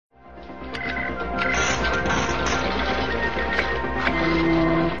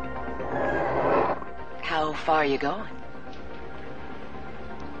far are you going?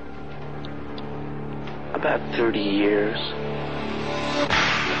 About 30 years.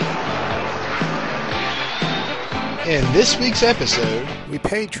 In this week's episode, we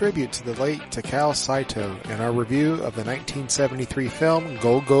pay tribute to the late Takao Saito in our review of the 1973 film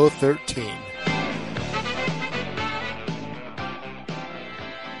Golgo 13.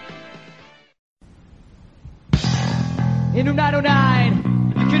 In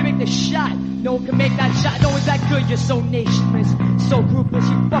 0909, you couldn't make the shot. No one can make that shot. No one's that good. You're so nationless, so ruthless,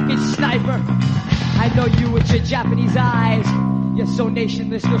 you fucking sniper. I know you with your Japanese eyes. You're so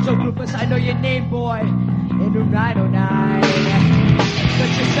nationless, you're so ruthless. I know your name, boy. In 0909, cut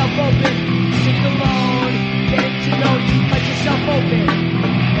yourself open, sing alone, getting to know you. Cut yourself open.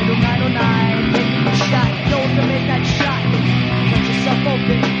 In 0909, making the shot. No one can make that shot. Cut yourself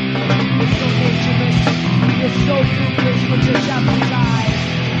open. You're so nationless, you're so ruthless with your Japanese eyes.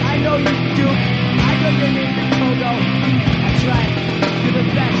 I know you do. I know your name is Golgo. That's right. You're the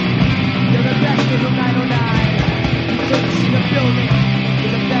best. You're the best in 0909. So you see the building.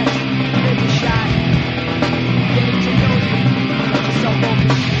 You're the best. Take a shot. Getting to know you. Cut yourself open.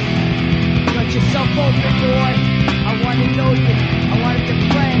 Cut yourself open, boy. I want to know you. I want to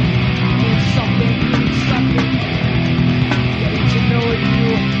friend. You need something. You need something. Getting to know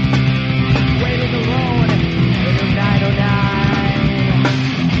you. Waiting alone. In 0909.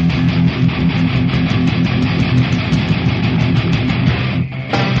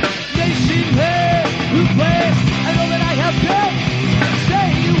 Nation, hey, who plays? I know that I have been.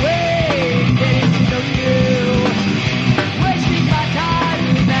 Stay away, getting to know you. Wasting my time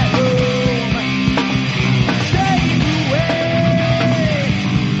in that room. Staying away.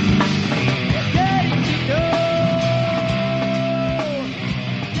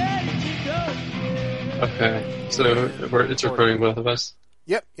 Getting to know. Okay, so it's recording both of us?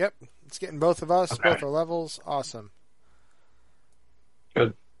 Yep. It's getting both of us, okay. Both our levels. Awesome.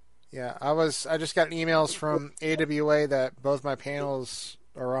 Good. Yeah, I just got emails from AoY that both my panels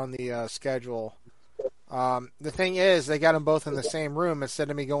are on the schedule. The thing is, they got them both in the same room instead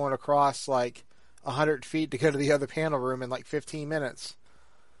of me going across like 100 feet to go to the other panel room in like 15 minutes.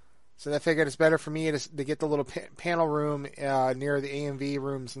 So they figured it's better for me to get the little panel room near the AMV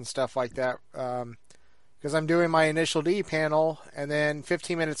rooms and stuff like that. Because I'm doing my initial D panel, and then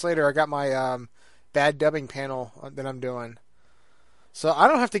 15 minutes later I got my bad dubbing panel that I'm doing. So I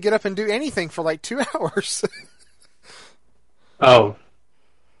don't have to get up and do anything for like 2 hours. Oh.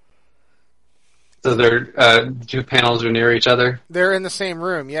 So they're two panels are near each other? They're in the same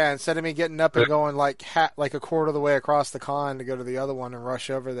room, yeah. Instead of me getting up and going like a quarter of the way across the con to go to the other one and rush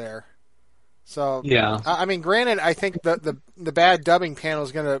over there. So yeah. I mean, granted, I think the bad dubbing panel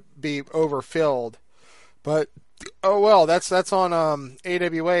is going to be overfilled, but oh well, that's on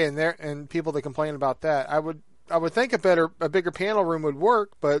AoY and people that complain about that. I would think a bigger panel room would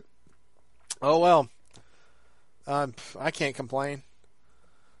work, but oh well. I can't complain.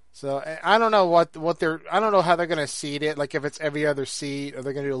 So I don't know I don't know how they're going to seat it. Like if it's every other seat, or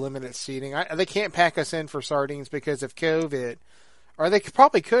they're going to do a limited seating. They can't pack us in for sardines because of COVID, or they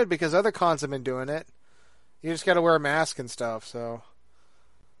probably could because other cons have been doing it. You just got to wear a mask and stuff. So,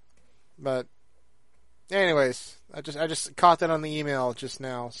 but anyways, I just caught that on the email just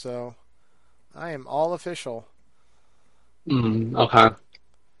now. So I am all official. Okay.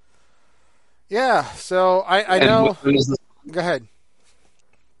 Yeah, so I know. Go ahead.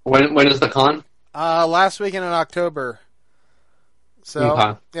 When is the con? Last weekend in October. So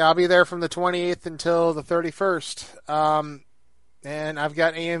okay. Yeah, I'll be there from the 28th until the 31st. And I've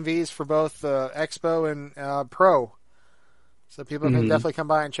got AMVs for both Expo and Pro, so people can definitely come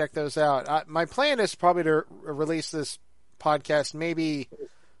by and check those out. My plan is probably to release this podcast maybe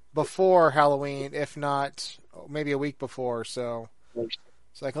before Halloween, if not maybe a week before. So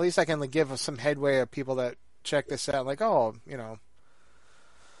like at least I can give some headway of people that check this out. Like, oh, you know.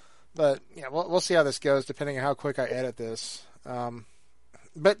 But yeah, we'll see how this goes, depending on how quick I edit this.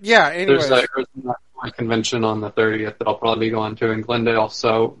 But yeah, anyways. There's a convention on the 30th that I'll probably be going to in Glendale,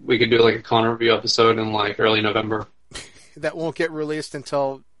 so we could do like a con review episode in like early November. That won't get released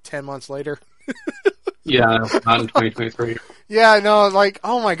until 10 months later. Yeah, not in 2023. Yeah, no, like,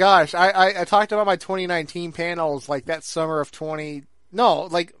 oh my gosh. I talked about my 2019 panels like that summer of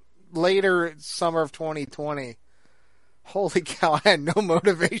later summer of 2020. Holy cow, I had no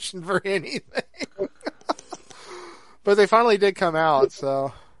motivation for anything. But they finally did come out,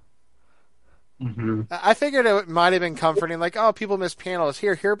 so. I figured it might have been comforting, like, oh, people miss panels.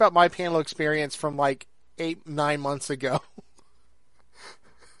 Hear about my panel experience from like 8-9 months ago.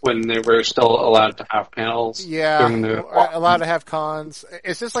 When they were still allowed to have panels. Yeah, allowed to have cons.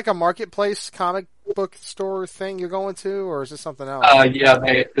 Is this like a marketplace comic book store thing you're going to, or is this something else? Yeah,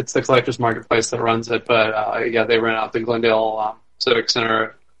 it's the Collectors Marketplace that runs it, but yeah, they rent out the Glendale Civic Center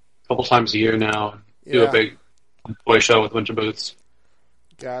a couple times a year now. Do a big toy show with a bunch of booths.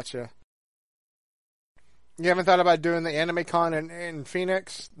 Gotcha. You haven't thought about doing the Anime Con in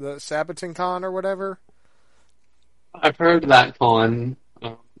Phoenix, the Sabaton Con or whatever? I've heard of that con.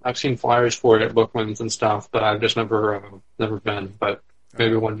 I've seen flyers for it at Bookman's and stuff, but I've just never been. But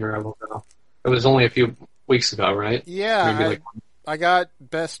maybe one year I will go. It was only a few weeks ago, right? Yeah, maybe I got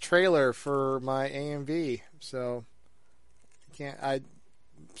best trailer for my AMV, so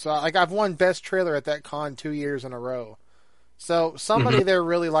I've won best trailer at that con 2 years in a row. So somebody there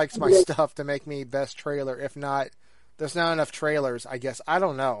really likes my stuff to make me best trailer. If not, there's not enough trailers, I guess. I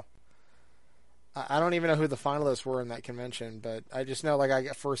don't know. I don't even know who the finalists were in that convention, but I just know,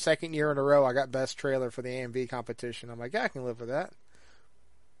 like, for a second year in a row, I got best trailer for the AMV competition. I'm like, yeah, I can live with that.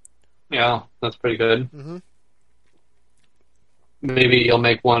 Yeah, that's pretty good. Mm-hmm. Maybe you'll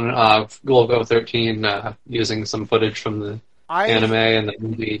make one of Golgo 13 using some footage from the anime and the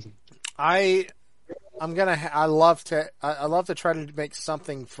movie. I love to try to make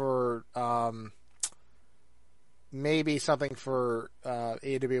something for maybe something for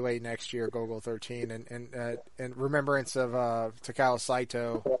AWA next year, Golgo 13, and remembrance of Takao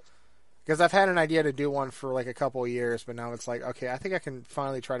Saito. Because I've had an idea to do one for like a couple of years, but now it's like, okay, I think I can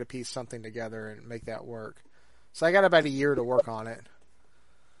finally try to piece something together and make that work. So I got about a year to work on it.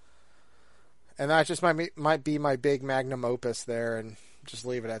 And that just might be my big magnum opus there, and just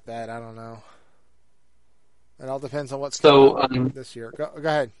leave it at that. I don't know. It all depends on what's coming up this year. Go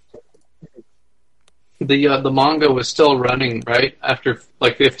ahead. The manga was still running, right? After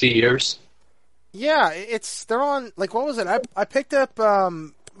like 50 years? Yeah, they're on, like, what was it? I picked up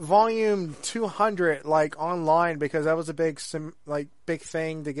volume 200 like online because that was a big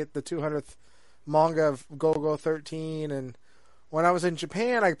thing to get the 200th manga of Golgo 13, and when I was in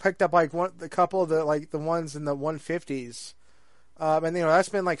Japan I picked up like a couple of the ones in the 150s. And that's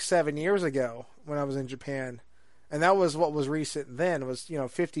been like 7 years ago when I was in Japan. And that was what was recent then, was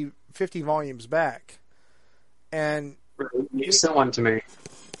 50 volumes back. And you sent one to me.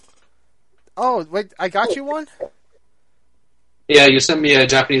 Oh, wait, I got you one? Yeah, you sent me a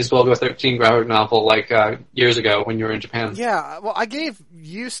Japanese Golgo 13 graphic novel like years ago when you were in Japan. Yeah, well, I gave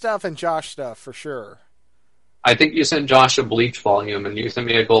you stuff and Josh stuff for sure. I think you sent Josh a Bleach volume and you sent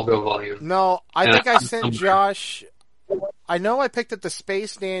me a Golgo volume. No, I think I sent Josh... I know I picked up the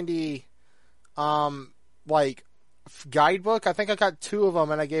Space Dandy guidebook. I think I got 2 of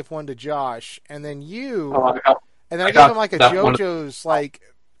them and I gave one to Josh. And then you... and then I gave him like a JoJo's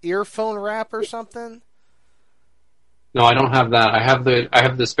earphone wrap or something. No, I don't have that. I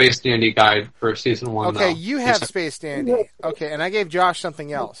have the Space Dandy guide for season 1. Okay, you have Space Dandy. Okay, and I gave Josh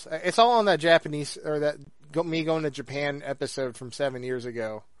something else. It's all on that Japanese, or that me going to Japan episode from 7 years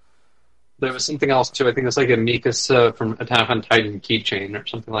ago. There was something else too. I think it's like a Mikasa from Attack on Titan keychain or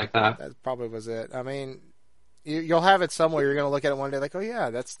something like that. That probably was it. I mean, you'll have it somewhere. You're going to look at it one day like, oh yeah,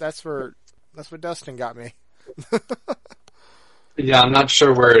 that's what Dustin got me. Yeah, I'm not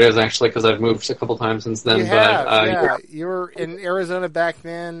sure where it is actually because I've moved a couple times since then. Yeah. You were in Arizona back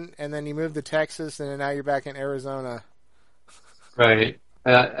then, and then you moved to Texas, and then now you're back in Arizona. Right.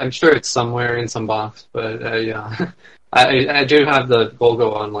 I'm sure it's somewhere in some box, but yeah. I do have the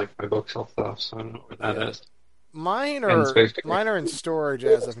Golgo on my bookshelf though, so I don't know where that is. Mine are in storage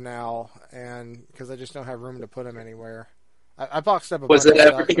as of now, and because I just don't have room to put them anywhere. I boxed up a bunch of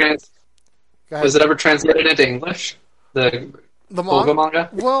stuff. Was it ever translated into English? The Golgo manga?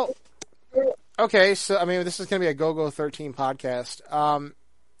 Well, okay, so I mean, this is going to be a Golgo 13 podcast.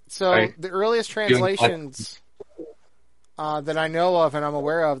 The earliest translations that I know of and I'm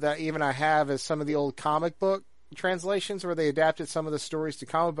aware of that even I have is some of the old comic book translations where they adapted some of the stories to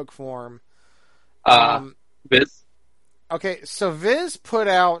comic book form. Viz? Okay, so Viz put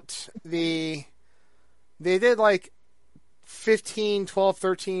out they did 15, 12,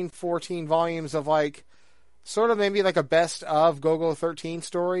 13, 14 volumes of sort of maybe a best of Golgo 13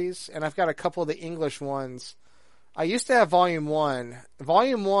 stories, and I've got a couple of the English ones. I used to have Volume 1.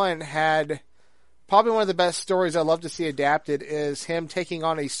 Volume 1 had probably one of the best stories I'd love to see adapted is him taking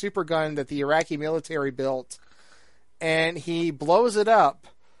on a super gun that the Iraqi military built, and he blows it up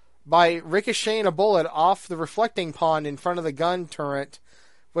by ricocheting a bullet off the reflecting pond in front of the gun turret,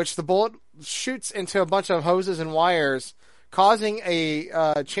 which the bullet shoots into a bunch of hoses and wires, causing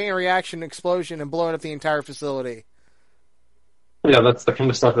a chain reaction explosion and blowing up the entire facility. Yeah, that's the kind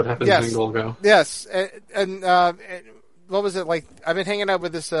of stuff that happens in Golgo. Yes, and what was it like? I've been hanging out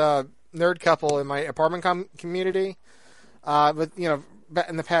with this nerd couple in my apartment community, with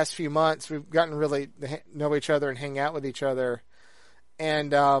in the past few months, we've gotten really to know each other and hang out with each other.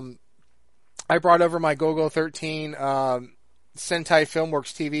 And I brought over my Golgo 13 Sentai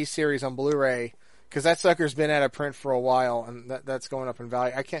Filmworks TV series on Blu-ray because that sucker's been out of print for a while, and that's going up in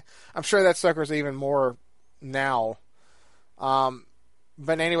value. I'm sure that sucker's even more now.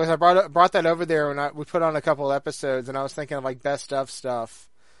 But anyways, I brought that over there, and we put on a couple of episodes, and I was thinking of like best of stuff.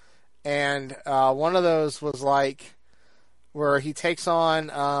 And one of those was like where he takes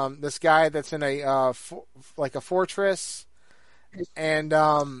on this guy that's in a fortress, and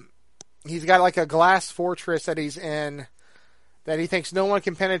he's got like a glass fortress that he's in that he thinks no one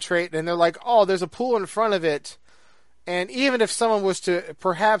can penetrate, and they're like, oh, there's a pool in front of it, and even if someone was to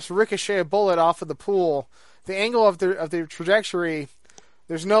perhaps ricochet a bullet off of the pool, the angle of the trajectory,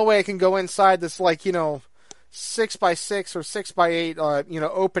 there's no way it can go inside this 6x6 or 6x8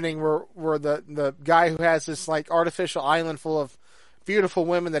 opening where the guy who has this like artificial island full of beautiful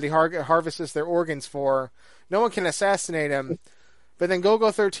women that he harvests their organs for, no one can assassinate him. But then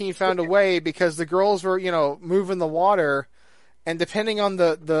Golgo 13 found a way because the girls were moving the water, and depending on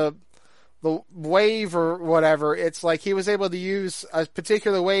the wave or whatever, it's like he was able to use a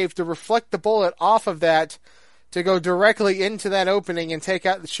particular wave to reflect the bullet off of that to go directly into that opening and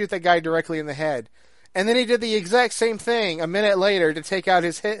shoot that guy directly in the head. And then he did the exact same thing a minute later to take out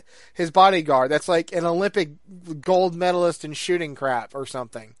his bodyguard. That's like an Olympic gold medalist in shooting crap or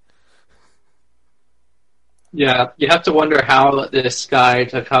something. Yeah, you have to wonder how this guy,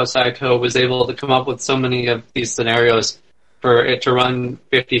 Takao Saito, was able to come up with so many of these scenarios for it to run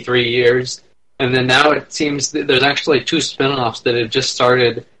 53 years. And then now it seems that there's actually 2 spin-offs that have just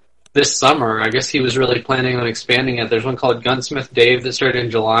started this summer. I guess he was really planning on expanding it. There's one called Gunsmith Dave that started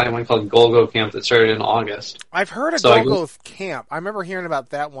in July, and one called Golgo Camp that started in August. I've heard of Golgo Camp. I remember hearing about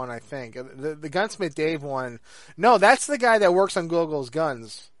that one, I think. The Gunsmith Dave one. No, that's the guy that works on Golgo's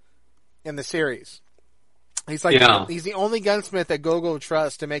guns in the series. He's he's the only gunsmith that Golgo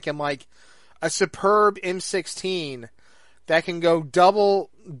trusts to make him like a superb M16 that can go double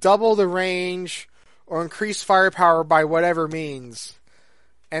the range or increase firepower by whatever means.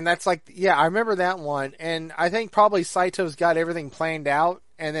 And that's like, yeah, I remember that one. And I think probably Saito's got everything planned out.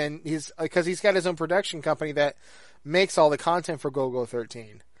 And then because he's got his own production company that makes all the content for Golgo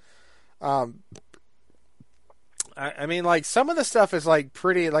 13. I mean, like, some of the stuff is, like,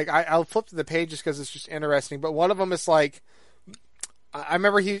 pretty, like, I'll flip to the pages because it's just interesting, but one of them is, like, I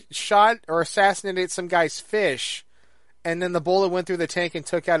remember he shot or assassinated some guy's fish, and then the bullet went through the tank and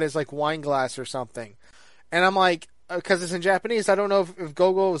took out his, like, wine glass or something. And I'm like, because it's in Japanese, I don't know if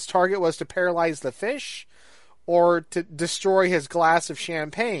Golgo's target was to paralyze the fish or to destroy his glass of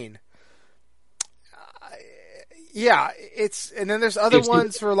champagne. Yeah, and then there's other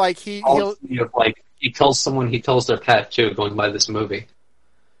ones where, like, he'll he tells someone he tells their pet, too, going by this movie.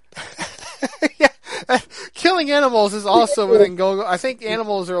 Yeah. Killing animals is also within Golgo. I think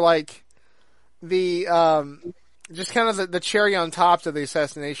animals are like the just kind of the cherry on top to the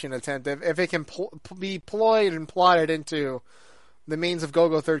assassination attempt. If it can be ployed and plotted into the means of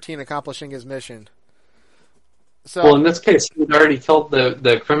Golgo 13 accomplishing his mission. So, well, in this case, he'd already killed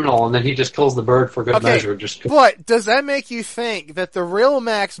the criminal, and then he just kills the bird for good measure. But does that make you think that the real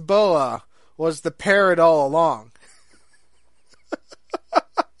Max Boa was the parrot all along?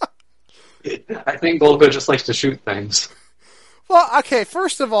 I think Golgo just likes to shoot things. Well, okay,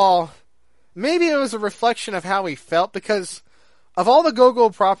 first of all, maybe it was a reflection of how he felt, because of all the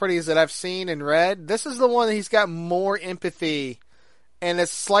Golgo properties that I've seen and read, this is the one that he's got more empathy and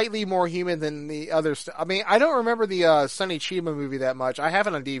is slightly more human than the others. I mean, I don't remember the Sonny Chiba movie that much. I have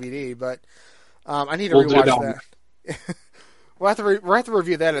it on DVD, but I need to rewatch that. We'll have to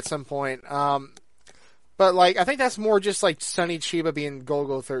review that at some point. But like, I think that's more just like Sonny Chiba being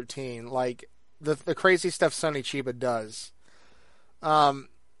Golgo 13, like the crazy stuff Sonny Chiba does.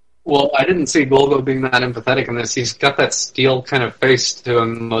 Well, I didn't see Golgo being that empathetic in this. He's got that steel kind of face to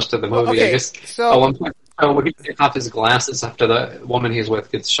him most of the movie. Okay, I guess so at one point, he takes off his glasses after the woman he's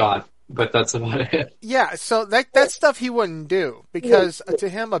with gets shot, but that's about it. Yeah, so that stuff he wouldn't do, because to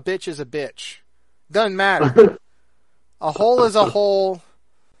him a bitch is a bitch. Doesn't matter. A hole is a hole.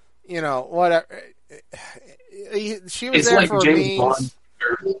 You know, whatever. She was there like for James a means. Bond.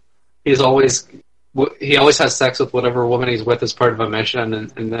 He always has sex with whatever woman he's with as part of a mission,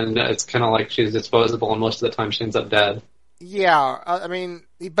 and then it's kind of like she's disposable, and most of the time she ends up dead. Yeah, I mean,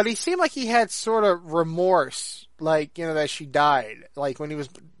 but he seemed like he had sort of remorse, like, you know, that she died, like when he was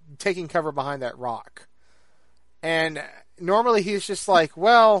taking cover behind that rock. And normally he's just like,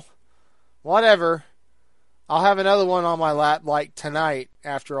 well, whatever. I'll have another one on my lap, like, tonight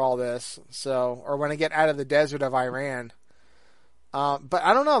after all this. So, or when I get out of the desert of Iran. But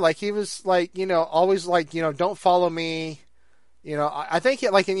I don't know, like he was like, always like, don't follow me. I think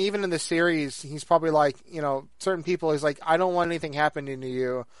like, and even in the series, he's probably like, certain people, he's like, I don't want anything happening to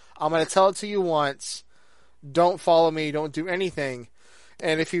you. I'm going to tell it to you once. Don't follow me. Don't do anything.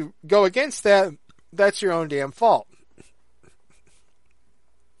 And if you go against that, that's your own damn fault.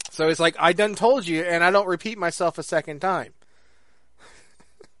 So it's like, I done told you, and I don't repeat myself a second time.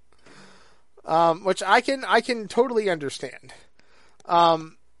 Which I can totally understand.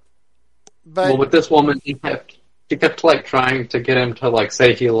 But well, with this woman, she kept like trying to get him to like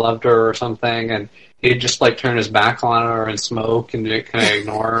say he loved her or something, and he'd just like turn his back on her and smoke and kind of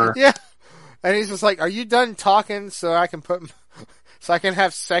ignore her. Yeah, and he's just like, "Are you done talking so I can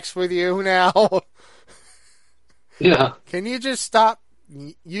have sex with you now?" Yeah. Can you just stop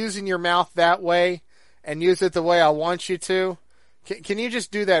using your mouth that way and use it the way I want you to? Can you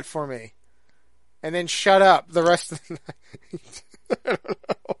just do that for me? And then shut up the rest of the night. I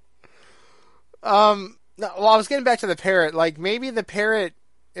don't know. Well, I was getting back to the parrot. Like, maybe the parrot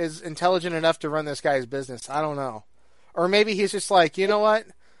is intelligent enough to run this guy's business. I don't know. Or maybe he's just like, you know what?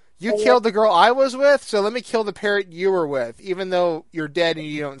 You killed the girl I was with, so let me kill the parrot you were with, even though you're dead and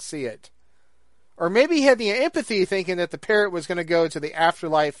you don't see it. Or maybe he had the empathy thinking that the parrot was going to go to the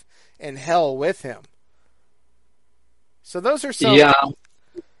afterlife and hell with him. So those are some... Yeah,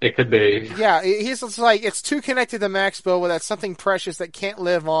 it could be. Yeah, he's just like, it's too connected to Maxwell, well, that's something precious that can't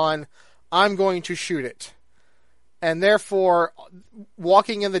live on. I'm going to shoot it. And therefore,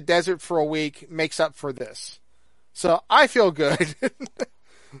 walking in the desert for a week makes up for this. So I feel good.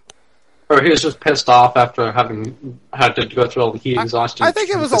 Or he was just pissed off after having had to go through all the heat exhaustion. I think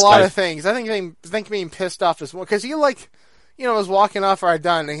it was a lot of things. I think being pissed off is one, because he was walking off or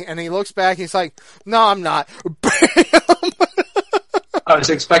done, and he looks back, and he's like, "No, I'm not." Bam! I was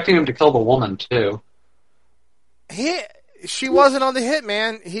expecting him to kill the woman too. She wasn't on the hit,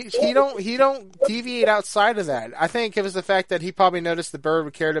 man. He don't deviate outside of that. I think it was the fact that he probably noticed the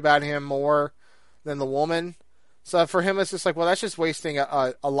bird cared about him more than the woman. So for him, it's just like, well, that's just wasting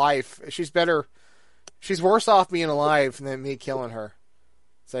a life. She's worse off being alive than me killing her.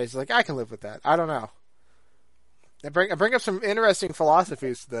 So he's like, I can live with that. I don't know. I bring up some interesting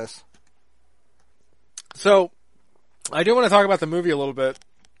philosophies to this. So I do want to talk about the movie a little bit.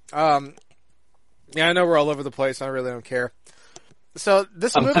 Yeah, I know we're all over the place. I really don't care. So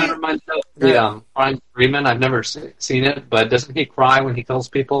this movie kind of reminds me of Brian Freeman. I've never seen it, but doesn't he cry when he kills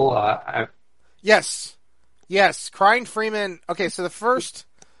people? Yes, Crying Freeman. Okay, so the first...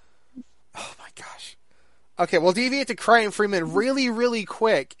 Oh, my gosh. Okay, we'll deviate to Crying Freeman really, really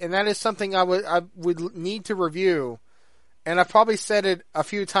quick, and that is something I would need to review. And I've probably said it a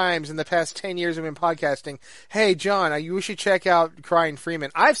few times in the past 10 years I've been podcasting. Hey, John, you should check out Crying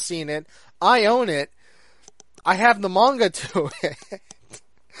Freeman. I've seen it. I own it. I have the manga to it.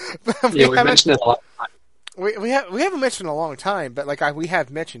 We mentioned it a lot of times. We haven't mentioned it in a long time, but we have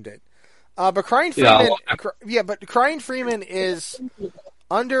mentioned it. But Crying Freeman, but Crying Freeman is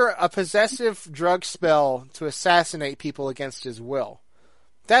under a possessive drug spell to assassinate people against his will.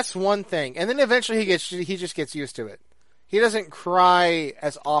 That's one thing, and then eventually he just gets used to it. He doesn't cry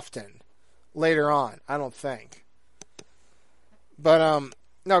as often later on, I don't think. But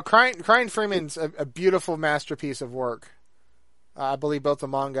no, Crying Freeman's a beautiful masterpiece of work. I believe both the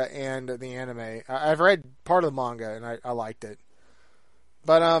manga and the anime. I've read part of the manga and I liked it.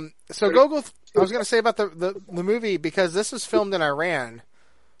 But so Golgo, I was going to say about the movie, because this was filmed in Iran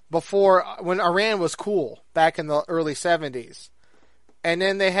when Iran was cool back in the early 70s. And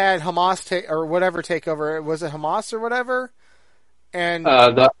then they had Hamas take over. Was it Hamas or whatever? And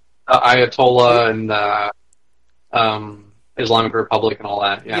the Ayatollah and the Islamic Republic and all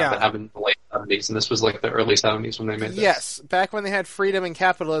that. Yeah, that happened in the late 70s, and this was like the early 70s when they made this. Yes, back when they had freedom and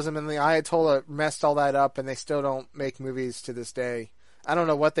capitalism, and the Ayatollah messed all that up, and they still don't make movies to this day. I don't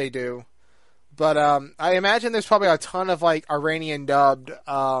know what they do. But I imagine there's probably a ton of Iranian dubbed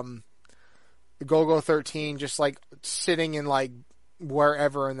Golgo 13 just sitting in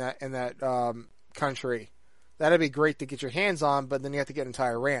wherever in that country. That'd be great to get your hands on, but then you have to get into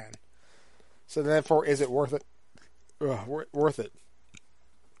Iran. So therefore, is it worth it? Worth it?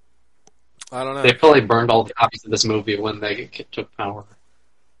 I don't know. They probably burned all the copies of this movie when they took power.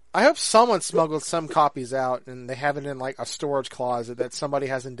 I hope someone smuggled some copies out and they have it in a storage closet that somebody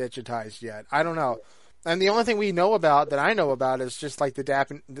hasn't digitized yet. I don't know. And the only thing I know about is just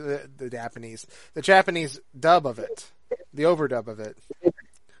the Japanese dub of it, the overdub of it.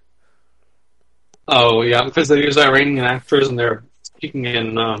 Oh yeah, because they use Iranian actors and they're speaking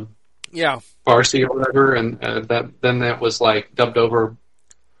in Farsi or whatever, and then it was dubbed over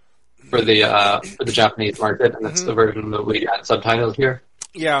for the Japanese market, and it's the version that we had subtitled here.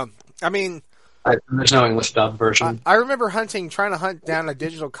 Yeah, I mean, there's no English dub version. I remember trying to hunt down a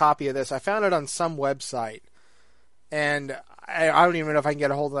digital copy of this. I found it on some website, and I don't even know if I can get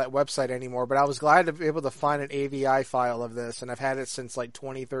a hold of that website anymore, but I was glad to be able to find an AVI file of this, and I've had it since like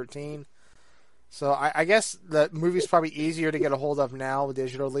 2013. So I guess the movie's probably easier to get a hold of now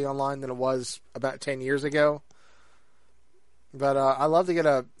digitally online than it was about 10 years ago. But I'd love to get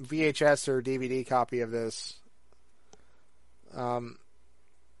a VHS or DVD copy of this. So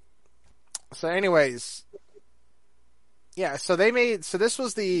anyways, yeah, so this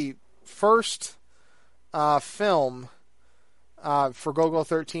was the first film for Golgo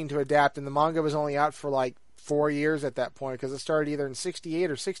 13 to adapt, and the manga was only out for like 4 years at that point, because it started either in 68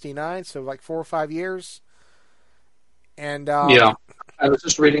 or 69, so like 4 or 5 years. And yeah, I was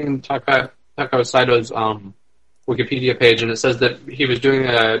just reading Takao Saito's Wikipedia page, and it says that he was doing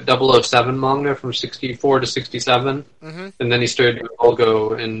a 007 manga from 64 to 67, and then he started doing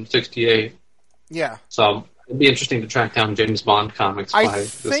Golgo in 68. Yeah. So it'd be interesting to track down James Bond comics by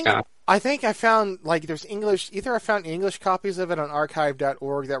this guy. I think I found, like, there's either I found English copies of it on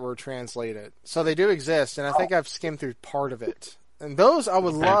archive.org that were translated. So they do exist, and I think I've skimmed through part of it. And those I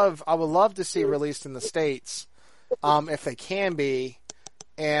would love to see released in the States, if they can be.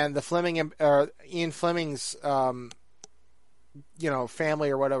 And the Ian Fleming's, family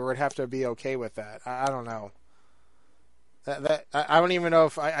or whatever would have to be okay with that. I don't know. I don't even know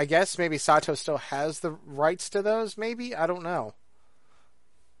if I guess maybe Sato still has the rights to those. Maybe, I don't know.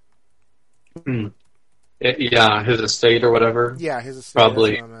 Yeah, his estate or whatever. Yeah, his estate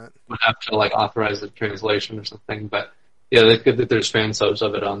probably would have to like authorize the translation or something. But yeah, it's good that there's fan subs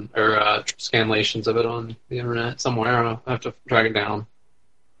of it or scanlations of it on the internet somewhere. I'll have to track it down.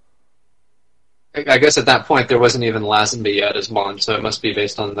 I guess at that point there wasn't even Lazenby yet as Bond, so it must be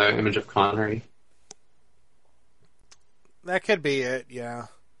based on the image of Connery. That could be it, yeah.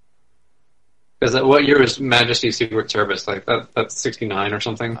 Because what year was Majesty's Secret Service? Like that's 69 or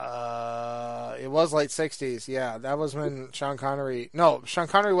something? It was late 60s, yeah. That was when Sean Connery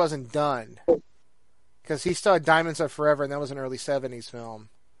wasn't done. Because he still had Diamonds Are Forever, and that was an early 70s film.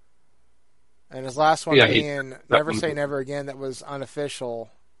 And his last one being Never Say Never Again, that was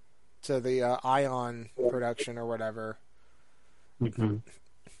unofficial to the Ion production or whatever. Mm-hmm.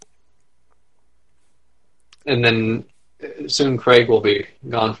 And then soon Craig will be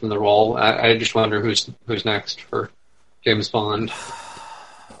gone from the role. I just wonder who's next for James Bond.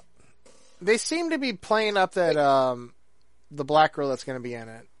 They seem to be playing up that the black girl that's going to be in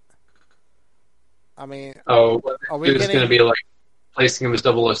it. I mean, are we going to be like placing him as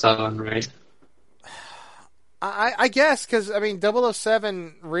 007, right? I guess, because, I mean,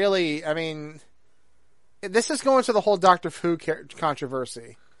 007 really, I mean, this is going to the whole Doctor Who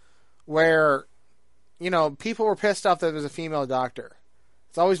controversy, where, people were pissed off that there was a female doctor.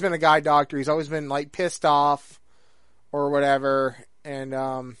 It's always been a guy doctor. He's always been, like, pissed off or whatever, and,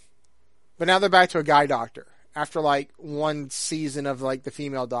 but now they're back to a guy doctor after, like, one season of, like, the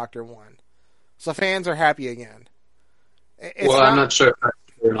female doctor one. So fans are happy again. I'm not sure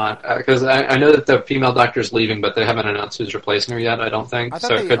or not, because I know that the female doctor's leaving, but they haven't announced who's replacing her yet. I don't think. I thought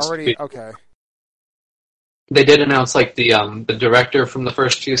they already. Okay. They did announce like the director from the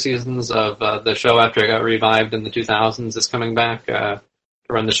first 2 seasons of the show after it got revived in the 2000s is coming back to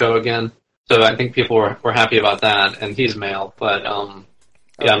run the show again. So I think people were happy about that, and he's male. But I'm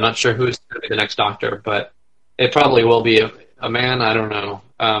not sure who's going to be the next doctor, but it probably will be a man. I don't know.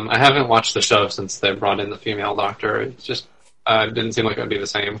 I haven't watched the show since they brought in the female doctor. It's just. It didn't seem like it would be the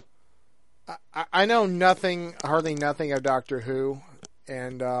same. I know hardly nothing of Doctor Who,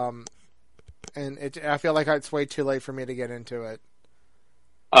 and I feel like it's way too late for me to get into it.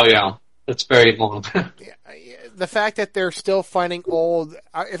 Oh yeah, it's very long. The fact that they're still finding old.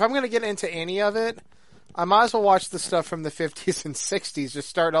 If I'm going to get into any of it, I might as well watch the stuff from the 50s and 60s. Just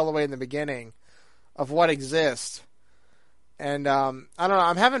start all the way in the beginning of what exists. And I don't know.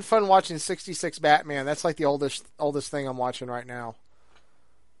 I'm having fun watching 66 Batman. That's like the oldest thing I'm watching right now.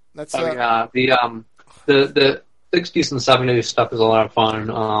 That's yeah. The 60s and 70s stuff is a lot of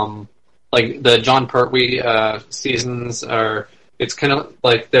fun. Like the John Pertwee seasons are. It's kind of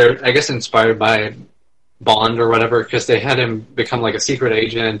like they're, I guess, inspired by Bond or whatever, because they had him become like a secret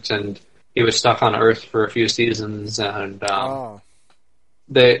agent, and he was stuck on Earth for a few seasons, and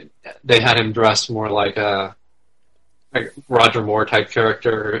they had him dressed more like a Roger Moore type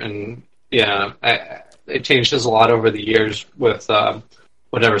character, and it changes a lot over the years with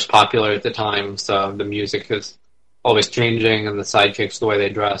whatever's popular at the time. So the music is always changing, and the sidekicks, the way they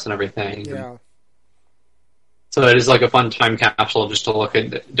dress, and everything. Yeah. So it is like a fun time capsule just to look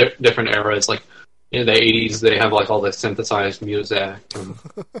at different eras. Like in the 80s, they have like all the synthesized music. And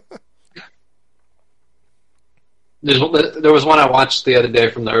there was one I watched the other day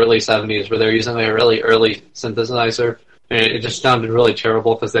from the early 70s where they're using a really early synthesizer. And it just sounded really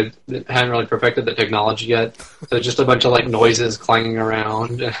terrible because they hadn't really perfected the technology yet. So just a bunch of like noises clanging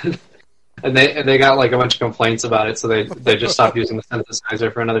around. And they got like a bunch of complaints about it, so they just stopped using the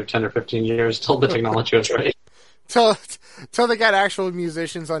synthesizer for another 10 or 15 years till the technology was right. Till they got actual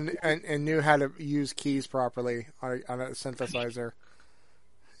musicians on and knew how to use keys properly on a synthesizer.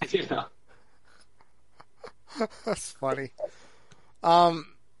 Yeah. That's funny.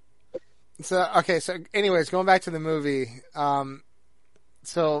 So anyways, going back to the movie.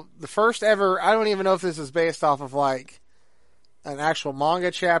 So the first ever, I don't even know if this is based off of like an actual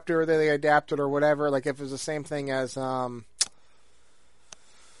manga chapter that they adapted or whatever, like if it was the same thing as the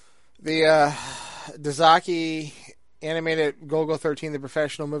Dazaki animated Golgo 13, the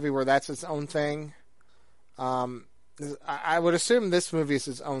professional movie, where that's its own thing. I would assume this movie is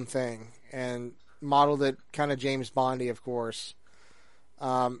its own thing and modeled it kind of James Bondy, of course.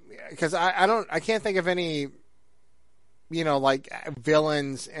 Because I can't think of any, like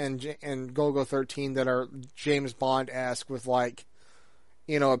villains in Golgo 13 that are James Bond-esque with like,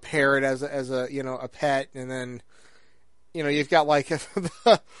 a parrot as a a pet, and then, you've got like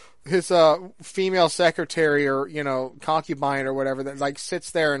his female secretary or concubine or whatever that like sits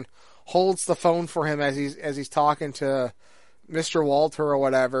there and holds the phone for him as he's talking to Mr. Walter or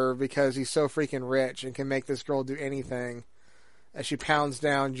whatever because he's so freaking rich and can make this girl do anything as she pounds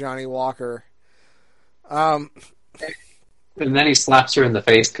down Johnny Walker. And then he slaps her in the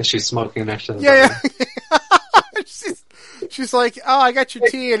face because she's smoking next to the yeah. She's like, "Oh, I got your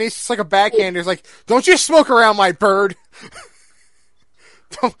tea," and he's just like a backhander. He's like, "Don't you smoke around my bird?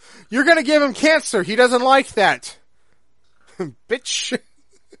 You're gonna give him cancer. He doesn't like that, bitch."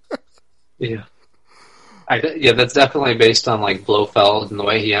 Yeah. Yeah, that's definitely based on like Blofeld and the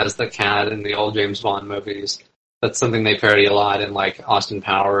way he has the cat in the old James Bond movies. That's something they parody a lot in like Austin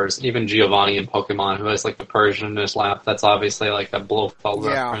Powers, even Giovanni in Pokemon, who has like the Persian in his lap. That's obviously like a Blofeld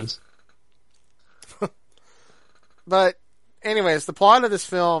reference. But anyways, the plot of this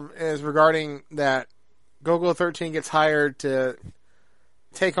film is regarding that Golgo 13 gets hired to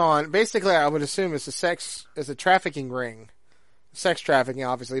take on, basically I would assume it's a trafficking ring. Sex trafficking,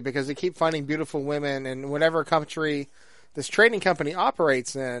 obviously, because they keep finding beautiful women, and whatever country this trading company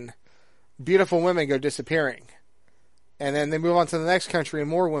operates in, beautiful women go disappearing. And then they move on to the next country and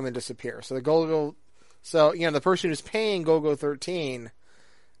more women disappear. So the person who's paying Golgo 13,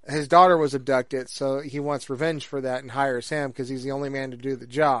 his daughter was abducted, so he wants revenge for that and hires him because he's the only man to do the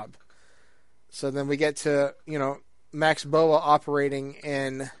job. So then we get to, Max Boa operating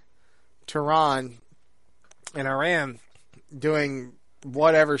in Tehran, in Iran, doing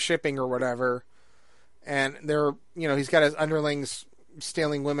whatever shipping or whatever. And they're, he's got his underlings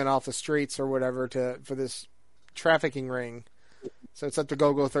stealing women off the streets or whatever for this trafficking ring. So it's up to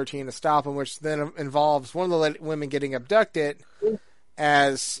Golgo 13 to stop him, which then involves one of the women getting abducted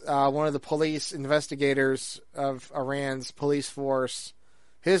as one of the police investigators of Iran's police force,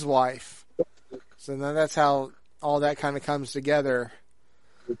 his wife. So then that's how all that kind of comes together.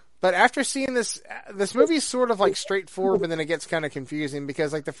 But after seeing this movie is sort of like straightforward, but then it gets kind of confusing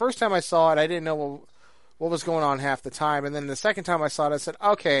because like the first time I saw it, I didn't know what was going on half the time. And then the second time I saw it, I said,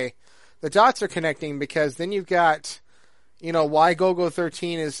 okay, the dots are connecting because then you've got, why Golgo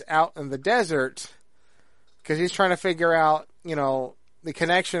 13 is out in the desert because he's trying to figure out, the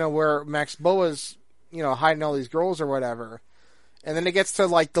connection of where Max Boa's, hiding all these girls or whatever. And then it gets to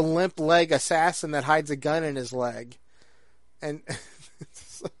like the limp leg assassin that hides a gun in his leg. And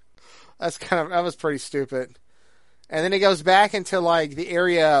that was pretty stupid. And then it goes back into like the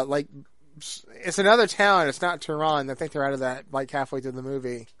area, like it's another town. It's not Tehran. I think they're out of that like halfway through the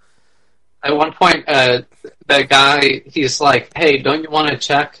movie. At one point, that guy, he's like, "Hey, don't you want to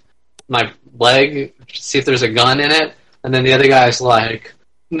check my leg, see if there's a gun in it?" And then the other guy's like,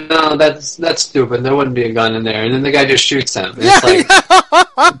 "No, that's stupid. There wouldn't be a gun in there." And then the guy just shoots him. And it's like,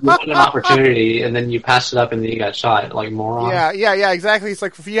 you had an opportunity, and then you passed it up, and then you got shot, like moron. Yeah, exactly. He's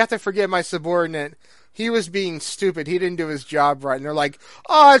like, you have to forgive my subordinate. He was being stupid. He didn't do his job right. And they're like,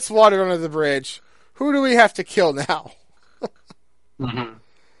 "Oh, it's water under the bridge. Who do we have to kill now?" Mm-hmm.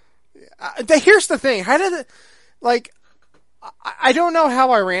 Here's the thing. How did it, like, I don't know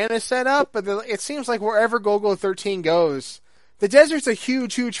how Iran is set up, but it seems like wherever Golgo 13 goes, the desert's a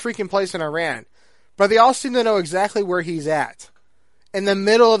huge, huge freaking place in Iran. But they all seem to know exactly where he's at. In the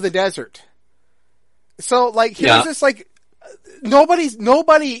middle of the desert. So, like, here's this, like,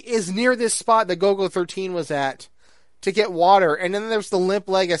 nobody is near this spot that Golgo 13 was at to get water, and then there's the limp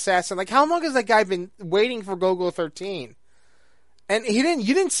leg assassin. Like, how long has that guy been waiting for Golgo 13? And you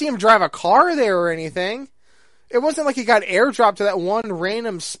didn't see him drive a car there or anything. It wasn't like he got airdropped to that one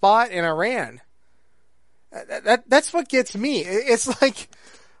random spot in Iran. That's what gets me. It's like,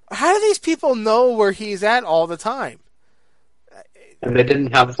 how do these people know where he's at all the time? And they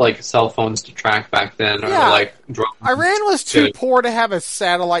didn't have like cell phones to track back then, or like drones. Iran was too poor to have a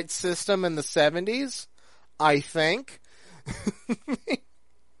satellite system in the 70s, I think.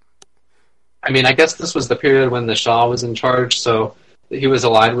 I mean, I guess this was the period when the Shah was in charge, so he was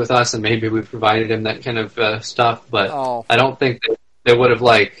allied with us, and maybe we provided him that kind of stuff. But I don't think they would have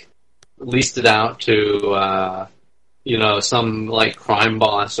like leased it out to some like crime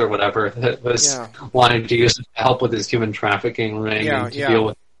boss or whatever that was wanting to use it to help with his human trafficking ring and to deal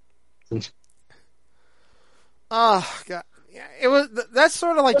with. Oh God, it was that's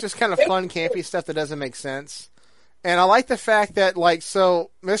sort of like just kind of fun, campy stuff that doesn't make sense. And I like the fact that like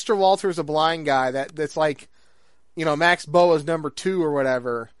so Mr. Walter's a blind guy that's like, Max Boa's number 2 or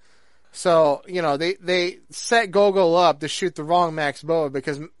whatever. So, they set Golgo up to shoot the wrong Max Boa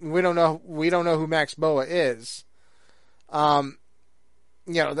because we don't know who Max Boa is. At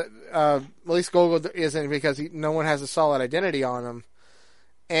least Golgo isn't because no one has a solid identity on him.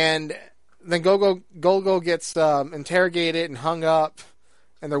 And then Golgo gets interrogated and hung up,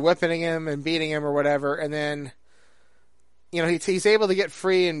 and they're whipping him and beating him or whatever, and then he's able to get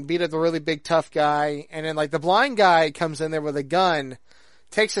free and beat up the really big tough guy, and then like the blind guy comes in there with a gun,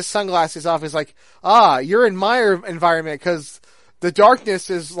 takes his sunglasses off, he's like, you're in my environment because the darkness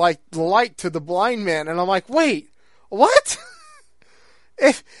is like the light to the blind man, and I'm like, wait, what?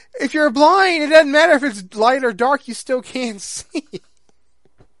 If you're blind, it doesn't matter if it's light or dark, you still can't see.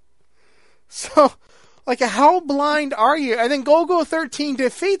 So, like, how blind are you? And then Golgo 13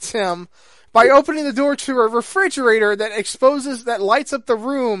 defeats him by opening the door to a refrigerator that lights up the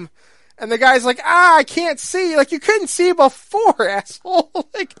room, and the guy's like, I can't see. Like, you couldn't see before, asshole.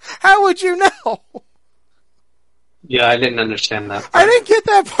 Like, how would you know? Yeah, I didn't understand that part. I didn't get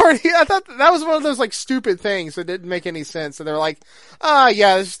that part. I thought that was one of those, like, stupid things that didn't make any sense. So they're like, let's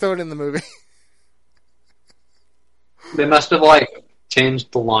just throw it in the movie. They must have, like,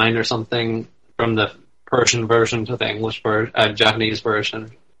 changed the line or something from the Persian version to the English Japanese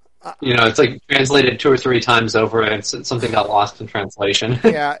version. It's like translated 2 or 3 times over, and something got lost in translation.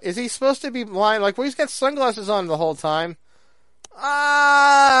 Yeah, is he supposed to be blind? Like, well, he's got sunglasses on the whole time.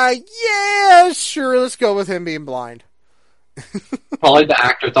 Yeah, sure, let's go with him being blind. Probably the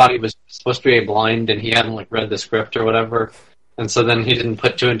actor thought he was supposed to be blind, and he hadn't like read the script or whatever, and so then he didn't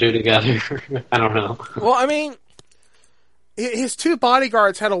put 2 and 2 together. I don't know. Well, I mean, his 2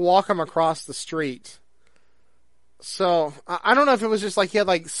 bodyguards had to walk him across the street. So, I don't know if it was just like he had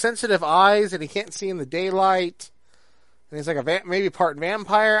like sensitive eyes and he can't see in the daylight. And he's like maybe part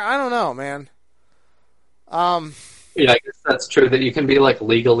vampire. I don't know, man. Yeah, I guess that's true that you can be like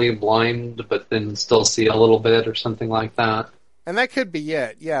legally blind but then still see a little bit or something like that. And that could be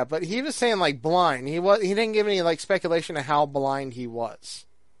it, yeah. But he was saying like blind. He didn't give any like speculation of how blind he was.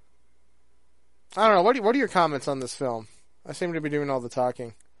 I don't know. What are your comments on this film? I seem to be doing all the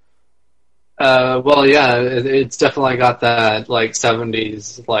talking. Well, yeah, it's definitely got that like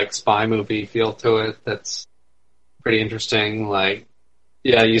 70s like spy movie feel to it. That's pretty interesting. Like,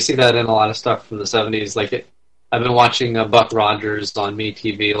 yeah, you see that in a lot of stuff from the 70s. Like, I've been watching Buck Rogers on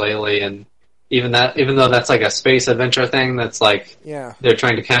MeTV lately, and even though that's like a space adventure thing, that's like they're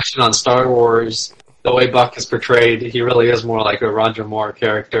trying to cash in on Star Wars. The way Buck is portrayed, he really is more like a Roger Moore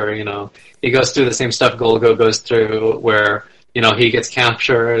character. He goes through the same stuff Golgo goes through, where he gets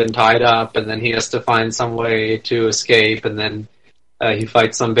captured and tied up, and then he has to find some way to escape, and then he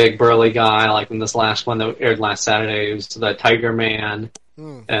fights some big burly guy, like in this last one that aired last Saturday, it was the Tiger Man,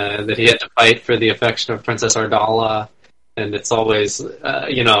 that he had to fight for the affection of Princess Ardala, and it's always,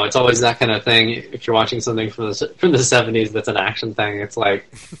 it's always that kind of thing. If you're watching something from the 70s that's an action thing, it's like,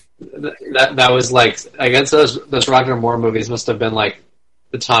 that was like, I guess those Roger Moore movies must have been like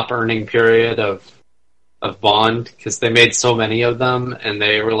the top earning period of Bond, because they made so many of them, and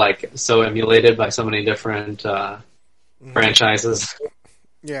they were like so emulated by so many different franchises.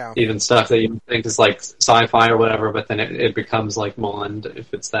 Yeah. Even stuff that you think is like sci-fi or whatever, but then it becomes like Bond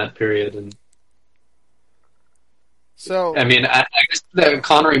if it's that period. And so, I mean, I guess the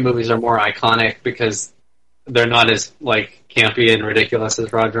Connery movies are more iconic because they're not as like campy and ridiculous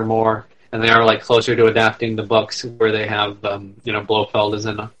as Roger Moore, and they are like closer to adapting the books where they have Blofeld is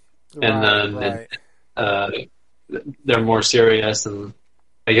in them, and then. Right. They're more serious and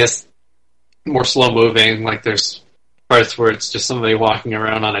I guess more slow moving. Like there's parts where it's just somebody walking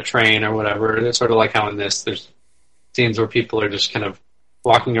around on a train or whatever. It's sort of like how in this there's scenes where people are just kind of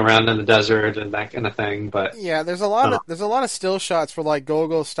walking around in the desert and that kind of thing. But yeah, there's a lot of still shots where like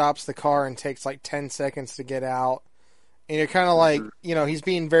Golgo stops the car and takes like 10 seconds to get out, and you're kind of like, he's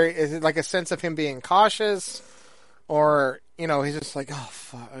being very, is it like a sense of him being cautious, or he's just like, oh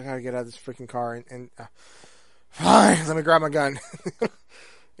fuck, I gotta get out of this freaking car and fine, let me grab my gun.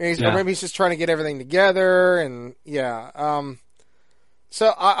 Or maybe he's just trying to get everything together, and so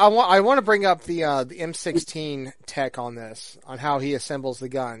I want to bring up the M16 tech on this, on how he assembles the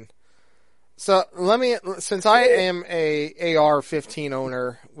gun. So since I am a AR-15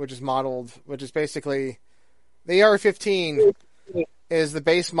 owner, which is basically the AR-15 is the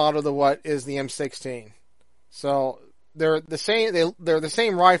base model to what is the M16. So they're the same. They're the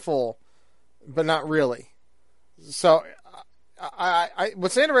same rifle, but not really. So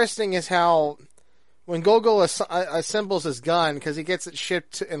what's interesting is how when Golgo assembles his gun, because he gets it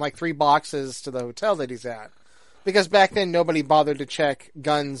shipped in like 3 boxes to the hotel that he's at, because back then nobody bothered to check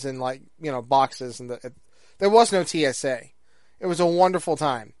guns in like boxes, and there was no TSA. It was a wonderful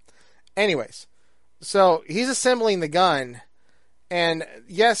time. Anyways, so he's assembling the gun, and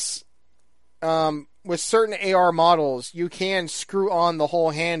yes, with certain AR models, you can screw on the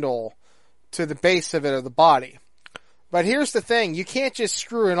whole handle to the base of it, or the body. But here's the thing, you can't just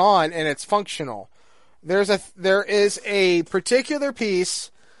screw it on and it's functional. There is a particular piece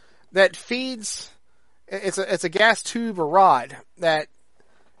that feeds, it's a gas tube or rod that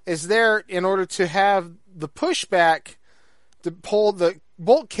is there in order to have the pushback to pull the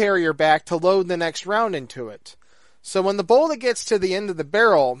bolt carrier back to load the next round into it. So when the bullet gets to the end of the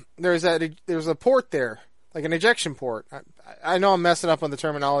barrel, there's a port there, like an ejection port. I know I'm messing up on the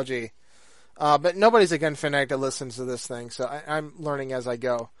terminology. But nobody's a gun fanatic that listens to this thing, so I'm learning as I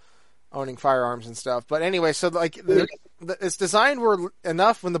go, owning firearms and stuff. But anyway, so like it's designed where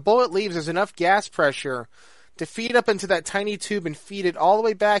when the bullet leaves, there's enough gas pressure to feed up into that tiny tube and feed it all the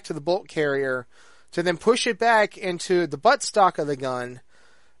way back to the bolt carrier, to then push it back into the buttstock of the gun,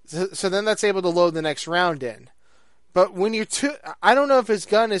 so then that's able to load the next round in. But when I don't know if his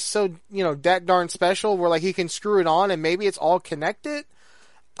gun is so that darn special where like he can screw it on and maybe it's all connected.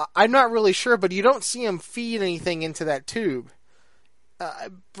 I'm not really sure, but you don't see him feed anything into that tube.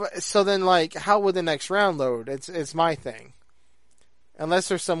 So then, like, how would the next round load? It's my thing. Unless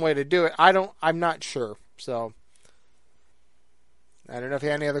there's some way to do it, I'm not sure. So I don't know if you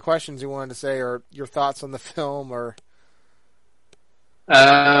had any other questions you wanted to say, or your thoughts on the film, or.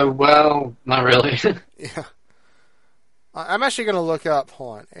 Well, not really. Yeah. I'm actually going to look up.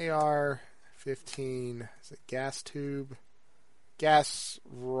 Hold on, AR-15. Is it gas tube? Gas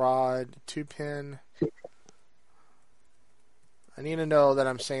rod, 2-pin. I need to know that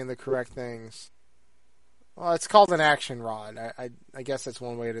I'm saying the correct things. Well, it's called an action rod. I guess that's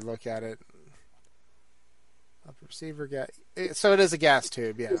one way to look at it. Up receiver gas. So it is a gas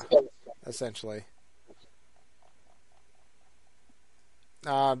tube, yeah, essentially.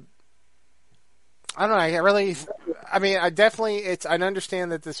 I don't know. I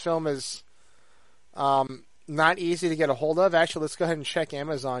understand that this film is not easy to get a hold of. Actually, let's go ahead and check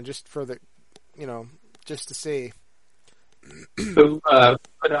Amazon just for just to see. Who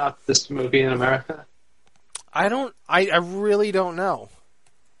put out this movie in America? I really don't know.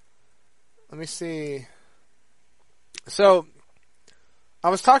 Let me see. So, I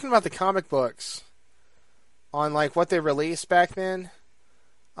was talking about the comic books on like what they released back then.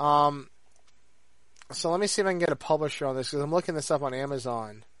 So let me see if I can get a publisher on this, because I'm looking this up on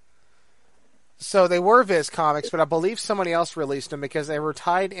Amazon. So they were Viz Comics, but I believe somebody else released them because they were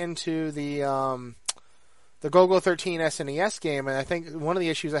tied into the Golgo 13 SNES game, and I think one of the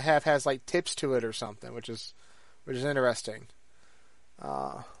issues I have has like tips to it or something, which is interesting.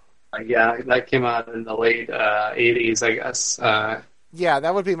 Yeah, that came out in the late 80s, I guess. Yeah,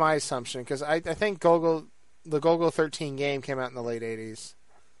 that would be my assumption, because I think the Golgo 13 game came out in the late 80s.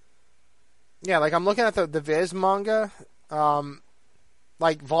 Yeah, like I'm looking at the Viz manga.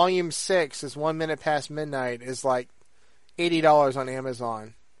 Like Volume 6 is 1 minute past midnight is like $80 on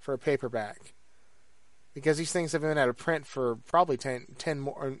Amazon for a paperback, because these things have been out of print for probably 10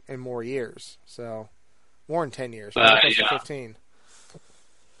 more and more years. So more than 10 years, yeah. 15.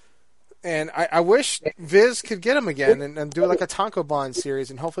 And I wish Viz could get them again and do like a Tankobon series,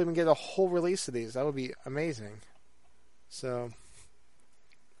 and hopefully we can get a whole release of these. That would be amazing. So,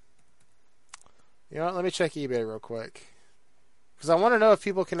 let me check eBay real quick, because I want to know if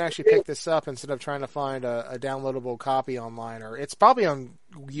people can actually pick this up instead of trying to find a downloadable copy online, or it's probably on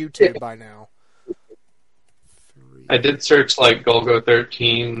YouTube by now. I did search like Golgo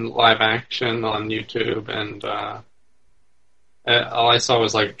 13 live action on YouTube, and All I saw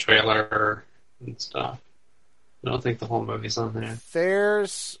was like a trailer and stuff. I don't think the whole movie's on there.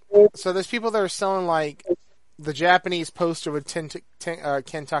 There's people that are selling like the Japanese poster with Ken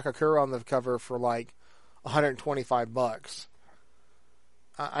Takakura on the cover for like $125.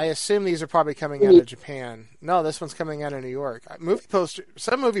 I assume these are probably coming out of Japan. No, this one's coming out of New York.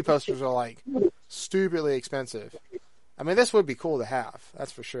 Some movie posters are like stupidly expensive. I mean, this would be cool to have,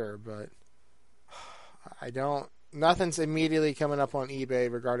 that's for sure. But nothing's immediately coming up on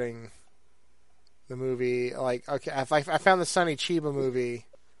eBay regarding the movie. Like, okay, I found the Sonny Chiba movie.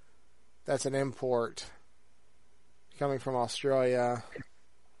 That's an import coming from Australia.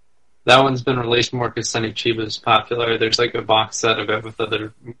 That one's been released more because Sonny Chiba's popular. There's like a box set of it with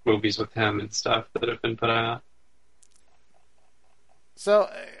other movies with him and stuff that have been put out. So,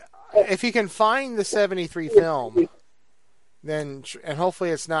 if you can find the 73 film, then, and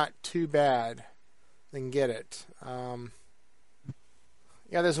hopefully it's not too bad, then get it. Yeah,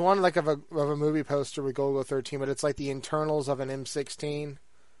 there's one like of a movie poster with Golgo 13, but it's like the internals of an M16,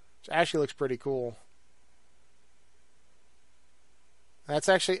 which actually looks pretty cool. That's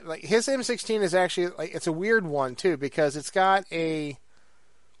actually like his M16 is actually like it's a weird one too because it's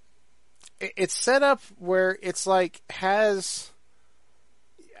set up where it's like has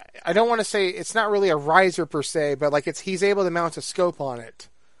I don't want to say it's not really a riser per se, but like he's able to mount a scope on it.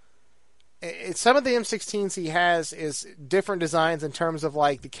 Some of the M16s he has is different designs in terms of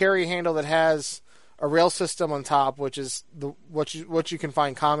like the carry handle that has a rail system on top, which is what you can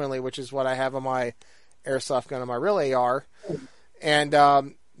find commonly, which is what I have on my airsoft gun on my real AR. And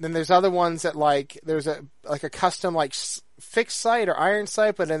then there's other ones that like there's a custom like fixed sight or iron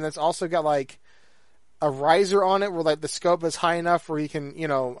sight, but then it's also got like a riser on it where like the scope is high enough where you can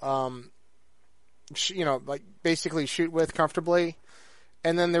like basically shoot with comfortably.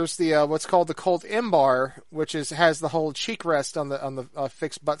 And then there's the what's called the Colt M-bar, which has the whole cheek rest on the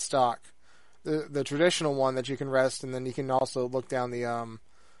fixed buttstock, the traditional one that you can rest, and then you can also look down the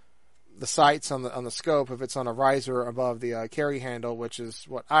sights on the scope if it's on a riser above the carry handle, which is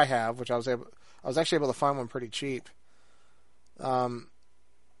what I have, which I was actually able to find one pretty cheap. I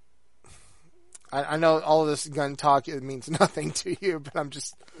know all of this gun talk, it means nothing to you, but I'm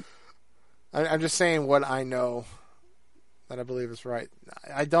just saying what I know that I believe is right.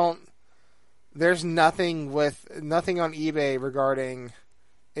 There's nothing on eBay regarding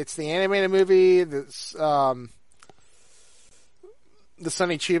it's the animated movie, the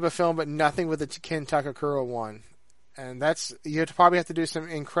Sonny Chiba film, but nothing with the Ken Takakura one. And you probably have to do some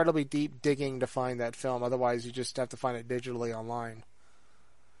incredibly deep digging to find that film. Otherwise, you just have to find it digitally online.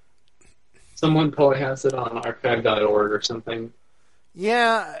 Someone probably has it on archive.org or something.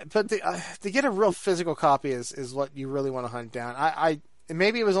 Yeah, but to get a real physical copy is what you really want to hunt down.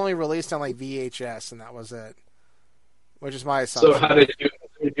 Maybe it was only released on like VHS and that was it, which is my assumption. So how did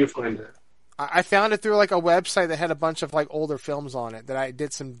you find it? I found it through like a website that had a bunch of like older films on it that I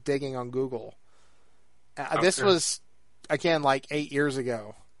did some digging on Google. Okay. This was again like 8 years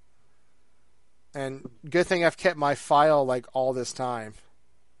ago, and good thing I've kept my file like all this time.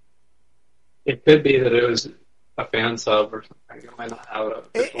 It could be that it was a fan sub or something. It might not have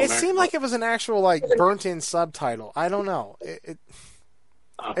it seemed like it was an actual like burnt in subtitle. I don't know. It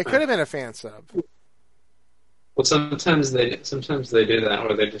could have been a fan sub. Well, sometimes they do that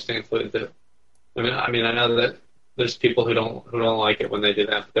where they just include the. I mean, I know that there's people who don't like it when they do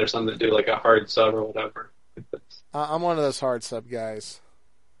that. But there's some that do like a hard sub or whatever. I'm one of those hard sub guys.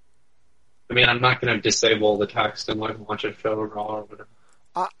 I mean, I'm not going to disable the text and like watch a show raw or whatever.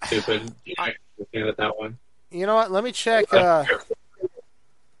 Stupid. Looking at it that way. You know what? Let me check. Let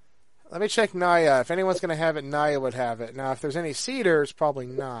me check Naya. If anyone's going to have it, Naya would have it. Now, if there's any Cedars, probably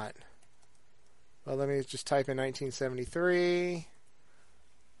not. Well, let me just type in 1973.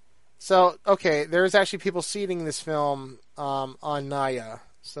 So, okay, there's actually people seeding this film on Naya,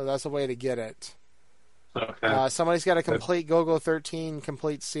 so that's a way to get it. Okay. Somebody's got a complete Golgo 13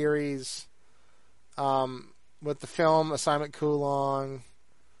 complete series with the film Assignment Kulon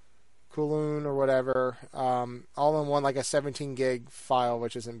or whatever, all in one like a 17 gig file,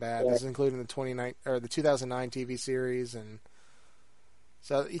 which isn't bad. This is including the 2009 TV series, and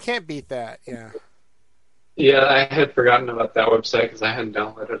so you can't beat that. Yeah. Yeah, I had forgotten about that website because I hadn't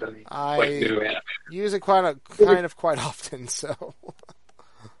downloaded any new anime. Use it quite often. So.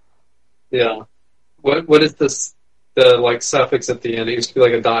 Yeah. What is this? The like suffix at the end? It used to be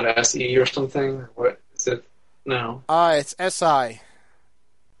like a .se or something. What is it? No. It's SI.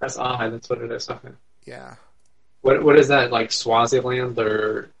 SI. That's what it is. Okay. Yeah. What is that, like Swaziland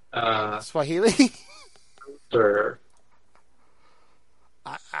or Swahili? Or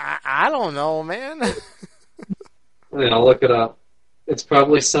I don't know, man. I'll look it up. It's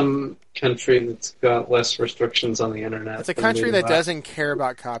probably some country that's got less restrictions on the internet. It's a than country the that US. doesn't care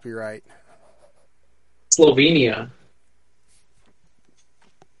about copyright. Slovenia.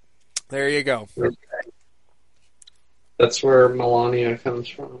 There you go. That's where Melania comes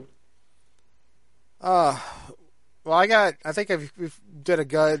from. Well, I think we've did a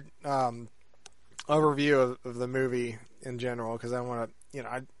good overview of the movie in general because I want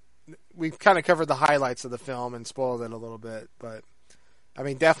to, we've kind of covered the highlights of the film and spoiled it a little bit, but I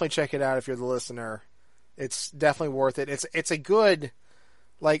mean, definitely check it out if you're the listener. It's definitely worth it. It's a good,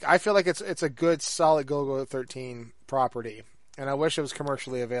 I feel like it's a good solid Golgo 13 property, and I wish it was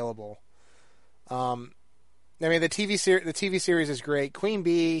commercially available. I mean, the TV series is great. Queen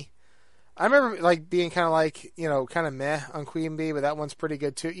Bee, I remember being kind of kind of meh on Queen Bee, but that one's pretty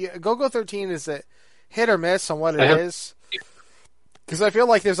good too. Yeah, Golgo 13 is a hit or miss on what it is. Because I feel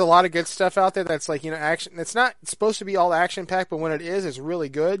like there's a lot of good stuff out there that's action. It's not supposed to be all action packed, but when it is, it's really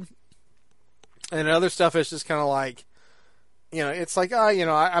good. And other stuff is just kind of it's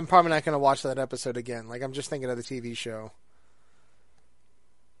I'm probably not going to watch that episode again. I'm just thinking of the TV show.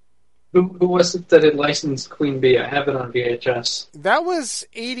 Who was it that had licensed Queen Bee? I have it on VHS. That was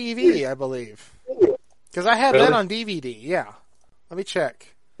ADV, I believe. Because I had that on DVD, yeah. Let me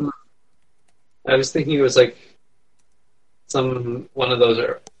check. I was thinking it was one of those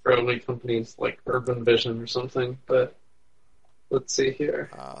early companies like Urban Vision or something, but let's see here.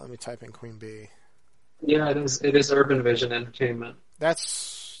 Let me type in Queen Bee. Yeah, it is Urban Vision Entertainment.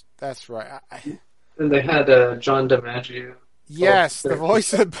 That's right. And they had John DiMaggio. Yes, the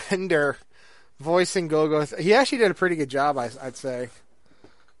voice of Bender, voicing Golgo. He actually did a pretty good job, I'd say.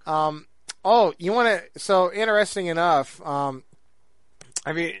 You want to? So interesting enough. I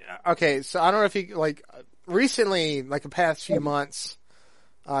mean, okay. So I don't know if you recently, the past few months,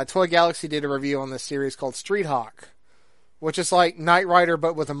 Toy Galaxy did a review on this series called Street Hawk, which is like Knight Rider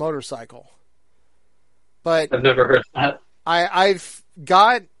but with a motorcycle. But I've never heard of that. I've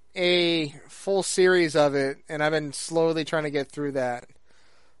got a full series of it, and I've been slowly trying to get through that.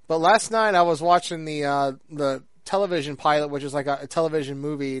 But last night I was watching the television pilot, which is like a television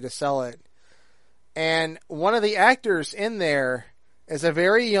movie to sell it. And one of the actors in there is a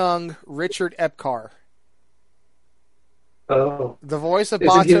very young Richard Epcar. Oh. The voice of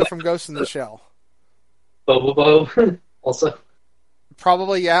Isn't he Bato from Ghost in the Shell. Bobo also.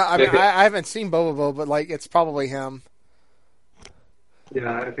 Probably, yeah. I mean, I haven't seen Bobo, but it's probably him.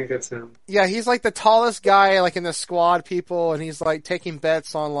 Yeah, I think it's him. Yeah, he's the tallest guy in the squad people, and he's taking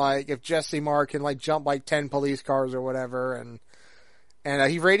bets on if Jesse Mark can jump 10 police cars or whatever, and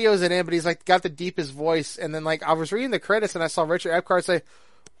he radios it in, but he's got the deepest voice. And then I was reading the credits and I saw Richard Epcar say,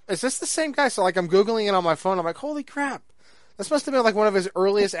 "Is this the same guy?" So I'm googling it on my phone. I'm like, holy crap, this must have been one of his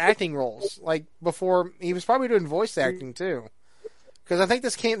earliest acting roles. Before he was probably doing voice acting too, because I think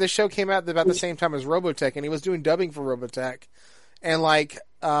this show came out about the same time as Robotech, and he was doing dubbing for Robotech. And the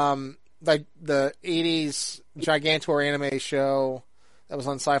 80s Gigantor anime show that was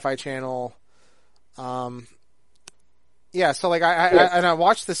on Sci-Fi Channel. Yeah, so I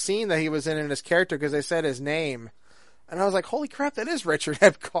watched the scene that he was in his character because they said his name. And I was like, holy crap, that is Richard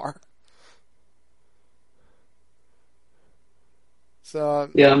Epcar. So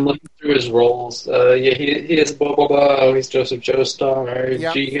yeah, I'm looking through his roles. He is Bobo. He's Joseph Joestar,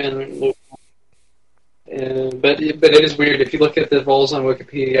 yep. Jigen. But it is weird. If you look at the roles on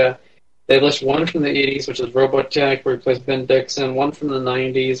Wikipedia, they list one from the 80s, which is Robotech, where he plays Ben Dixon, one from the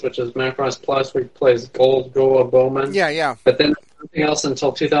 90s, which is Macross Plus, where he plays Golgo Bowman. Yeah. But then nothing else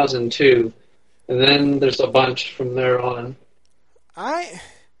until 2002, and then there's a bunch from there on.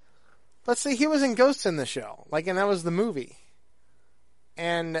 Let's see, he was in Ghost in the Shell, and that was the movie.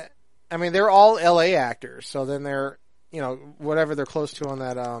 And, I mean, they're all LA actors, so then they're, whatever they're close to on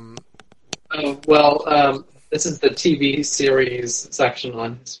that, this is the TV series section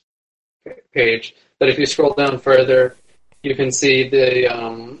on his page. But if you scroll down further, you can see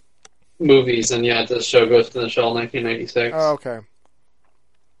the movies, and the show Ghost in the Shell, 1996. Oh, okay.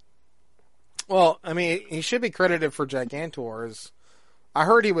 Well, I mean, he should be credited for Gigantors. I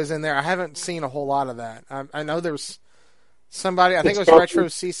heard he was in there. I haven't seen a whole lot of that. I know there's somebody, I think it was Retro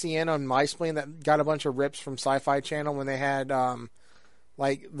CCN on MySpleen that got a bunch of rips from Sci-Fi Channel when they had the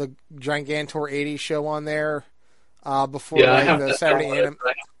Gigantor 80 show on there before the Saturday Anime.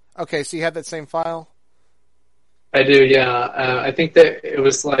 Okay, so you have that same file? I do, yeah. I think that it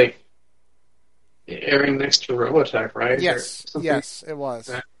was airing next to Robotech, right? Yes, it was.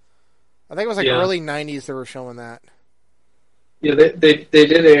 Yeah. I think it was early 90s they were showing that. Yeah, they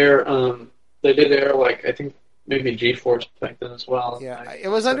did air. They did air I think maybe G-Force back then as well. Yeah, it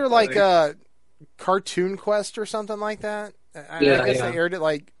was under Cartoon Quest or something like that. I Yeah, guess they yeah. aired it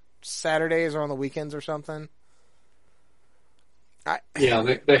like Saturdays or on the weekends or something. I, Yeah,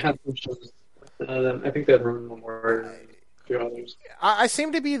 they had some shows. I think they had Roman Warrior and a few others. I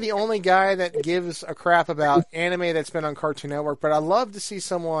seem to be the only guy that gives a crap about anime that's been on Cartoon Network, but I love to see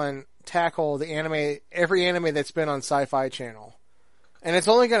someone tackle the anime, every anime that's been on Sci-Fi Channel. And it's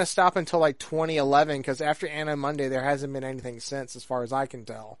only going to stop until like 2011 because after Anime Monday, there hasn't been anything since, as far as I can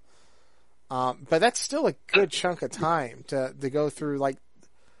tell. But that's still a good chunk of time to go through. Like,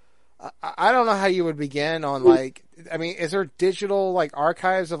 I don't know how you would begin on like. I mean, is there digital like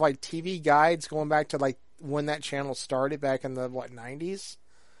archives of like TV guides going back to like when that channel started back in the 90s?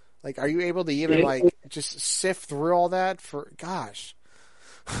 Like, are you able to even like just sift through all that for? Gosh,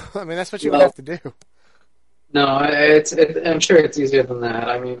 I mean, that's what you would have to do. No, I'm sure it's easier than that.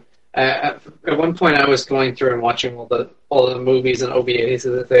 I mean, at one point I was going through and watching all the movies and OVAs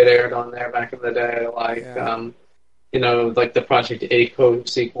that they'd aired on there back in the day, like Yeah. like the Project A Code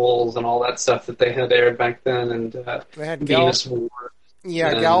sequels and all that stuff that they had aired back then, and They had Venus Wars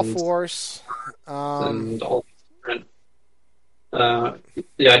Gal and Force. all these different.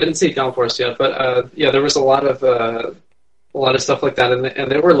 Yeah, I didn't see Gal Force yet, but yeah, there was a lot of stuff like that,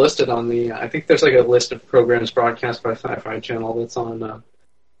 and they were listed on the. I think there's like a list of programs broadcast by Sci-Fi Channel that's on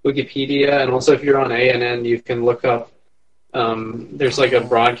Wikipedia, and also if you're on ANN, you can look up. There's like a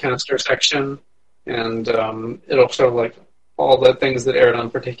broadcaster section, and it'll show like all the things that aired on a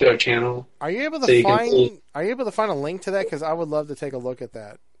particular channel. Are you able to So you can find? see. Are you able to find a link to that? Because I would love to take a look at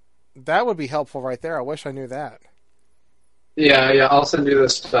that. That would be helpful right there. I wish I knew that. Yeah, yeah, I'll send you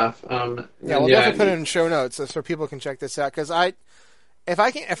this stuff. Yeah, And we'll yeah, definitely put it in show notes so people can check this out. Because if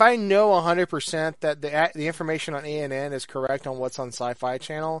I know 100% that the information on ANN is correct on what's on Sci-Fi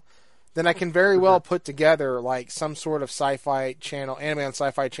Channel, then I can very well put together like some sort of Sci-Fi Channel anime on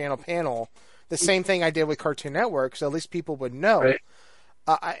Sci-Fi Channel panel. The same thing I did with Cartoon Network, so at least people would know. right.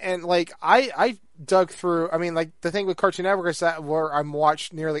 And like I dug through. I mean, like the thing with Cartoon Network is that where I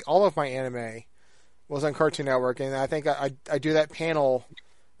watched nearly all of my anime was on Cartoon Network, and I think I do that panel.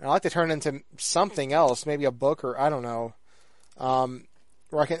 And I like to turn it into something else, maybe a book or I don't know,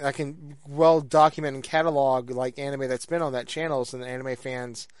 where I can well document and catalog like anime that's been on that channel, so the anime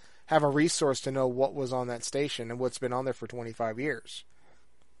fans have a resource to know what was on that station and what's been on there for 25 years.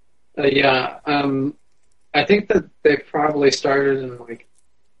 Yeah, I think that they probably started in like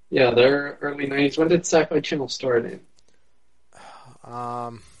their early '90s. When did Sci-Fi Channel start?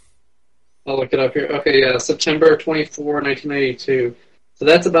 Um, I'll look it up here. Okay, yeah, September 24, 1992. So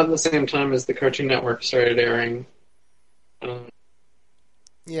that's about the same time as the Cartoon Network started airing. Um,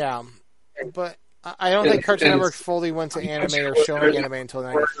 yeah, but I don't think Cartoon and Network fully went to anime or showing anime until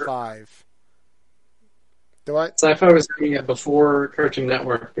 95. Do what? Sci-Fi was doing it before Cartoon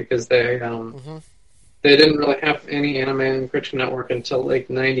Network because Mm-hmm. they didn't really have any anime on Cartoon Network until like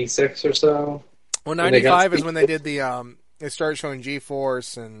 '96 or so. Well, And they got 95 is when they did they started showing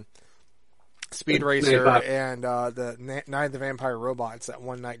G-Force and Speed Racer 95. and the Night of the Vampire Robots, that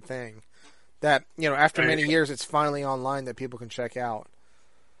one night thing. That, after many years, it's finally online that people can check out.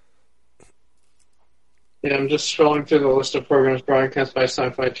 Yeah, I'm just scrolling through the list of programs broadcast by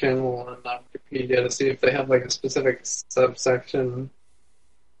Sci-Fi Channel on Wikipedia to see if they have like a specific subsection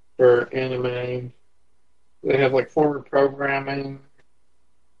for anime. They have like former programming.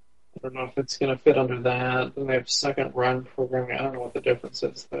 I don't know if it's going to fit under that. Then they have second run programming. I don't know what the difference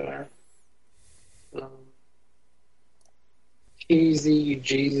is there.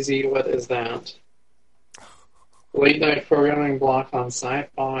 TZGZ, what is that? Late night programming block on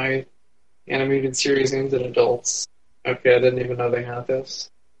Sci-Fi, animated series aimed at adults. Okay, I didn't even know they had this.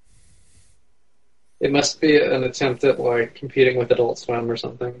 It must be an attempt at like competing with Adult Swim or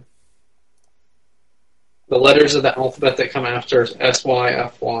something. The letters of the alphabet that come after is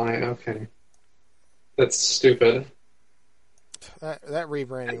SYFY. Okay, that's stupid. That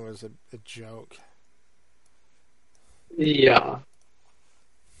rebranding was a joke. Yeah.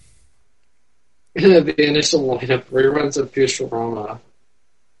 The initial lineup reruns of Futurama.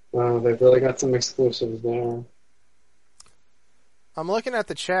 Wow, they've really got some exclusives there. I'm looking at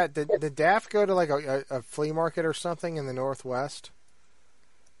the chat. Did Daft go to like a flea market or something in the Northwest?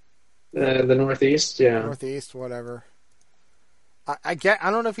 The Northeast, yeah. Northeast, whatever. I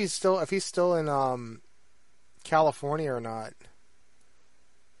don't know if he's still in California or not.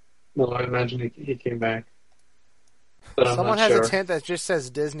 Well, I imagine he came back. But I'm Someone not has sure. a tent that just says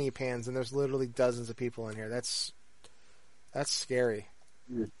Disney pans, and there's literally dozens of people in here. That's scary.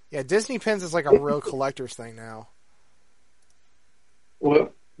 Yeah, Disney pins is like a real collector's thing now.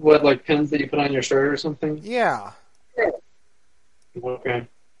 What like pins that you put on your shirt or something? Yeah. Okay.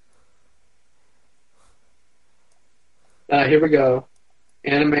 Here we go.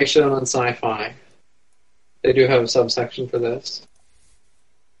 Animation on sci-fi. They do have a subsection for this,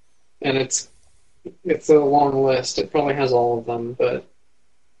 and it's a long list. It probably has all of them, but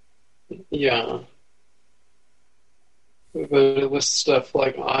yeah. But it lists stuff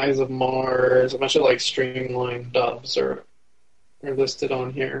like Eyes of Mars. A bunch of like streamlined dubs are listed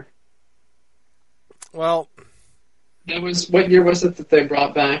on here. Well, That was what year was it that they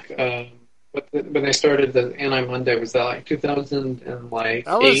brought back? When they started the Anti Monday, was that like 2008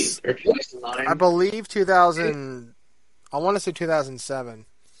 that was, or 2009? I believe 2000. I want to say 2007.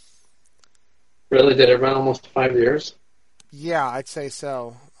 Really, did it run almost 5 years? Yeah, I'd say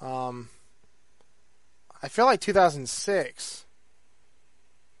so. I feel like 2006.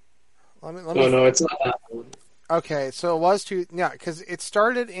 Let me. No, it's not that one. Okay, so it was because it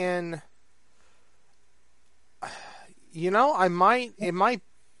started in. It might.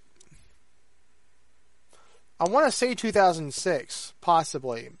 I want to say 2006,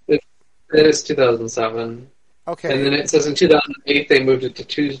 possibly. It is 2007. Okay. And then it says in 2008 they moved it to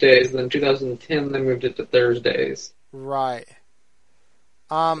Tuesdays. Then 2010 they moved it to Thursdays. Right.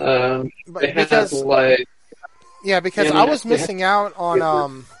 But they because have like I was missing out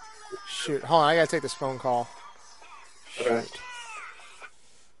on shoot. Hold on, I gotta take this phone call. Okay.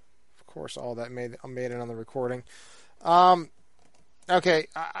 Of course, all that made it on the recording. Okay,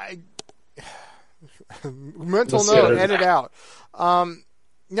 I mental note, edit out.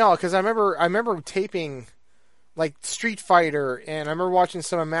 No, because I remember taping like Street Fighter, and I remember watching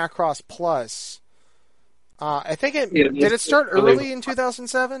some of Macross Plus. I think did it start early in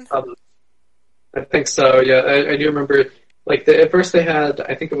 2007? I think so. Yeah, I do remember. Like at first they had,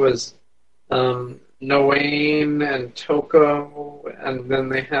 I think it was Noane and Toko, and then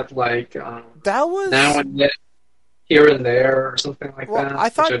they had like that was Now and Then, Here and There, or something like that. I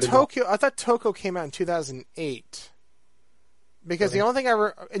thought Toko came out in 2008. Because the only thing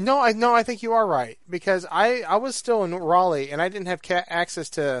I think you are right, because I was still in Raleigh and I didn't have access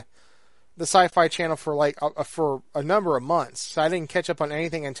to the Sci-Fi Channel for for a number of months, so I didn't catch up on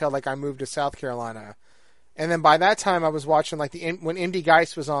anything until like I moved to South Carolina, and then by that time I was watching like when MD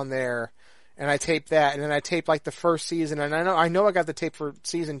Geist was on there, and I taped that, and then I taped like the first season, and I know I got the tape for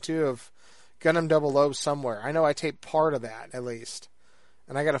season 2 of Gundam Double O somewhere. I know I taped part of that at least,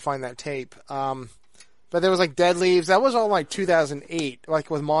 and I got to find that tape. But there was like Dead Leaves. That was all like 2008, like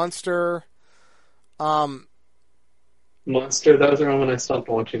with Monster. Monster, that was around when I stopped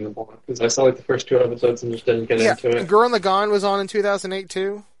watching them all, because I saw like the first 2 episodes and just didn't get into it. Gurren Lagann was on in 2008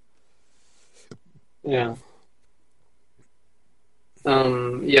 too. Yeah.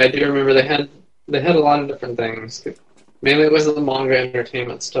 Yeah, I do remember they had a lot of different things. Mainly it was the manga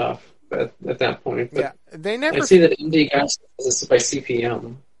entertainment stuff at that point. But yeah, they never. I see that Indie Gas is by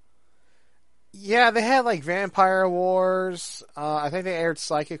CPM. Yeah, they had like Vampire Wars. I think they aired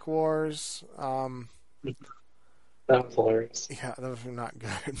Psychic Wars. That was hilarious. Yeah, those were not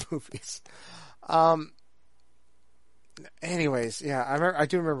good movies. Anyways, yeah, I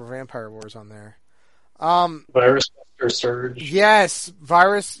do remember Vampire Wars on there. Virus Buster Surge. Yes,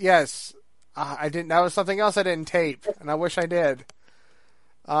 Virus. Yes, I didn't. That was something else I didn't tape, and I wish I did.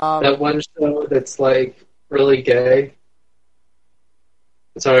 That one show that's like really gay.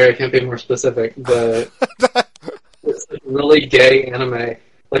 Sorry, I can't be more specific, but it's like really gay anime.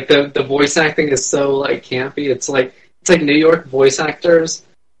 Like the voice acting is so like campy. It's like New York voice actors,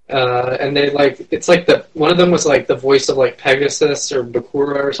 and they like it's like one of them was like the voice of like Pegasus or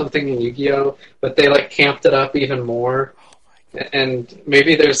Bakura or something in Yu-Gi-Oh, but they like camped it up even more. And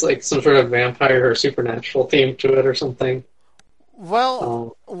maybe there's like some sort of vampire or supernatural theme to it or something.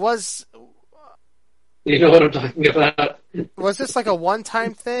 Well, you know what I'm talking about? Was this like a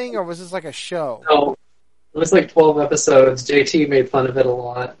one-time thing, or was this like a show? No, it was like 12 episodes. JT made fun of it a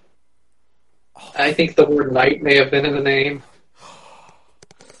lot. I think the word night may have been in the name.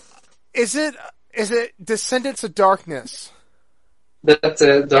 Is it Descendants of Darkness? That's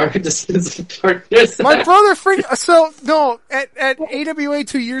a Dark Descendants of Darkness. My brother at AWA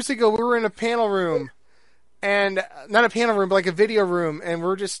 2 years ago, we were in a panel room, and not a panel room, but like a video room, and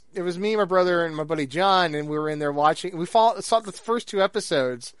it was me, my brother, and my buddy John, and we were in there watching. We saw the first 2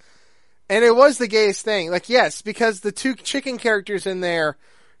 episodes, and it was the gayest thing. Like, yes, because the 2 chicken characters in there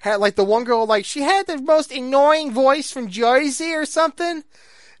had, like, the one girl, like, she had the most annoying voice from Jersey or something,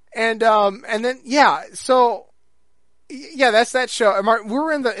 and then, yeah, so, yeah, that's that show. And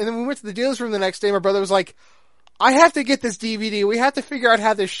and then we went to the dealer's room the next day, my brother was like, I have to get this DVD, we have to figure out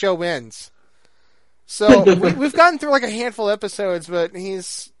how this show ends. So, we've gotten through like a handful of episodes, but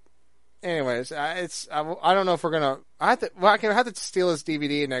anyways, I don't know if we're gonna, I have to steal his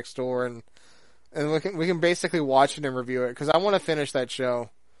DVD next door and and we can basically watch it and review it because I want to finish that show.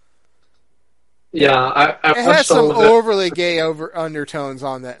 Yeah, I It has watched some all of it. overly gay undertones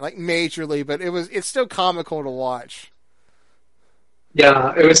on that, like majorly, but it's still comical to watch.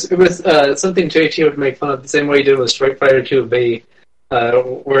 Yeah, it was something JT would make fun of the same way he did with Street Fighter 2V,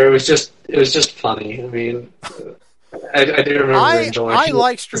 where it was just funny. I mean, I do remember enjoying. I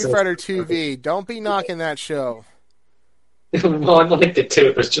like Street Fighter 2V. Don't be knocking that show. Well, I liked it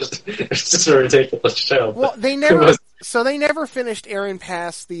too. It's just a ridiculous show. Well, they never finished airing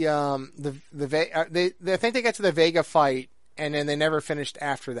past the I think they got to the Vega fight, and then they never finished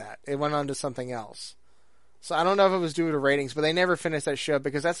after that. It went on to something else. So I don't know if it was due to ratings, but they never finished that show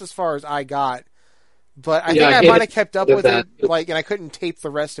because that's as far as I got. But I think I might have kept up with it, and I couldn't tape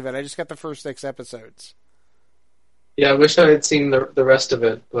the rest of it. I just got the first 6 episodes. Yeah, I wish I had seen the rest of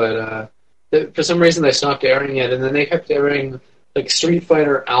it, but for some reason they stopped airing it, and then they kept airing like Street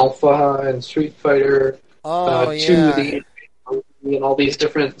Fighter Alpha and Street Fighter 2 and all these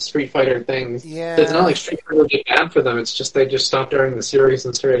different Street Fighter things. Yeah, it's not like Street Fighter did bad for them. It's just they just stopped airing the series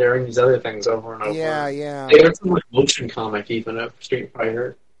and started airing these other things over and over. Yeah. They aired some like motion comic even of Street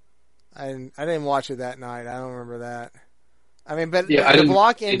Fighter. I didn't watch it that night. I don't remember that. I mean, but yeah, the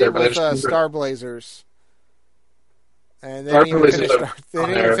block ended with Star Blazers. And they didn't even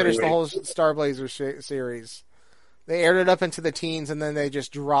finish the whole Star Blazers series. They aired it up into the teens, and then they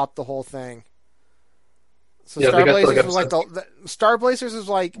just dropped the whole thing. So yeah, Star Blazers was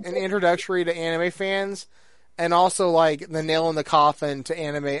like an introductory to anime fans, and also like the nail in the coffin to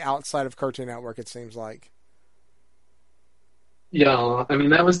anime outside of Cartoon Network. It seems like. Yeah, I mean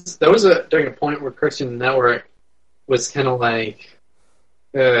that was during a point where Cartoon Network was kind of like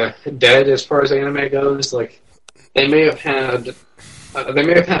dead as far as anime goes. Like they may have had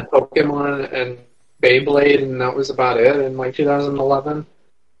Pokemon and Beyblade, and that was about it in like 2011.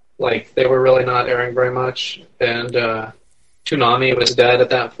 Like they were really not airing very much, and Toonami was dead at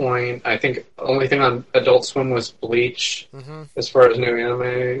that point. I think the only thing on Adult Swim was Bleach, as far as new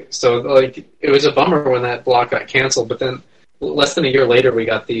anime. So like it was a bummer when that block got canceled. But then less than a year later, we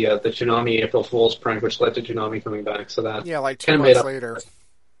got the Toonami April Fool's prank, which led to Toonami coming back. So that like 2 months later.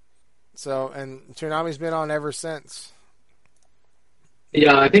 So and Toonami's been on ever since.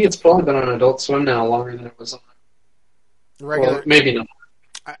 Yeah, I think it's probably been on Adult Swim now longer than it was on. Well, maybe not.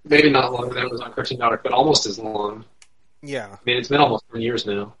 Maybe not longer than it was on Cartoon Network, but almost as long. Yeah. I mean, it's been almost 10 years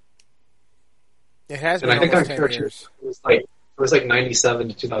now. It has been and I think almost on 10 Cartoon years. It was like 97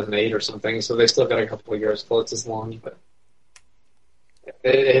 to 2008 or something, so they still got a couple of years till it's as long, but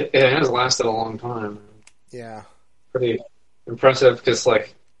it has lasted a long time. Yeah. Pretty impressive, because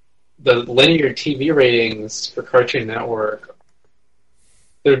like the linear TV ratings for Cartoon Network,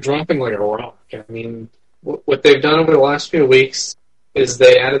 they're dropping like a rock. I mean, what they've done over the last few weeks is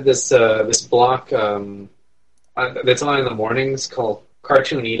they added this block that's on in the mornings called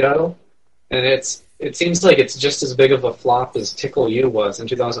Cartoonito, and it seems like it's just as big of a flop as Tickle You was in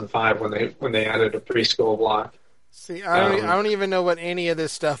 2005 when they added a preschool block. See, I don't even know what any of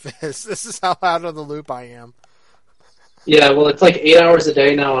this stuff is. This is how out of the loop I am. Yeah, well, it's like 8 hours a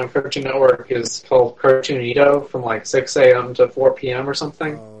day now on Cartoon Network. Is called Cartoonito from like 6 a.m. to 4 p.m. or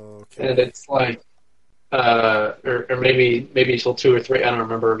something, and it's like. Or maybe till 2 or 3. I don't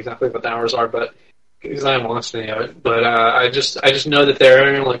remember exactly what the hours are, but because I haven't watched any of it. But I just know that they're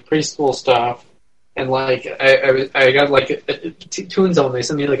airing like preschool stuff, and like I got like a Toon Zone. They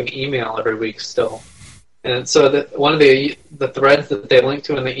send me like an email every week still, and so that one of the threads that they linked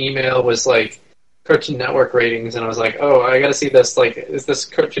to in the email was like Cartoon Network ratings, and I was like, oh, I got to see this. Like, is this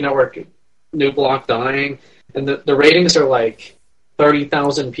Cartoon Network new block dying? And the ratings are like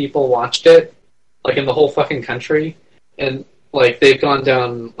 30,000 people watched it. Like in the whole fucking country, and like they've gone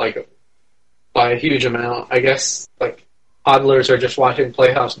down like by a huge amount. I guess like toddlers are just watching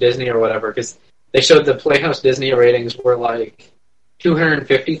Playhouse Disney or whatever, because they showed the Playhouse Disney ratings were like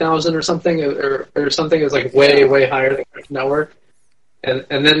 250,000 or something, or something. It was like way higher than Cartoon Network. And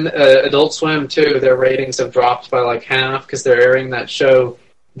then Adult Swim too. Their ratings have dropped by like half because they're airing that show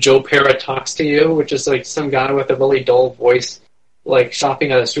Joe Pera Talks to You, which is like some guy with a really dull voice, like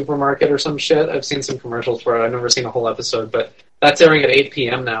shopping at a supermarket or some shit. I've seen some commercials for it. I've never seen a whole episode, but that's airing at 8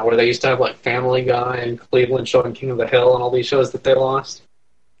 p.m. now, where they used to have like Family Guy and Cleveland Show and King of the Hill and all these shows that they lost.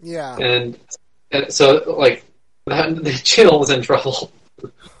 Yeah. And so like the channel was in trouble.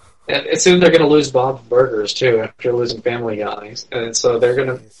 And soon they're going to lose Bob's Burgers too after losing Family Guy, and so they're going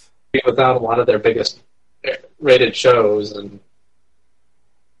to be without a lot of their biggest rated shows, and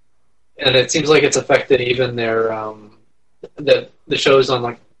it seems like it's affected even their the shows on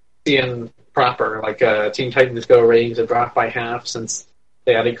like CN proper, like Teen Titans Go ratings have dropped by half since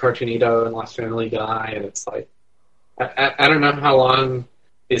they added Cartoonito and Lost Family Guy, and it's like I don't know how long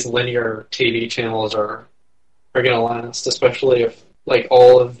these linear TV channels are going to last, especially if like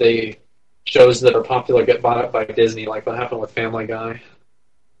all of the shows that are popular get bought up by Disney, like what happened with Family Guy.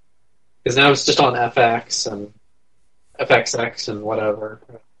 Because now it's just on FX and FXX and whatever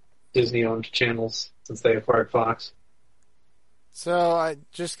Disney-owned channels since they acquired Fox. So I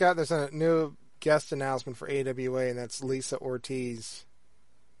just got there's a new guest announcement for AWA, and that's Lisa Ortiz.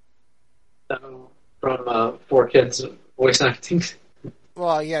 From Four Kids voice acting.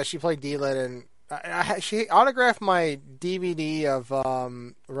 Well, yeah, she played D-Lit, and she autographed my DVD of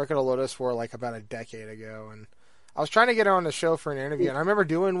Record of Lotus for like about a decade ago, and I was trying to get her on the show for an interview, and I remember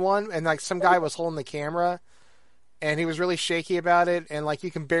doing one, and like some guy was holding the camera, and he was really shaky about it, and like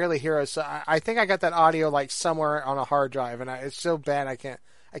you can barely hear us. So I think I got that audio like somewhere on a hard drive, and it's so bad I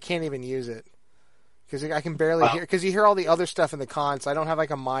can't even use it because I can barely hear, because you hear all the other stuff in the cons. I don't have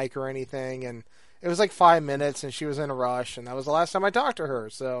like a mic or anything, and it was like 5 minutes, and she was in a rush, and that was the last time I talked to her.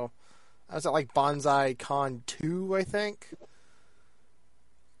 So I was at like Bonsai Con 2, I think.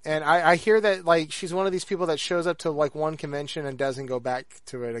 And I hear that like she's one of these people that shows up to like one convention and doesn't go back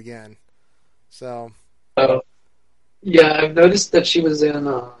to it again. So. Yeah, I've noticed that she was in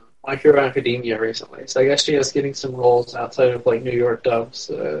My Hero Academia recently, so I guess she is getting some roles outside of like New York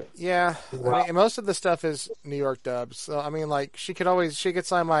dubs. Yeah, wow. I mean, most of the stuff is New York dubs. So I mean, like she could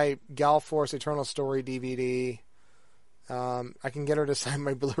sign my Gal Force Eternal Story DVD. I can get her to sign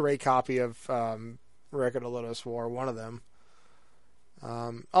my Blu-ray copy of Record of Lotus War, one of them.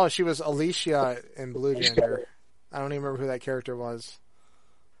 She was Alicia in Blue Gender. I don't even remember who that character was.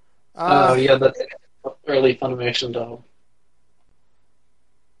 Yeah, that's early Funimation dub.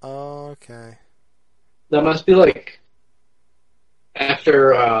 Okay. That must be like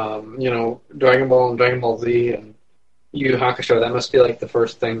after Dragon Ball and Dragon Ball Z and Yu Yu Hakusho. That must be like the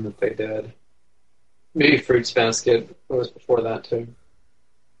first thing that they did. Maybe Fruits Basket was before that too.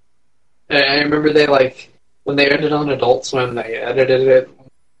 I remember they like when they edited on Adult Swim, they edited it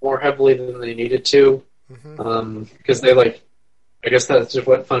more heavily than they needed to, because they like. I guess that's just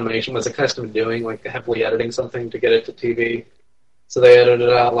what Funimation was accustomed to doing, like heavily editing something to get it to TV. So they edited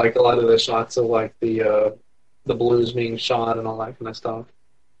out like a lot of the shots of like the blues being shot and all that kind of stuff.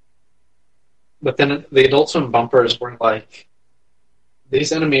 But then the Adult Swim bumpers were like,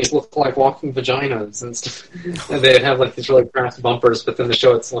 these enemies look like walking vaginas and stuff. And they'd have like these really crass bumpers, but then the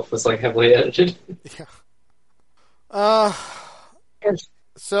show itself was like heavily edited. Yeah.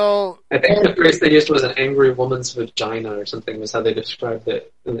 So I think the phrase they used was an angry woman's vagina or something was how they described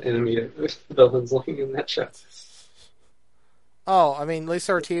it in the enemy villains looking in that show. Oh, I mean,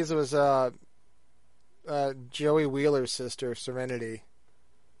 Lisa Ortiz was Joey Wheeler's sister, Serenity.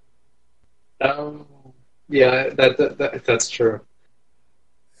 Oh, yeah, that's true.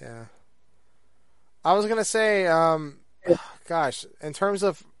 Yeah. I was gonna say, gosh, in terms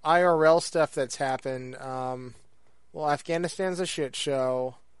of IRL stuff that's happened, well, Afghanistan's a shit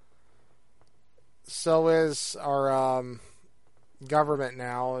show. So is our government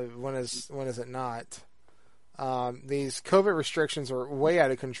now. When is it not? These COVID restrictions are way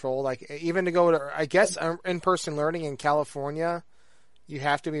out of control. Like even to go to, I guess, in-person learning in California, you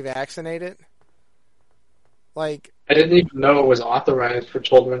have to be vaccinated. Like I didn't even know it was authorized for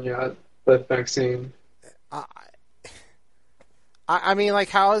children yet. The vaccine. I mean, like,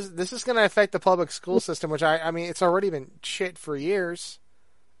 how is this is going to affect the public school system? Which I mean, it's already been shit for years.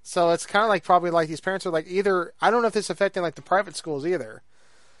 So it's kind of like probably like these parents are like either I don't know if this is affecting like the private schools either.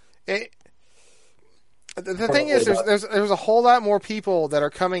 The thing is, there's a whole lot more people that are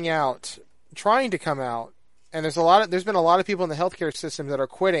coming out, trying to come out, and there's been a lot of people in the healthcare system that are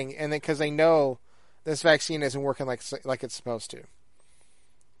quitting, and because they know this vaccine isn't working like it's supposed to.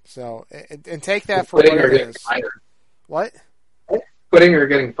 So and take that for what it is. What? Quitting or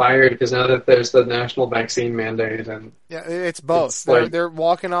getting fired because now that there's the national vaccine mandate and yeah, it's both. They're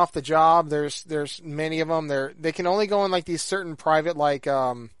walking off the job. There's many of them. They can only go in like these certain private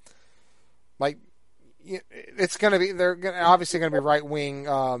it's gonna be obviously gonna be right wing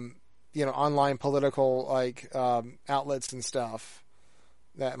online political outlets and stuff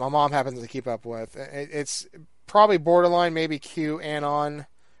that my mom happens to keep up with. It's probably borderline maybe QAnon.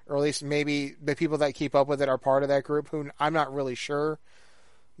 Or at least maybe the people that keep up with it are part of that group. Who I'm not really sure,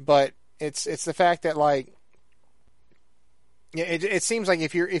 but it's the fact that like, it seems like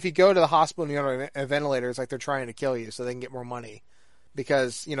if you go to the hospital and you're on a ventilator, it's like they're trying to kill you so they can get more money,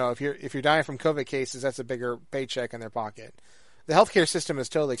 because if you're dying from COVID cases, that's a bigger paycheck in their pocket. The healthcare system is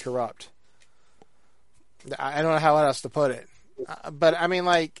totally corrupt. I don't know how else to put it, but I mean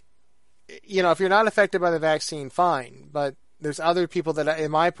like, if you're not affected by the vaccine, fine, but there's other people that,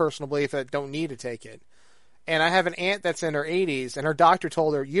 in my personal belief, that don't need to take it. And I have an aunt that's in her 80s, and her doctor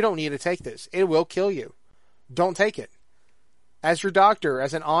told her, you don't need to take this. It will kill you. Don't take it. As your doctor,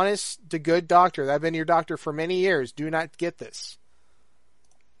 as an honest to good doctor, that I've been your doctor for many years, do not get this.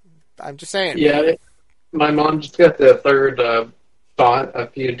 I'm just saying. Yeah, my mom just got the third shot a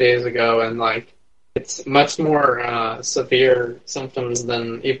few days ago, and like it's much more severe symptoms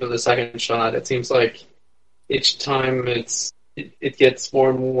than even the second shot. It seems like each time it gets more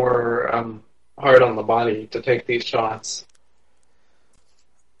and more hard on the body to take these shots.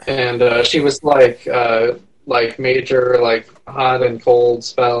 And she was like major like hot and cold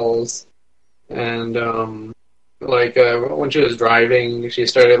spells, and when she was driving, she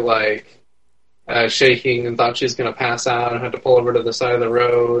started like shaking and thought she was going to pass out and had to pull over to the side of the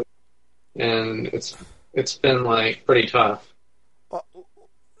road, and it's been like pretty tough.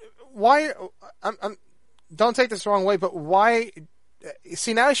 Why? Don't take this the wrong way, but why?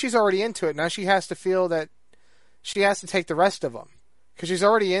 See, now she's already into it. Now she has to feel that she has to take the rest of them because she's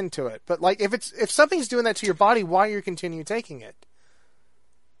already into it. But like, if something's doing that to your body, why are you continue taking it?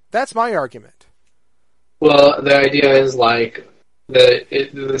 That's my argument. Well, the idea is like that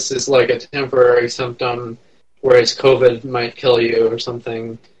this is like a temporary symptom, whereas COVID might kill you or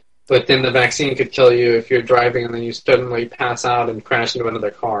something. But then the vaccine could kill you if you're driving and then you suddenly pass out and crash into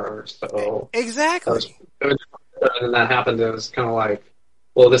another car. So exactly. And that happened. It was kind of like,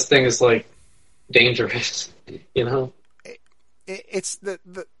 well, this thing is like dangerous, you know. It's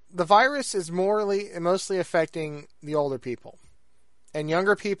the virus is mostly affecting the older people, and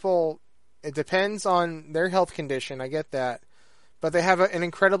younger people. It depends on their health condition. I get that, but they have an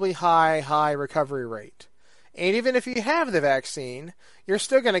incredibly high recovery rate. And even if you have the vaccine, you're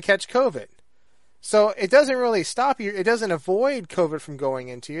still going to catch COVID. So it doesn't really stop you. It doesn't avoid COVID from going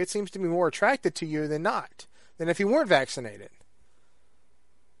into you. It seems to be more attracted to you than if you weren't vaccinated.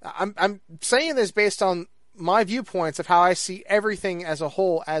 I'm saying this based on my viewpoints of how I see everything as a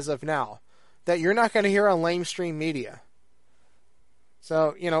whole as of now, that you're not going to hear on lamestream media.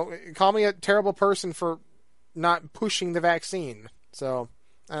 So, call me a terrible person for not pushing the vaccine. So,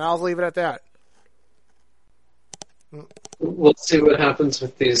 and I'll leave it at that. We'll see what happens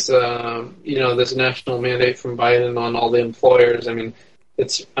with these, this national mandate from Biden on all the employers. I mean,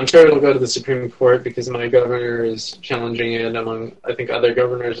 I'm sure it'll go to the Supreme Court because my governor is challenging it among, I think, other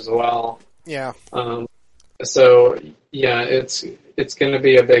governors as well. Yeah. So, yeah, it's going to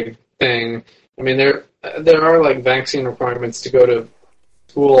be a big thing. I mean, there are like vaccine requirements to go to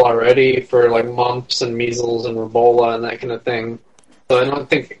school already for like mumps and measles and rubella and that kind of thing. So I don't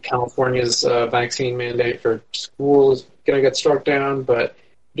think California's vaccine mandate for school is going to get struck down, but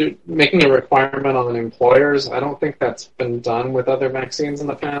making a requirement on employers, I don't think that's been done with other vaccines in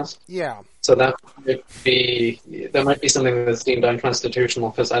the past. Yeah. So that might be something that's deemed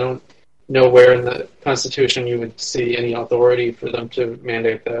unconstitutional, because I don't know where in the Constitution you would see any authority for them to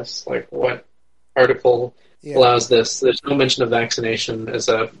mandate this. Like, what article allows this? There's no mention of vaccination as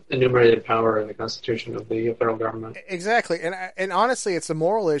a enumerated power in the Constitution of the federal government. Exactly, and honestly, it's a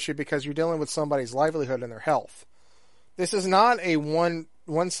moral issue because you're dealing with somebody's livelihood and their health. This is not a one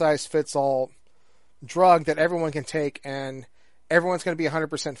size fits all drug that everyone can take and everyone's going to be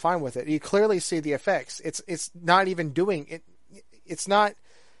 100% fine with it. You clearly see the effects. It's not even doing it. It's not.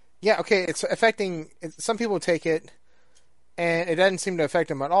 Yeah, okay. It's affecting. Some people take it, and it doesn't seem to affect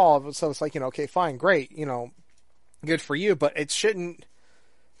them at all. So it's like, okay, fine, great, good for you. But it shouldn't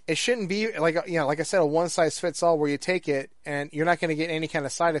be like, like I said, a one size fits all where you take it and you're not going to get any kind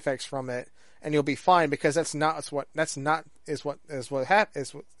of side effects from it, and you'll be fine, because that's what's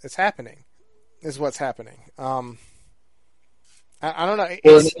happening. I don't know.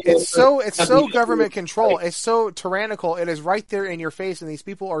 It's so government control. It's so tyrannical. It is right there in your face, and these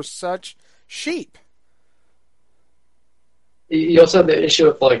people are such sheep. You also have the issue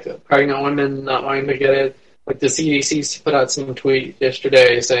of like pregnant women not wanting to get it. Like the CDC put out some tweet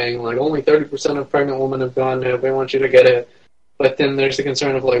yesterday saying like only 30% of pregnant women have gone no, they want you to get it. But then there's the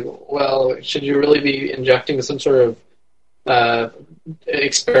concern of like, well, should you really be injecting some sort of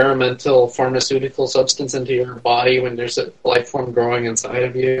experimental pharmaceutical substance into your body when there's a life form growing inside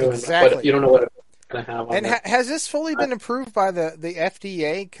of you? Exactly. And you don't know what it's going to have on it. And has this fully been approved by the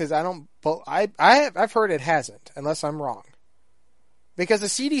FDA? Because I've heard it hasn't, unless I'm wrong. Because the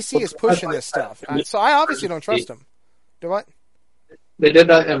CDC is pushing this stuff. So I obviously don't trust them. Do what? They did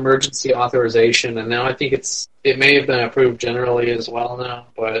that emergency authorization, and now I think it may have been approved generally as well now.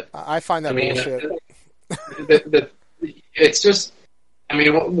 But I find that bullshit. It's just, I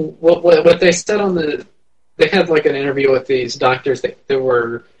mean, what they said they had like an interview with these doctors that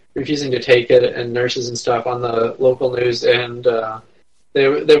were refusing to take it, and nurses and stuff on the local news, and they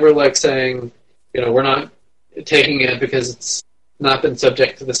were like saying, we're not taking it because it's not been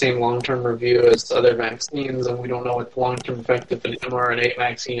subject to the same long-term review as other vaccines, and we don't know what the long-term effect of an mRNA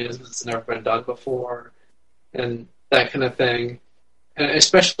vaccine is. It's never been done before, and that kind of thing. And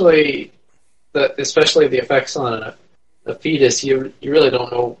especially the effects on a fetus, you really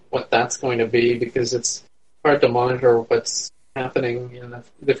don't know what that's going to be, because it's hard to monitor what's happening in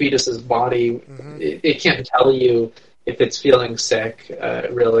the fetus's body. Mm-hmm. It can't tell you if it's feeling sick,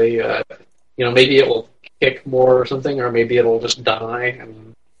 really. Maybe it will kick more or something, or maybe it'll just die. I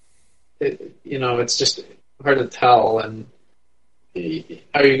mean, it's just hard to tell. And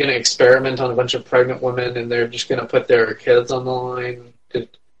are you going to experiment on a bunch of pregnant women, and they're just going to put their kids on the line to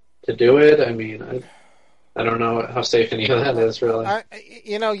do it? I mean, I don't know how safe any of that is, really.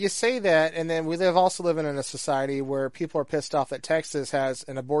 You say that, and then we also living in a society where people are pissed off that Texas has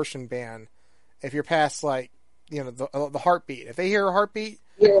an abortion ban. If you're past, the heartbeat. If they hear a heartbeat,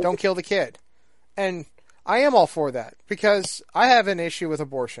 don't kill the kid. And I am all for that, because I have an issue with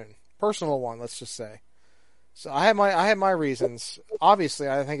abortion. Personal one, let's just say. So I have my reasons. Obviously,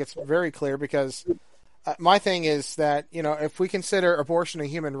 I think it's very clear, because my thing is that, if we consider abortion a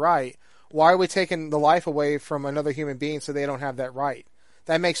human right, why are we taking the life away from another human being so they don't have that right?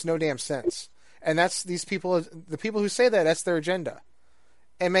 That makes no damn sense. And that's the people who say that, that's their agenda.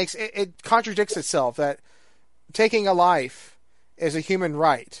 It contradicts itself that taking a life is a human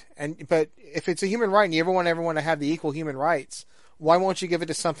right. But if it's a human right and you ever want everyone to have the equal human rights, why won't you give it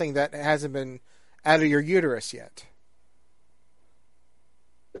to something that hasn't been out of your uterus yet?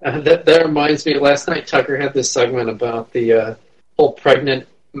 That reminds me, last night Tucker had this segment about the whole pregnant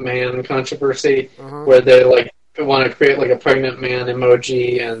man controversy, where they want to create a pregnant man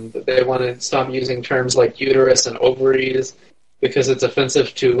emoji, and they want to stop using terms like uterus and ovaries because it's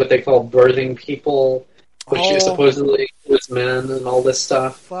offensive to what they call birthing people, which is supposedly was men and all this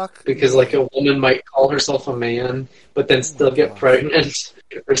stuff. Because a woman might call herself a man, but then still get pregnant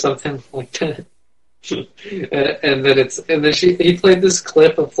or something like that. and then he played this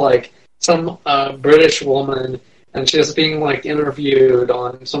clip of some British woman, and she was being interviewed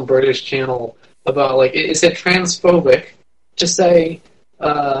on some British channel about is it transphobic to say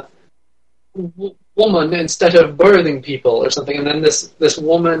woman instead of birthing people or something? And then this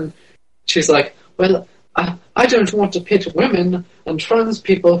woman, she's like, well, I don't want to pit women and trans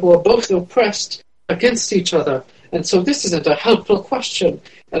people who are both oppressed against each other, and so this isn't a helpful question.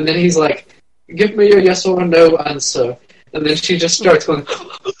 And then he's like, give me a yes or a no answer. And then she just starts going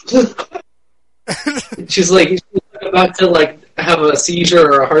she's about to have a seizure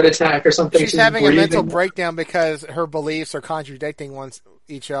or a heart attack or something. She's having breathing. A mental breakdown because her beliefs are contradicting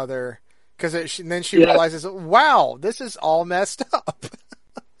each other. And then she realizes, wow, this is all messed up.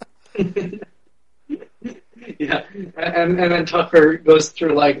 Yeah, and then Tucker goes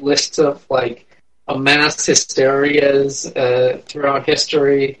through lists of mass hysterias throughout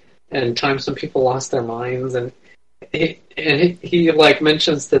history and times when people lost their minds, and he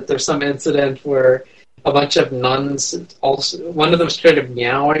mentions that there's some incident where a bunch of nuns, one of them started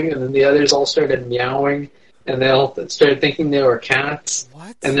meowing, and then the others all started meowing, and they all started thinking they were cats.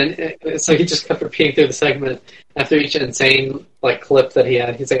 What? And then so he just kept repeating through the segment after each insane clip that he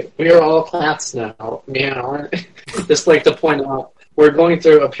had. He's like, "We are all cats now, meow." Just to point out, we're going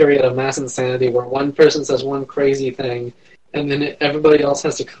through a period of mass insanity where one person says one crazy thing, and then everybody else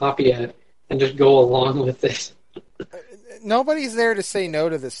has to copy it and just go along with it. Nobody's there to say no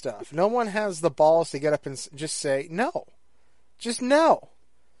to this stuff. No one has the balls to get up and just say no. Just no.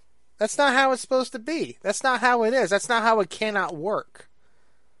 That's not how it's supposed to be. That's not how it is. That's not how it cannot work.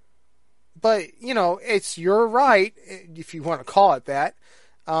 But, it's your right, if you want to call it that,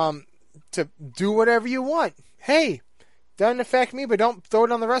 to do whatever you want. Hey, doesn't affect me, but don't throw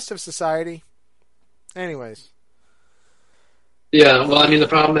it on the rest of society. Anyways. Yeah, well, the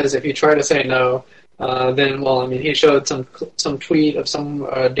problem is if you try to say no, then, he showed some tweet of some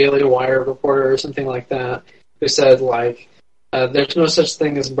Daily Wire reporter or something like that who said, there's no such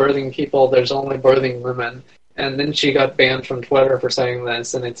thing as birthing people, there's only birthing women. And then she got banned from Twitter for saying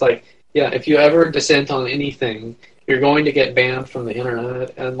this, and it's if you ever dissent on anything, you're going to get banned from the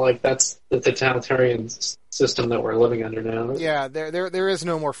internet, and that's the totalitarian system that we're living under now. Yeah, there is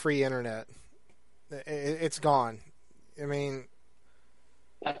no more free internet. It's gone.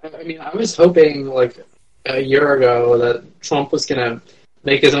 I was hoping a year ago that Trump was going to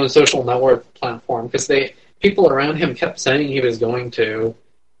make his own social network platform, because people around him kept saying he was going to,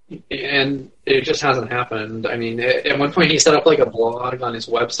 and it just hasn't happened. At one point he set up a blog on his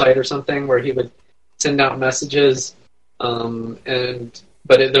website or something where he would send out messages, and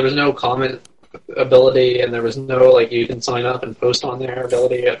there was no comment ability, and there was no like you can sign up and post on there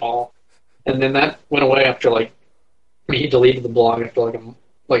ability at all. And then that went away after like he deleted the blog after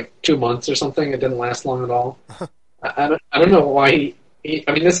like 2 months or something. It didn't last long at all. I don't know why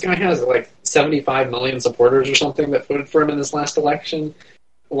I mean, this guy has like 75 million supporters or something that voted for him in this last election.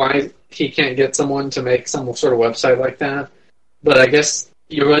 Why he can't get someone to make some sort of website like that? But I guess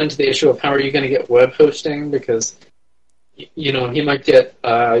you run into the issue of how are you going to get web hosting, because he might get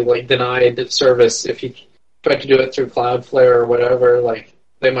like denied service if he tried to do it through Cloudflare or whatever. Like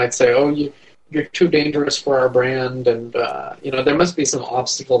they might say, "Oh, you're too dangerous for our brand," and there must be some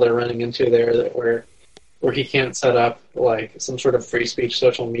obstacle they're running into there where he can't set up like some sort of free speech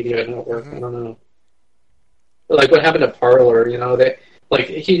social media network. I don't know. Like what happened to Parler?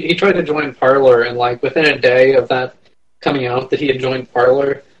 He tried to join Parler, and like within a day of that coming out that he had joined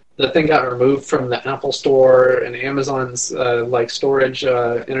Parler, the thing got removed from the Apple Store and Amazon's storage,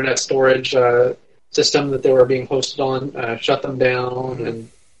 internet storage system that they were being hosted on. Shut them down,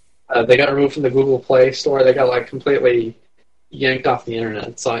 and they got removed from the Google Play Store. They got like completely yanked off the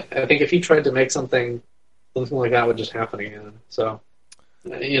internet. So I think if he tried to make something like that would just happen again. So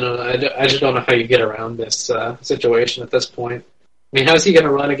I just don't know how you get around this situation at this point. I mean, how's he going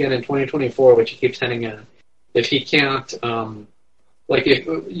to run again in 2024, which he keeps hinting at, if he can't, if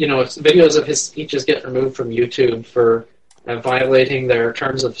videos of his speeches get removed from YouTube for violating their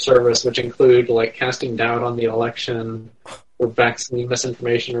terms of service, which include, like, casting doubt on the election or vaccine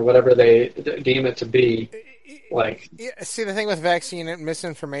misinformation or whatever they deem it to be, like... Yeah, see, the thing with vaccine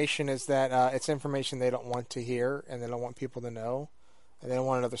misinformation is that it's information they don't want to hear and they don't want people to know, and they don't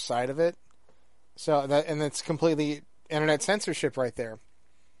want another side of it. And it's completely internet censorship right there.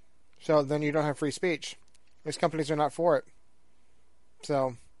 So then you don't have free speech. These companies are not for it.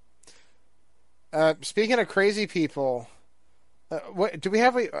 So, speaking of crazy people, do we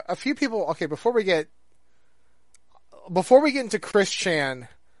have a few people? Okay, before we get into Chris Chan,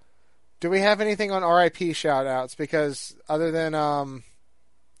 do we have anything on RIP shout outs? Because other than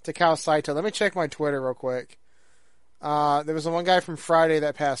Takao Saito, let me check my Twitter real quick. There was the one guy from Friday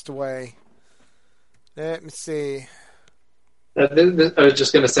that passed away. Let me see. I was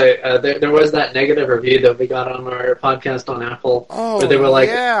just going to say, there was that negative review that we got on our podcast on Apple, where they were like,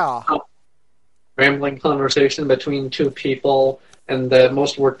 rambling conversation between two people, and the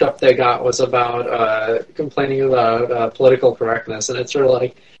most worked up they got was about complaining about political correctness, and it's sort of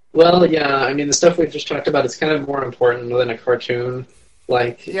like, well, yeah, I mean, the stuff we've just talked about is kind of more important than a cartoon.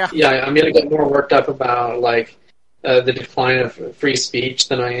 Like, yeah I'm going to get more worked up about, like, the decline of free speech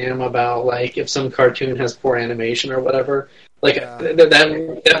than I am about, like, if some cartoon has poor animation or whatever. Like,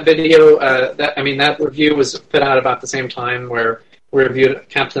 that video, that review was put out about the same time where we reviewed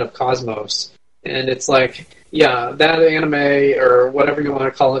Captain of Cosmos. And it's like, yeah, that anime, or whatever you want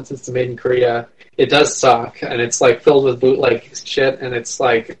to call it since it's made in Korea, it does suck. And it's, like, filled with bootleg shit, and it's,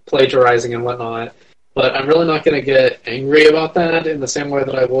 like, plagiarizing and whatnot. But I'm really not going to get angry about that in the same way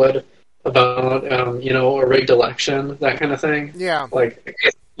that I would about, a rigged election, that kind of thing. Yeah. Like,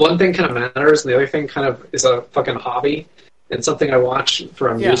 one thing kind of matters, and the other thing kind of is a fucking hobby. And something I watch for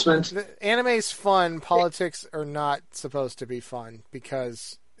amusement. Yeah, anime's fun. Politics are not supposed to be fun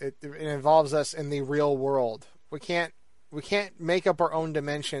because it involves us in the real world. We can't make up our own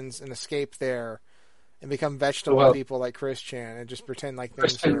dimensions and escape there and become vegetable people like Chris Chan and just pretend like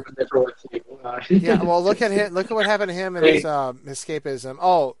things are... Yeah, well, look at him. Look at what happened to him and his escapism.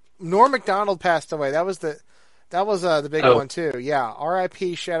 Oh, Norm Macdonald passed away. That was the big one too. Yeah,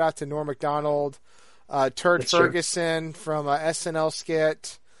 R.I.P. Shout out to Norm Macdonald. Turd That's Ferguson true. From SNL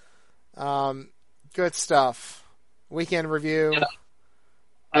skit. Good stuff. Weekend review. Yeah.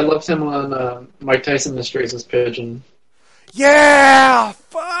 I loved him on Mike Tyson Mysteries as Pigeon. Yeah!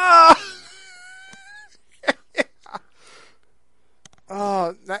 Fuck!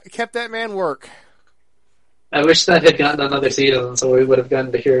 Oh, that kept that man work. I wish that had gotten another season, so we would have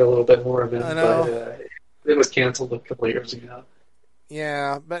gotten to hear a little bit more of him. I know. But it was canceled a couple of years ago.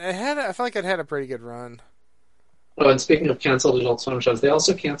 Yeah, but I feel like it had a pretty good run. Oh, and speaking of canceled adult swim shows, they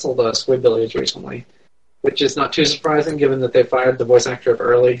also canceled Squidbillies recently, which is not too surprising given that they fired the voice actor of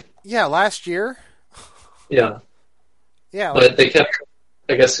Early. Yeah, last year. Yeah. Yeah. But they kept,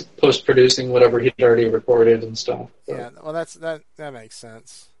 I guess, post-producing whatever he'd already recorded and stuff. So. Yeah, well, that makes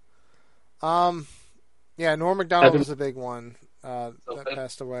sense. Yeah, Norm Macdonald was a big one that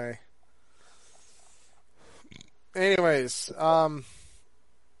passed away. Anyways,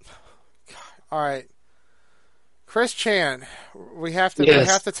 all right, Chris Chan, we have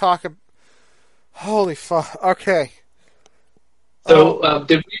to talk. Holy fuck! Okay, So,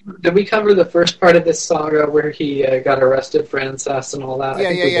 did we cover the first part of this saga where he got arrested for incest and all that? I Yeah,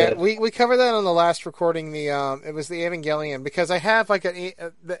 think yeah, we yeah. did. We covered that on the last recording. It was the Evangelion, because I have like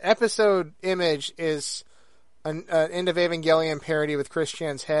the episode image is an end of Evangelion parody with Chris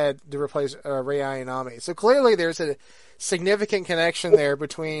Chan's head to replace Rei Ayanami. So clearly there's a significant connection there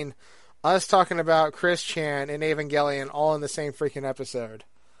between us talking about Chris Chan and Evangelion all in the same freaking episode.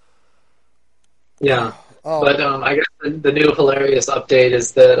 Yeah, Oh, but I guess the new hilarious update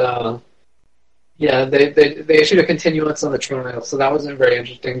is that yeah, they issued a continuance on the trial, so that wasn't very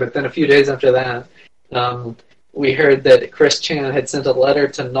interesting. But then a few days after that, we heard that Chris Chan had sent a letter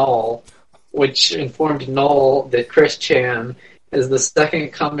to Null, which informed Null that Chris Chan is the second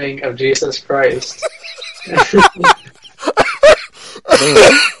coming of Jesus Christ.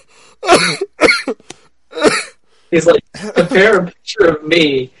 He's like, compare a picture of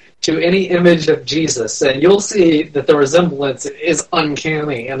me to any image of Jesus, and you'll see that the resemblance is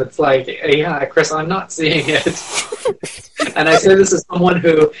uncanny. And it's like, yeah, Chris, I'm not seeing it. And I say this as someone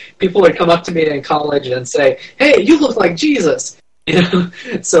who people would come up to me in college and say, "Hey, you look like Jesus." You know,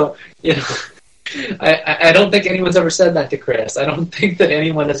 so you know, I don't think anyone's ever said that to Chris. I don't think that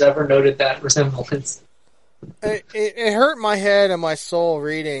anyone has ever noted that resemblance. it hurt my head and my soul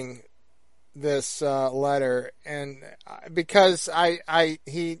reading this letter, and because I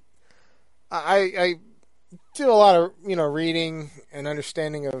do a lot of reading and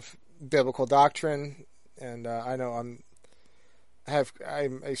understanding of biblical doctrine, and I know I'm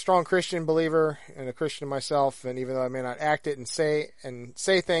a strong Christian believer and a Christian myself, and even though I may not act it and say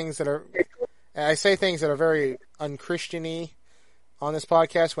things that are very unchristian-y on this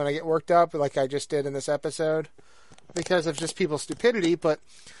podcast when I get worked up, like I just did in this episode, because of just people's stupidity. But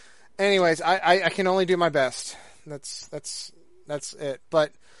anyways, I can only do my best. That's it.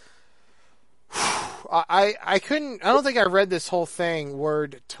 But I don't think I read this whole thing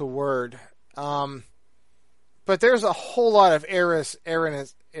word to word. But there's a whole lot of errancy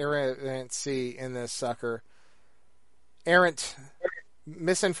in this sucker. Errant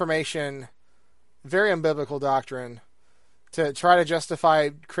misinformation, very unbiblical doctrine to try to justify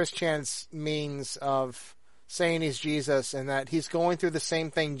Chris Chan's means of saying he's Jesus and that he's going through the same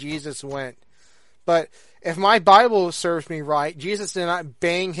thing Jesus went. But if my Bible serves me right, Jesus did not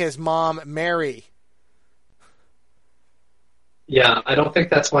bang his mom, Mary. Yeah, I don't think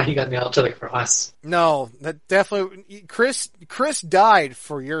that's why he got nailed to the cross. No, that definitely... Chris died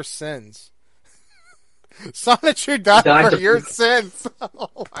for your sins. Son of True died for your sins.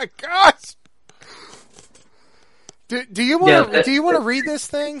 Oh my gosh! Do you want to read this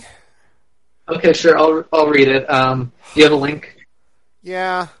thing? Okay, sure. I'll read it. Do you have a link?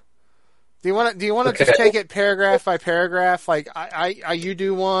 Yeah. Do you want to just take it paragraph by paragraph? Like you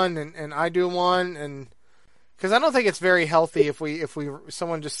do one and I do one, and because I don't think it's very healthy if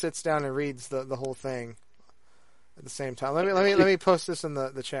someone just sits down and reads the whole thing at the same time. Let me post this in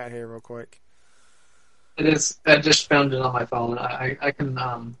the chat here real quick. It is. I just found it on my phone. I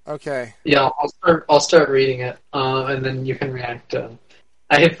can. Okay. Yeah, I'll start reading it, and then you can react.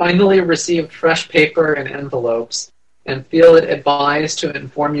 I have finally received fresh paper and envelopes, and feel it advised to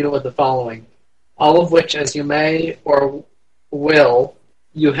inform you of the following, all of which, as you may or will,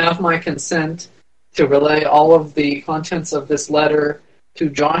 you have my consent to relay all of the contents of this letter to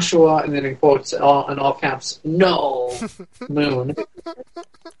Joshua, and then in quotes, in all caps, no moon,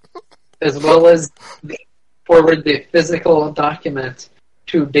 as well as forward the physical document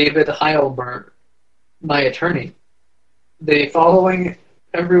to David Heilberg, my attorney. The following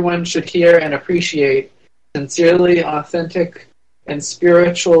everyone should hear and appreciate, sincerely authentic and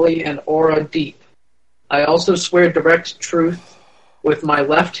spiritually and aura deep. I also swear direct truth with my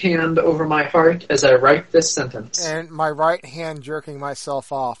left hand over my heart as I write this sentence. And my right hand jerking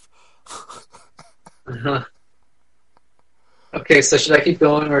myself off. Uh-huh. Okay, so should I keep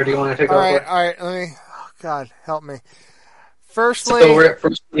going, or do you want to take over? All right, let me... Oh, God, help me. Firstly... So we're at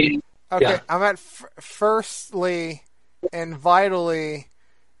firstly... Okay, yeah. I'm at firstly and vitally,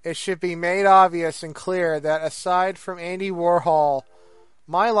 it should be made obvious and clear that aside from Andy Warhol,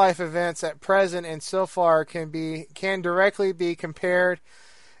 my life events at present and so far can directly be compared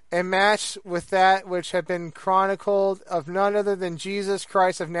and matched with that which have been chronicled of none other than Jesus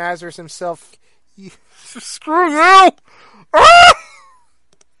Christ of Nazareth himself. Screw you!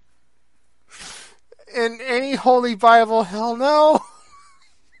 In any Holy Bible, hell no.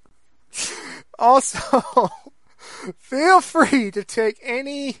 Also, feel free to take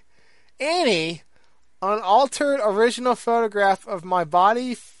any unaltered original photograph of my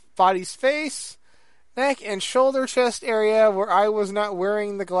body's face, neck, and shoulder chest area where I was not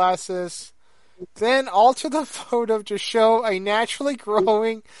wearing the glasses then alter the photo to show a naturally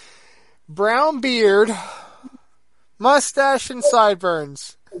growing brown beard, mustache, and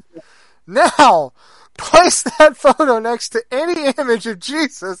sideburns. Now, place that photo next to any image of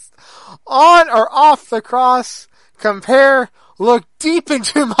Jesus on or off the cross. Compare, look deep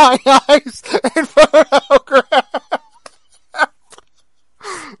into my eyes, and photograph.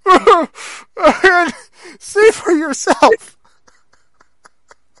 And see for yourself.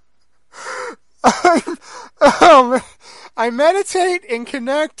 I meditate and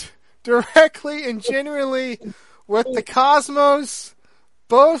connect directly and genuinely with the cosmos,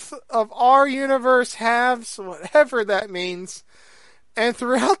 both of our universe halves, whatever that means, and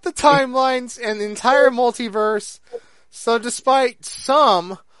throughout the timelines and the entire multiverse. So despite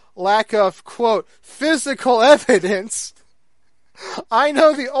some lack of, quote, physical evidence, I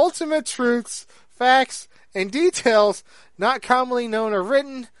know the ultimate truths, facts, and details not commonly known or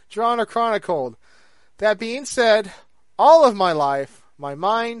written, drawn, or chronicled. That being said, all of my life, my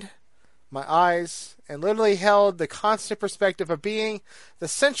mind, my eyes, and literally held the constant perspective of being the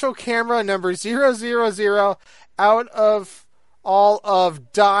central camera number 000 out of all of ...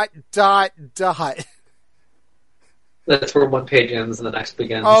 That's where one page ends and the next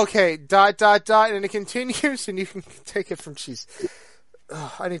begins. Okay, ... and it continues, and you can take it from cheese.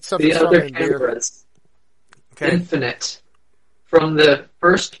 I need something the stronger other than beer. cameras, Okay. infinite, from the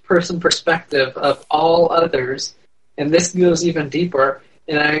first-person perspective of all others, and this goes even deeper,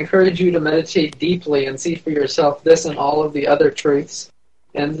 and I encourage you to meditate deeply and see for yourself this and all of the other truths.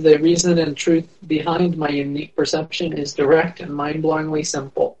 And the reason and truth behind my unique perception is direct and mind-blowingly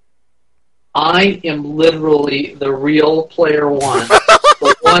simple. I am literally the real player one,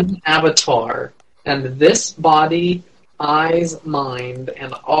 the one avatar, and this body, eyes, mind,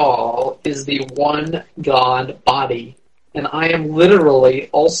 and all is the one God body. And I am literally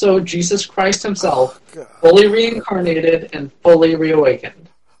also Jesus Christ himself, fully reincarnated and fully reawakened.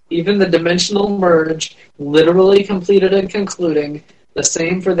 Even the dimensional merge, literally completed and concluding, the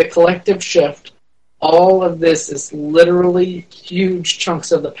same for the collective shift. All of this is literally huge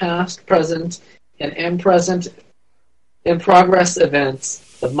chunks of the past, present, and in progress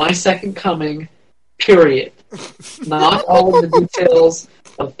events of my second coming, period. Not all of the details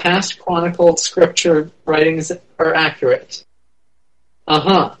of past chronicled scripture writings are accurate.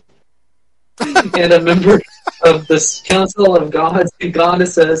 And a member of this Council of Gods and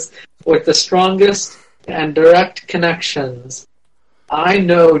Goddesses with the strongest and direct connections. I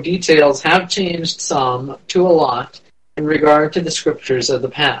know details have changed some to a lot in regard to the scriptures of the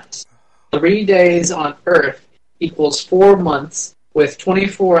past. 3 days on Earth equals 4 months with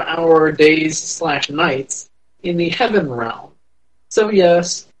 24-hour days/nights in the heaven realm. So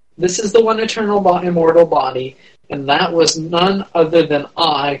yes, this is the one eternal immortal body, and that was none other than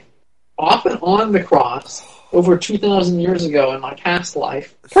I, often on the cross, over 2,000 years ago in my past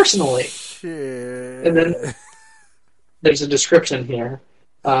life, personally. Shit. And then there's a description here.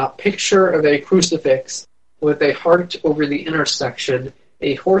 Picture of a crucifix with a heart over the intersection,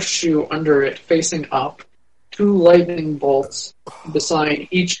 a horseshoe under it facing up, 2 lightning bolts beside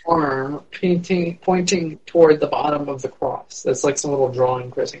each arm pointing toward the bottom of the cross. That's like some little drawing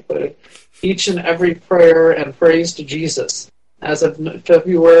Chris included. Each and every prayer and praise to Jesus, as of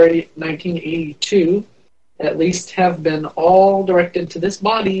February 1982, at least have been all directed to this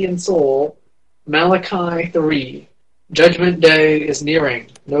body and soul. Malachi 3. Judgment Day is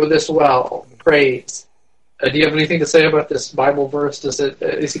nearing. Know this well. Praise. Do you have anything to say about this Bible verse?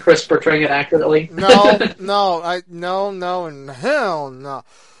 Is Chris portraying it accurately? No, and hell no.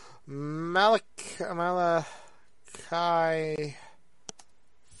 Malachi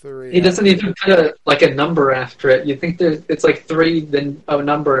 3. He doesn't even put a number after it. You think it's like 3, then a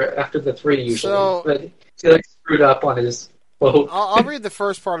number after the 3 usually. So, but he screwed up on his quote. I'll read the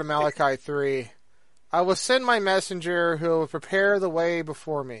first part of Malachi 3. I will send my messenger who will prepare the way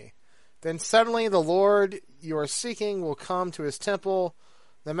before me. Then suddenly the Lord you are seeking will come to his temple.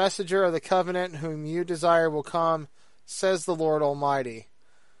 The messenger of the covenant whom you desire will come, says the Lord Almighty.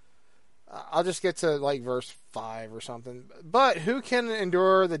 I'll just get to verse 5 or something. But who can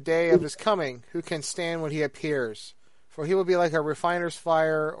endure the day of his coming? Who can stand when he appears? For he will be like a refiner's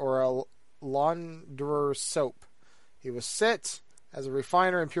fire or a launderer's soap. He will sit as a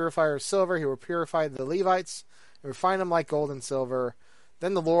refiner and purifier of silver. He will purify the Levites and refine them like gold and silver.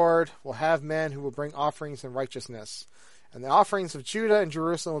 Then the Lord will have men who will bring offerings in righteousness. And the offerings of Judah and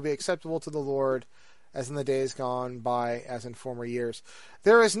Jerusalem will be acceptable to the Lord, as in the days gone by, as in former years.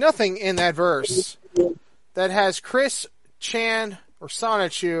 There is nothing in that verse that has Chris, Chan, or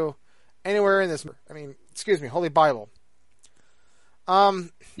Sonichu anywhere in this, Holy Bible.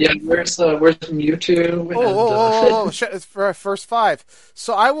 Yeah, where's Mewtwo It's for first 5.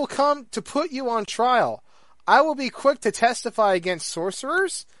 So I will come to put you on trial. I will be quick to testify against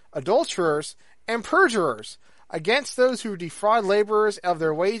sorcerers, adulterers, and perjurers, against those who defraud laborers of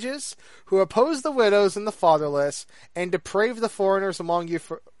their wages, who oppose the widows and the fatherless, and deprave the foreigners among you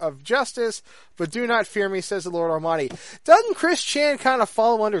of justice, but do not fear me, says the Lord Almighty. Doesn't Chris Chan kind of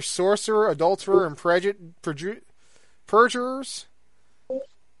fall under sorcerer, adulterer, and perjurers?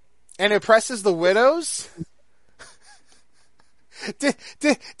 And oppresses the widows? Did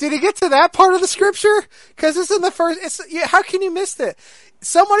he get to that part of the scripture? Because it's in the first. How can you miss it?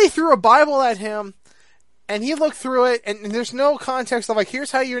 Somebody threw a Bible at him, and he looked through it, and there's no context of like,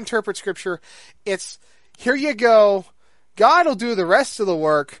 here's how you interpret scripture. It's here you go. God will do the rest of the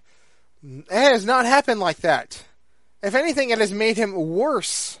work. It has not happened like that. If anything, it has made him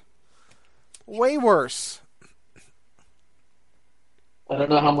worse, way worse. I don't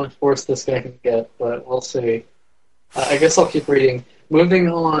know how much worse this guy can get, but we'll see. I guess I'll keep reading. Moving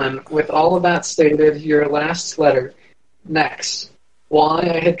on, with all of that stated, your last letter. Next. Why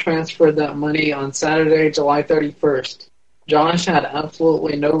I had transferred that money on Saturday, July 31st. Josh had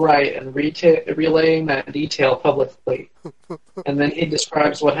absolutely no right in relaying that detail publicly. And then he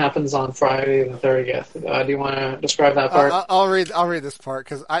describes what happens on Friday the 30th. Do you want to describe that part? I'll read this part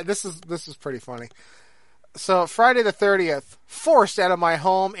because this is pretty funny. So Friday the 30th, forced out of my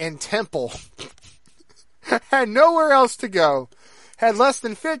home and temple. Had nowhere else to go. Had less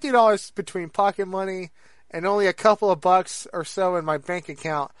than $50 between pocket money and only a couple of bucks or so in my bank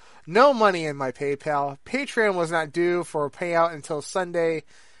account. No money in my PayPal. Patreon was not due for a payout until Sunday,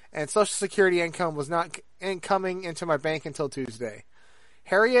 and Social Security income was not coming into my bank until Tuesday.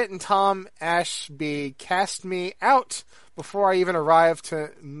 Harriet and Tom Ashby cast me out before I even arrived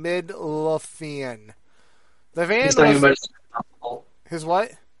to Midlothian. The van was... His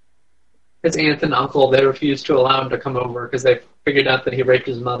what? His aunt and uncle, they refused to allow him to come over because they figured out that he raped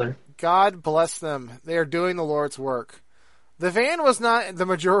his mother. God bless them. They are doing the Lord's work. The van was not the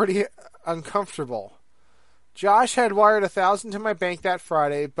majority uncomfortable. Josh had wired $1,000 to my bank that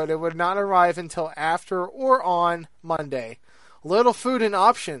Friday, but it would not arrive until after or on Monday. Little food and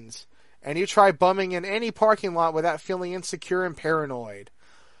options, and you try bumming in any parking lot without feeling insecure and paranoid.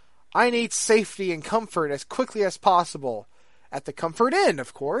 I need safety and comfort as quickly as possible. At the Comfort Inn,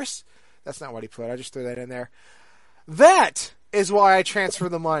 of course. That's not what he put. I just threw that in there. That is why I transferred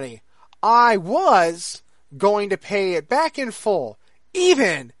the money. I was going to pay it back in full.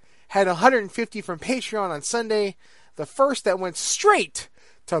 Even had $150 from Patreon on Sunday, the first that went straight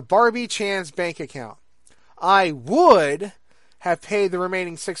to Barbie Chan's bank account. I would have paid the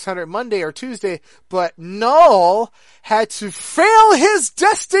remaining $600 Monday or Tuesday, but Null had to fail his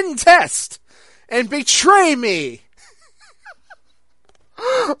destined test and betray me.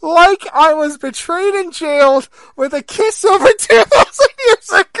 Like I was betrayed and jailed with a kiss over 2,000 years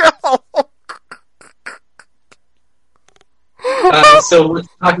ago. So we're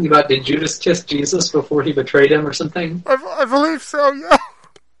talking about, did Judas kiss Jesus before he betrayed him or something? I believe so, yeah.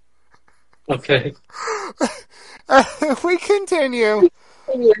 Okay. We continue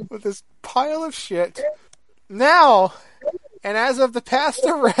with this pile of shit. Now, and as of the past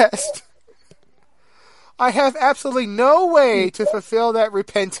arrest, I have absolutely no way to fulfill that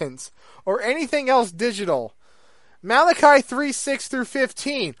repentance or anything else digital. Malachi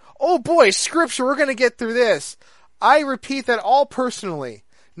 3:6-15. Oh boy, scripture, we're going to get through this. I repeat that all personally.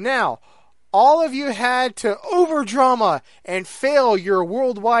 Now, all of you had to overdrama and fail your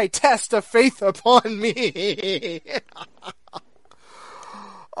worldwide test of faith upon me.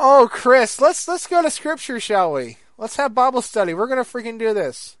 Oh, Chris, let's go to scripture, shall we? Let's have Bible study. We're going to freaking do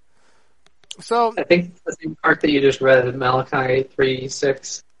this. So I think it's the same part that you just read, Malachi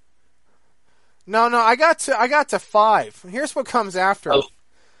 3:6. No, I got to 5. Here's what comes after. Oh.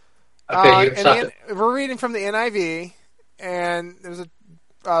 Okay, we're reading from the NIV, and there's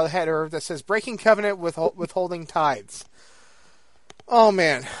a header that says "Breaking Covenant with withholding tithes." Oh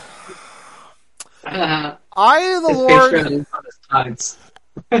man, I the Lord. Tithes.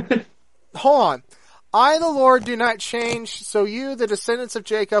 Hold on. I, the Lord, do not change, so you, the descendants of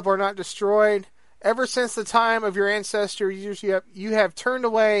Jacob, are not destroyed. Ever since the time of your ancestors, you have turned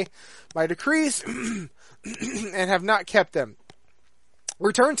away my decrees and have not kept them.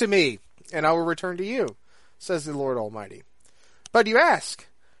 Return to me, and I will return to you, says the Lord Almighty. But you ask,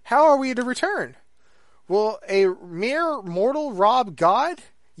 how are we to return? Will a mere mortal rob God?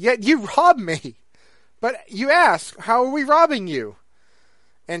 Yet you rob me. But you ask, how are we robbing you?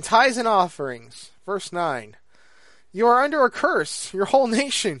 And tithes and offerings. Verse 9. You are under a curse, your whole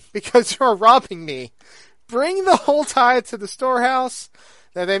nation, because you are robbing me. Bring the whole tithe to the storehouse,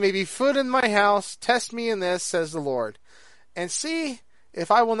 that they may be food in my house. Test me in this, says the Lord, and see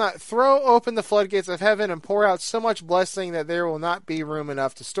if I will not throw open the floodgates of heaven and pour out so much blessing that there will not be room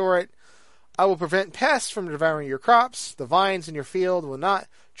enough to store it. I will prevent pests from devouring your crops. The vines in your field will not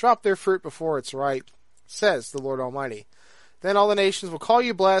drop their fruit before it's ripe, says the Lord Almighty. Then all the nations will call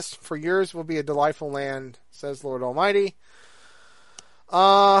you blessed, for yours will be a delightful land, says the Lord Almighty.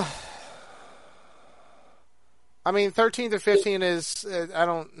 13 to 15 is, I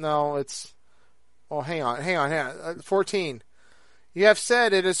don't know, it's, well, hang on. 14. You have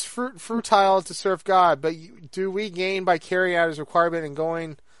said it is futile to serve God, but do we gain by carrying out his requirement and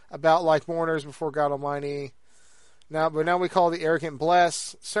going about like mourners before God Almighty? But now we call the arrogant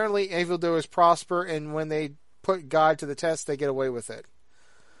blessed. Certainly evildoers prosper, and when they put God to the test, they get away with it.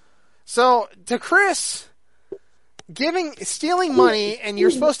 So, to Chris, stealing money, and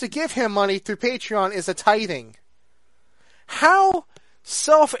you're supposed to give him money through Patreon, is a tithing. How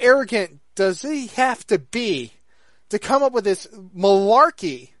self-arrogant does he have to be to come up with this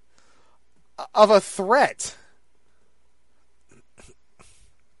malarkey of a threat?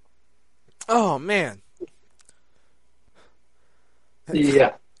 Oh, man.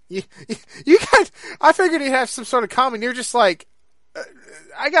 Yeah. You got, I figured he'd have some sort of comment. You're just like,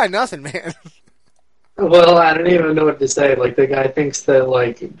 I got nothing, man. Well, I don't even know what to say. Like, the guy thinks that,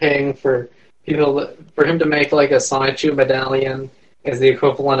 like, paying for for him to make, like, a Sonichu medallion is the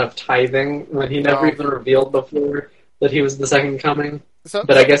equivalent of tithing, when he never even revealed before that he was the second coming.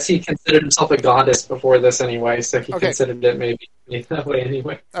 But I guess he considered himself a goddess before this anyway, so he considered it maybe that way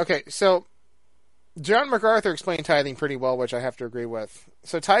anyway. Okay, so John MacArthur explained tithing pretty well, which I have to agree with.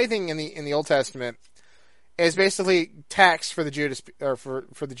 So tithing in the Old Testament is basically tax for the Jews,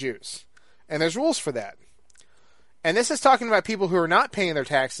 and there's rules for that. And this is talking about people who are not paying their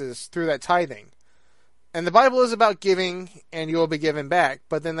taxes through that tithing. And the Bible is about giving, and you will be given back.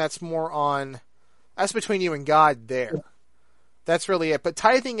 But then that's between you and God there. That's really it. But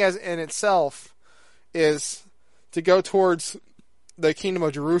tithing as in itself is to go towards the kingdom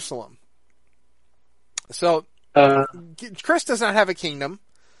of Jerusalem. So, Chris does not have a kingdom.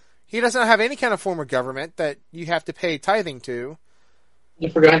 He does not have any kind of form of government that you have to pay tithing to. You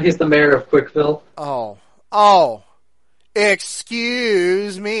forgot he's the mayor of Quickville. Oh.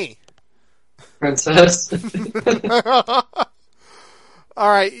 Excuse me. Princess. All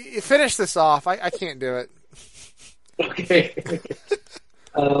right, finish this off. I can't do it. Okay.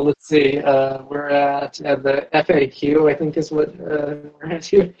 Let's see. We're at the FAQ, I think is what we're at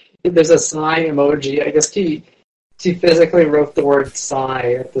here. There's a sigh emoji. I guess he physically wrote the word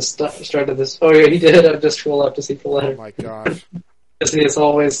sigh at the start of this. Oh, yeah, he did. I'll just scroll up to see the letter. Oh, my gosh. Because he is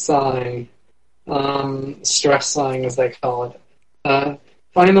always sighing. Stress sighing, as they call it.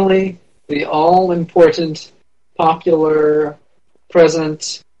 Finally, the all-important, popular,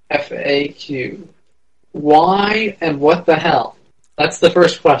 present FAQ. Why and what the hell? That's the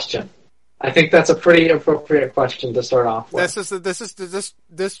first question. I think that's a pretty appropriate question to start off with.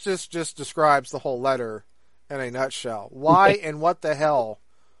 This just describes the whole letter in a nutshell. Why and what the hell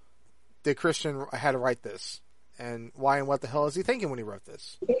did Christian had to write this? And why and what the hell is he thinking when he wrote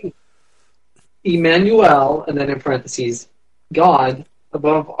this? Emmanuel, and then in parentheses, God,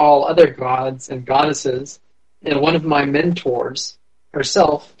 above all other gods and goddesses, and one of my mentors,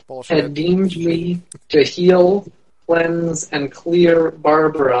 herself, had deemed me to heal, cleanse, and clear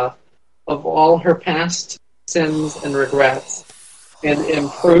Barbara of all her past sins and regrets, and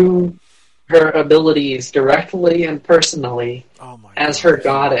improve her abilities directly and personally as her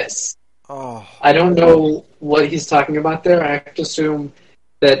goddess. I don't know what he's talking about there. I have to assume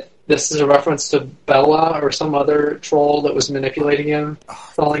that this is a reference to Bella or some other troll that was manipulating him,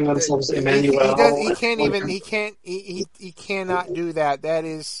 calling themselves Emmanuel. He cannot do that. That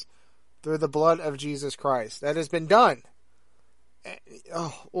is through the blood of Jesus Christ. That has been done.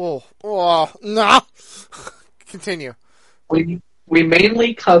 No. Continue. We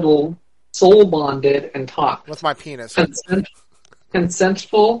mainly cuddled, soul bonded, and talked. With my penis.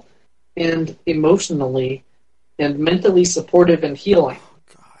 Consentful and emotionally and mentally supportive and healing.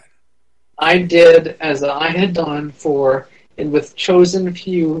 I did as I had done for and with chosen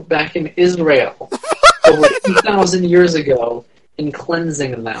few back in Israel over 2,000 years ago in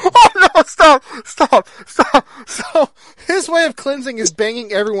cleansing them. Oh no, stop. So, his way of cleansing is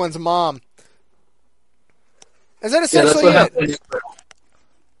banging everyone's mom. Is that essentially it?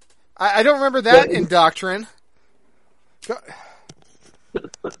 I don't remember that in doctrine.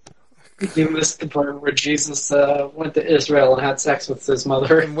 You missed the part where Jesus went to Israel and had sex with his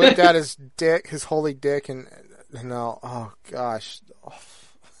mother. And whipped out his dick, his holy dick, and no, oh gosh.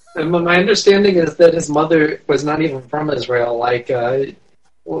 And my understanding is that his mother was not even from Israel.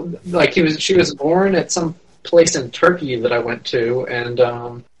 She was born at some place in Turkey that I went to, and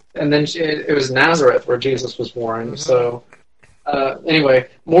then it was Nazareth where Jesus was born. So anyway,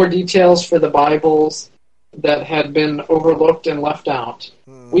 more details for the Bibles that had been overlooked and left out.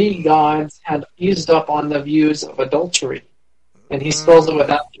 We gods had eased up on the views of adultery, and he spells it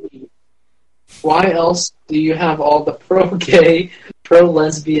without E. Why else do you have all the pro-gay,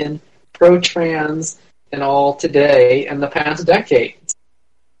 pro-lesbian, pro-trans, and all today in the past decades?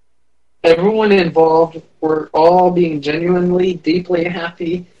 Everyone involved were all being genuinely, deeply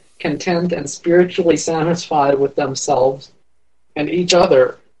happy, content, and spiritually satisfied with themselves and each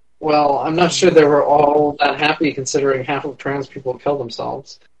other. Well, I'm not sure they were all that happy considering half of trans people kill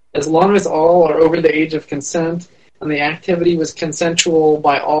themselves. As long as all are over the age of consent and the activity was consensual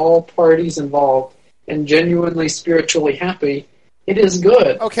by all parties involved and genuinely spiritually happy, it is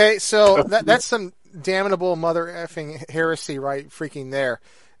good. Okay, so that's some damnable mother effing heresy right freaking there.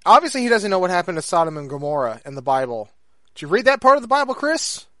 Obviously he doesn't know what happened to Sodom and Gomorrah in the Bible. Did you read that part of the Bible,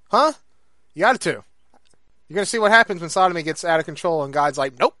 Chris? Huh? You got to. You're going to see what happens when sodomy gets out of control and God's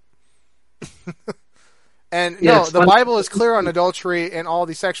like, nope. And no, the Bible is clear on adultery and all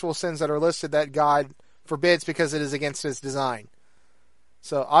the sexual sins that are listed that God forbids because it is against his design.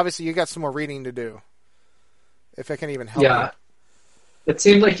 So obviously you got some more reading to do. If I can even help you. It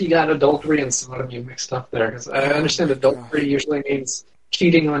seemed like you got adultery and sodomy mixed up there. Because I understand adultery usually means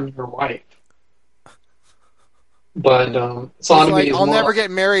cheating on your wife. But sodomy is I'll more never get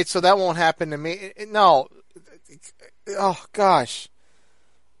married, so that won't happen to me. No. Oh, gosh.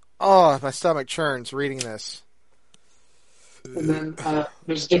 Oh, my stomach churns reading this. And then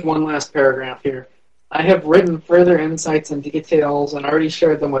there's just one last paragraph here. I have written further insights and details and already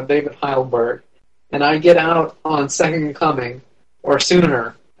shared them with David Heilberg. And I get out on second coming, or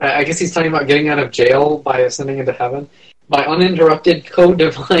sooner. I guess he's talking about getting out of jail by ascending into heaven. By uninterrupted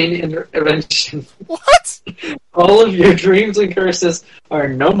co-divine intervention. What? All of your dreams and curses are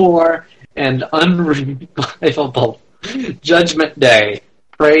no more and unrevivable. Judgment Day.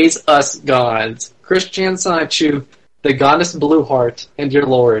 Praise us gods. Christian Saichu, the goddess Blueheart, and your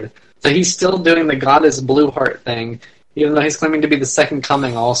lord. So he's still doing the goddess Blueheart thing, even though he's claiming to be the second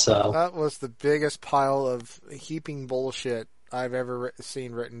coming also. That was the biggest pile of heaping bullshit I've ever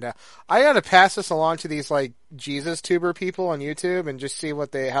seen written down. I gotta pass this along to these like Jesus tuber people on YouTube and just see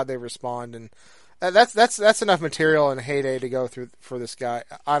how they respond. And that's enough material in heyday to go through for this guy.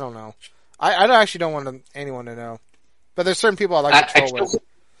 I don't know. I actually don't want anyone to know. But there's certain people I like to troll with.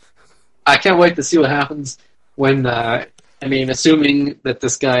 I can't wait to see what happens when, assuming that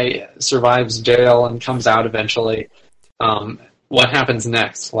this guy survives jail and comes out eventually, what happens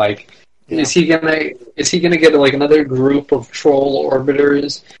next? Is he gonna get like another group of troll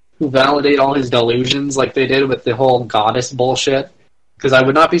orbiters who validate all his delusions like they did with the whole goddess bullshit? Because I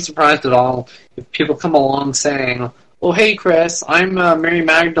would not be surprised at all if people come along saying, "Oh, hey, Chris, I'm Mary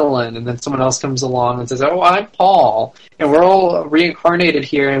Magdalene," and then someone else comes along and says, "Oh, I'm Paul, and we're all reincarnated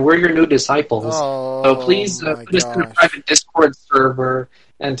here, and we're your new disciples. So please put us in a private Discord server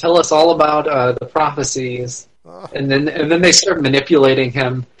and tell us all about the prophecies." And then they start manipulating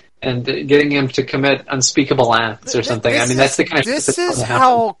him and getting him to commit unspeakable acts or something. That's the kind of This is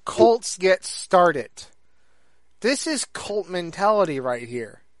how cults get started. This is cult mentality right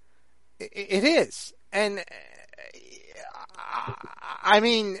here. It is. And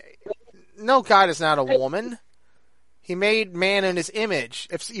no, God is not a woman. He made man in his image.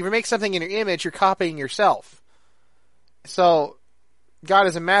 If you make something in your image, you're copying yourself. So, God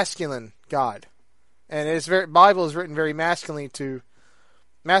is a masculine God. And Bible is written very masculine to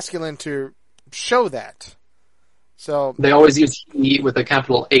show that. So they always use he with a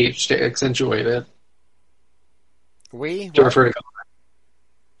capital H to accentuate it. To refer to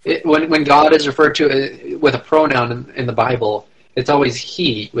God. When God is referred to with a pronoun in the Bible, it's always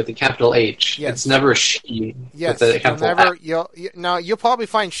he with a capital H. Yes. It's never she with a capital F. You'll probably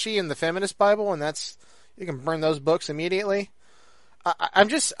find she in the feminist Bible, and you can burn those books immediately. I'm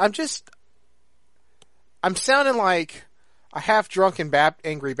sounding like a half-drunken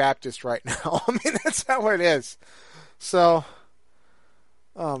angry Baptist right now. I mean, that's not what it is. So,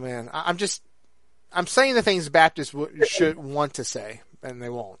 oh man, I'm saying the things Baptists should want to say, and they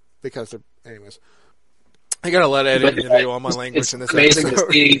won't because anyways. I gotta let Ed into the video on my language in this amazing episode.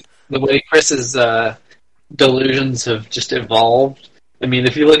 To see the way Chris's delusions have just evolved. I mean,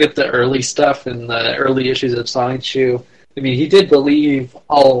 if you look at the early stuff in the early issues of Sonic Shoe, he did believe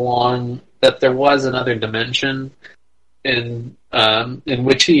all along that there was another dimension in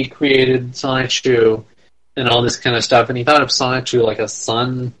which he created Sonic Shoe and all this kind of stuff, and he thought of Sonic Shoe like a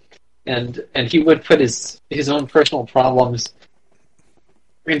sun and he would put his own personal problems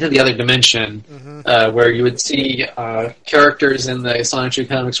into the other dimension, where you would see characters in the Sonic 2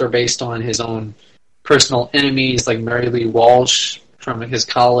 comics were based on his own personal enemies, like Mary Lee Walsh from his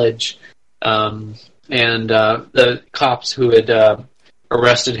college, and the cops who had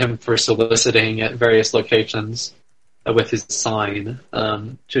arrested him for soliciting at various locations with his sign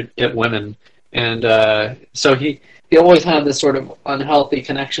to get women. And so he always had this sort of unhealthy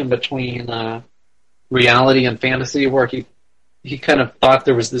connection between reality and fantasy, where he kind of thought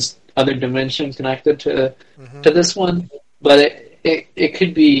there was this other dimension connected to this one, but it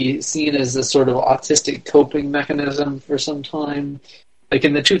could be seen as a sort of autistic coping mechanism for some time. Like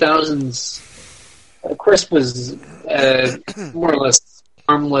in the 2000s, Chris was more or less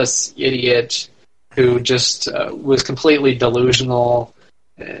harmless idiot who just was completely delusional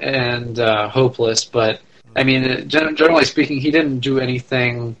and hopeless. But I mean, generally speaking, he didn't do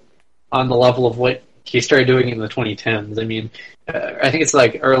anything on the level of what he started doing in the 2010s. I mean, I think it's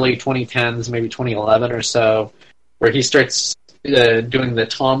like early 2010s, maybe 2011 or so, where he starts doing the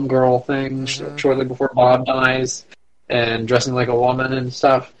Tom girl thing shortly before Bob dies and dressing like a woman and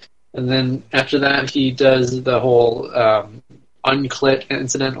stuff. And then after that, he does the whole unclit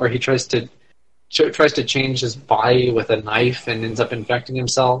incident where he tries to change his body with a knife and ends up infecting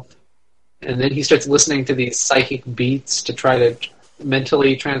himself. And then he starts listening to these psychic beats to try to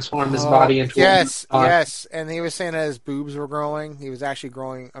mentally transform his body into yes. And he was saying that his boobs were growing. He was actually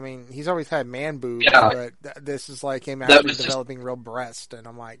growing. I mean, he's always had man boobs, but this is like him actually developing real breast. And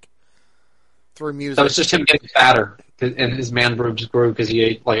I'm like, through music. That was just him getting fatter, and his man boobs grew because he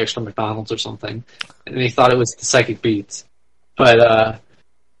ate like extra McDonald's or something, and he thought it was the psychic beats. But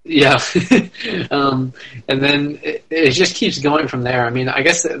yeah, and then it just keeps going from there. I mean, I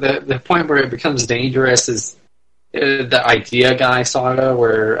guess the point where it becomes dangerous is the Idea Guy saga,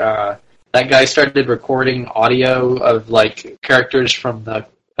 where that guy started recording audio of like characters from the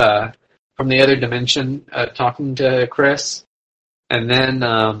other dimension talking to Chris, and then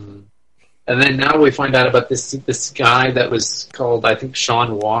now we find out about this guy that was called, I think,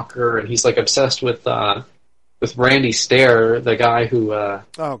 Sean Walker, and he's like obsessed with Randy Stair, the guy who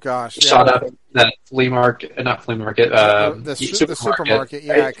shot up that the supermarket,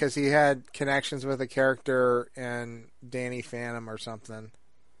 yeah, because he had connections with a character in Danny Phantom or something.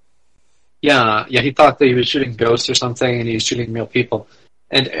 Yeah, he thought that he was shooting ghosts or something, and he was shooting real people.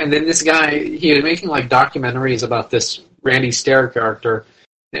 And then this guy, he was making like documentaries about this Randy Stair character,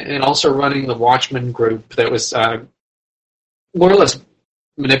 and also running the Watchmen group that was more or less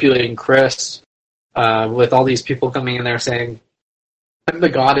manipulating Chris with all these people coming in there saying, I'm the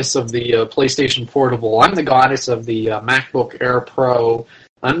goddess of the PlayStation Portable, I'm the goddess of the MacBook Air Pro,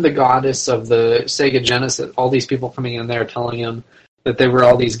 I'm the goddess of the Sega Genesis, all these people coming in there telling him that they were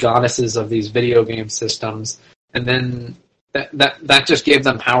all these goddesses of these video game systems. And then that just gave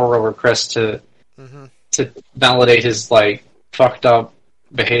them power over Chris to validate his like fucked up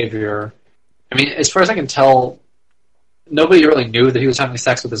behavior. I mean, as far as I can tell, nobody really knew that he was having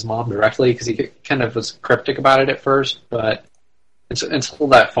sex with his mom directly because he kind of was cryptic about it at first, but until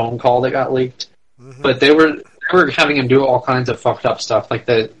that phone call that got leaked. But they were having him do all kinds of fucked up stuff, like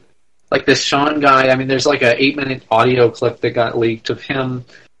this Sean guy. I mean, there's like a 8-minute audio clip that got leaked of him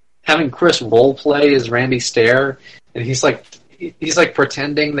having Chris role play as Randy Stair, and he's like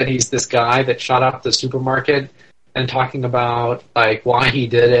pretending that he's this guy that shot up the supermarket and talking about like why he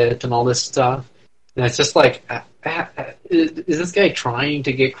did it and all this stuff. And it's just like, is this guy trying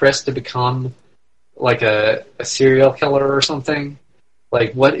to get Chris to become like a serial killer or something?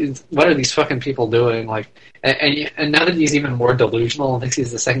 Like, what are these fucking people doing? Like, and now that he's even more delusional and thinks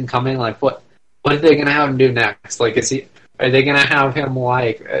he's the second coming, like, what are they gonna have him do next? Like, are they gonna have him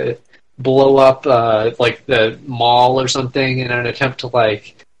like blow up like the mall or something in an attempt to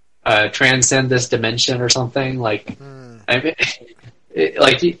like transcend this dimension or something? Like, I mean,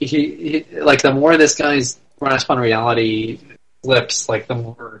 he like the more this guy's grasp on reality flips, like the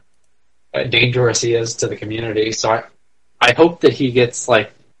more dangerous he is to the community. So I hope that he gets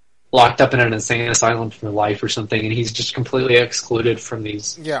like locked up in an insane asylum for life or something, and he's just completely excluded from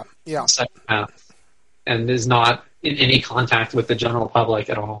these psychopaths and is not in any contact with the general public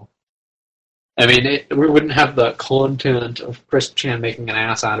at all. I mean, we wouldn't have the content of Chris Chan making an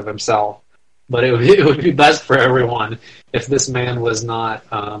ass out of himself, but it would be best for everyone if this man was not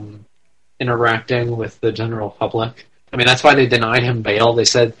interacting with the general public. I mean, that's why they denied him bail. They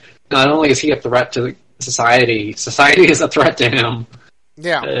said not only is he a threat to society is a threat to him.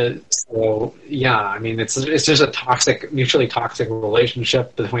 Yeah. So yeah, I mean, it's just a mutually toxic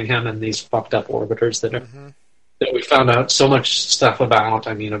relationship between him and these fucked up orbiters that that we found out so much stuff about.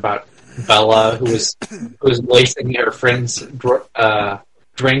 I mean, about Bella, who was lacing her friends'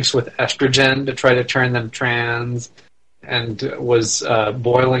 drinks with estrogen to try to turn them trans, and was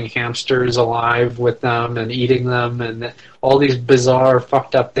boiling hamsters alive with them and eating them, and all these bizarre,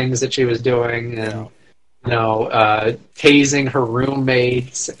 fucked up things that she was doing, and tasing her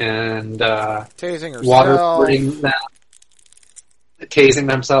roommates and tasing herself, waterboarding them, tasing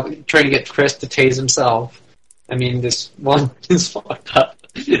themselves, trying to get Chris to tase himself. I mean, this one is fucked up.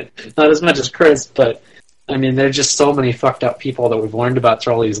 Not as much as Chris, but I mean, there's just so many fucked up people that we've learned about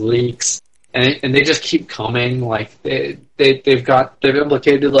through all these leaks, and they just keep coming. Like they've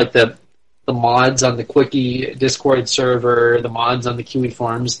implicated like the mods on the Quickie Discord server, the mods on the Kiwi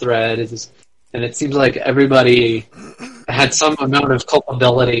Farms thread, and it seems like everybody had some amount of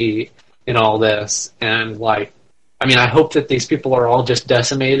culpability in all this. And like, I mean, I hope that these people are all just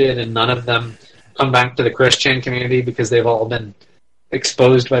decimated and none of them come back to the Christian community because they've all been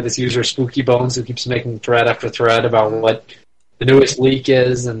exposed by this user Spooky Bones who keeps making thread after thread about what the newest leak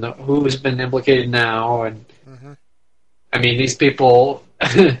is and who's been implicated now. And I mean, these people,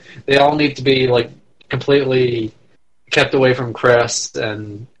 they all need to be like completely kept away from Chris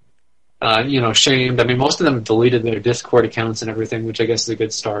and shamed. I mean, most of them have deleted their Discord accounts and everything, which I guess is a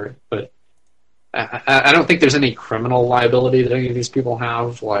good start. But I don't think there's any criminal liability that any of these people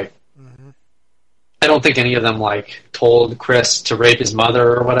have. Like, I don't think any of them like told Chris to rape his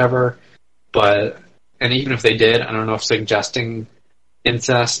mother or whatever. And even if they did, I don't know if suggesting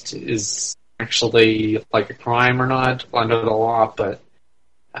incest is actually like a crime or not under the law. But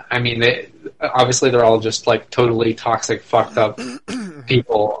I mean, they're all just like totally toxic, fucked up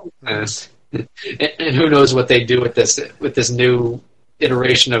people, and who knows what they do with this new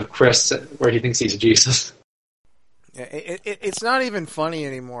iteration of Chris where he thinks he's Jesus. Yeah, it's not even funny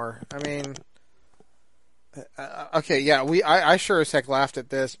anymore. I mean, okay, yeah, I sure as heck laughed at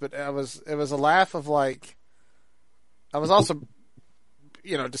this, but it was a laugh of like, I was also,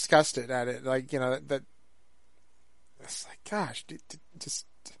 disgusted at it. Like, that it's like, gosh, just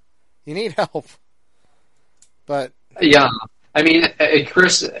you need help. But yeah, I mean,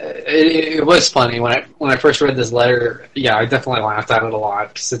 Chris, it was funny when I first read this letter. Yeah, I definitely laughed at it a lot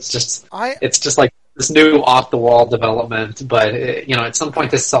because it's just like this new off the wall development. But at some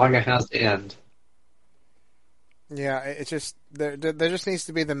point this saga has to end. Yeah, it's just there just needs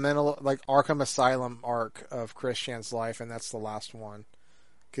to be the mental like Arkham Asylum arc of Chris Chan's life, and that's the last one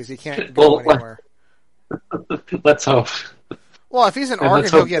because he can't go anywhere. Let's hope. Well, if he's in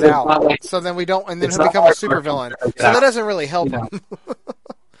Arkham, he'll get out. Like, so then we don't, and then he'll become a supervillain. So that doesn't really help him.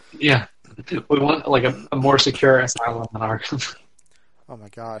 Yeah, we want like a more secure asylum than Arkham. Oh my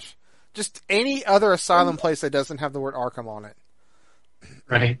gosh! Just any other asylum place that doesn't have the word Arkham on it.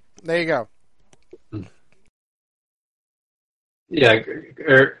 Right. There you go. Yeah,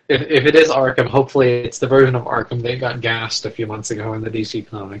 or if it is Arkham, hopefully it's the version of Arkham that got gassed a few months ago in the DC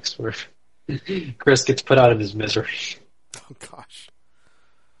Comics, where Chris gets put out of his misery. Oh gosh.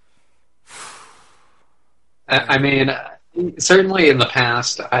 I mean, certainly in the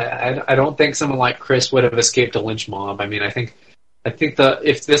past, I don't think someone like Chris would have escaped a lynch mob. I mean, I think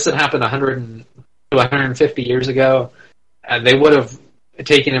if this had happened 100 to 150 years ago, they would have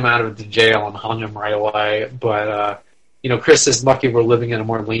taken him out of the jail and hung him right away. But Chris is lucky we're living in a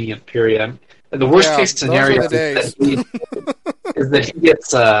more lenient period. The worst case scenario is that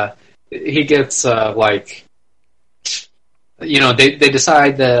he gets like. They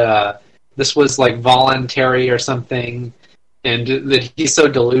decide that this was like voluntary or something, and that he's so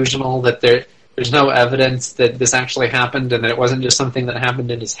delusional that there's no evidence that this actually happened and that it wasn't just something that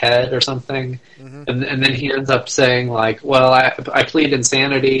happened in his head or something. And then he ends up saying like, well, I plead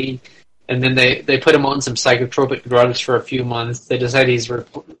insanity, and then they put him on some psychotropic drugs for a few months. They decide he's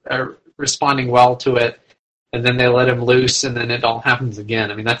responding well to it, and then they let him loose, and then it all happens again.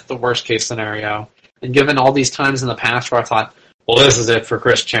 I mean, that's the worst case scenario. And given all these times in the past where I thought, well, this is it for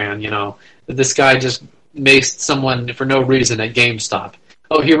Chris Chan, this guy just maced someone for no reason at GameStop.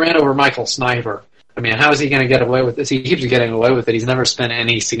 Oh, he ran over Michael Sniper. I mean, how is he going to get away with this? He keeps getting away with it. He's never spent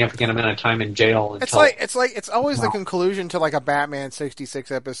any significant amount of time in jail. It's always the conclusion to like a Batman 66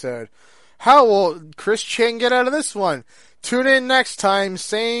 episode. How will Chris Chan get out of this one? Tune in next time,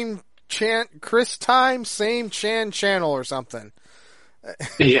 same Chris time, same Chan channel or something.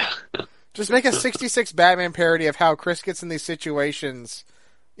 Yeah. Just make a 66 Batman parody of how Chris gets in these situations,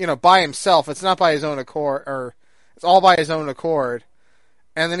 by himself. It's not by his own accord, or it's all by his own accord.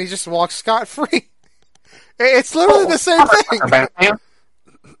 And then he just walks scot-free. It's literally the same thing. Batman.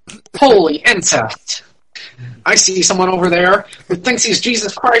 Holy incest. I see someone over there who thinks he's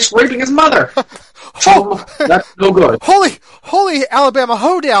Jesus Christ raping his mother. That's no good. Holy Alabama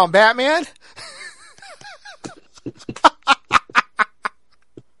hoedown, Batman!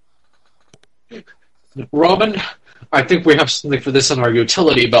 Robin, I think we have something for this on our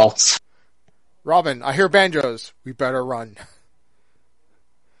utility belts. Robin, I hear banjos. We better run.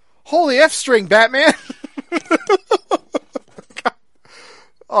 Holy F-string, Batman!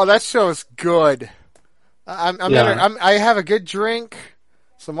 Oh, that show is good. I have a good drink,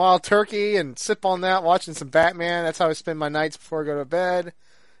 some wild turkey, and sip on that, watching some Batman. That's how I spend my nights before I go to bed.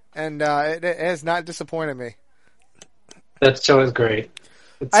 And it has not disappointed me. That show is great.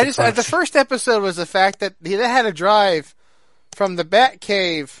 The first episode was the fact that they had to drive from the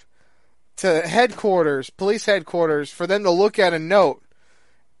Batcave to headquarters, police headquarters, for them to look at a note,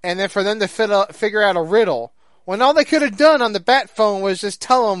 and then for them to figure out a riddle. When all they could have done on the Bat phone was just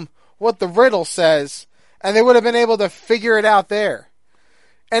tell them what the riddle says, and they would have been able to figure it out there.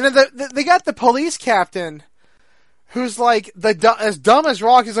 And then they got the police captain, who's like as dumb as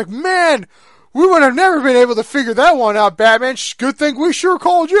rock. He's like, man, we would have never been able to figure that one out, Batman. Good thing we sure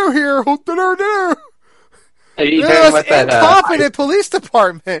called you here. Incompetent police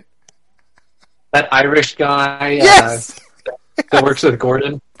department. That Irish guy yes! that works with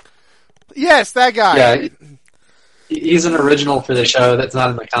Gordon. Yes, that guy. Yeah, he's an original for the show that's not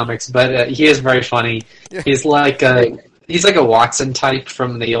in the comics, but he is very funny. Yeah. He's like a Watson type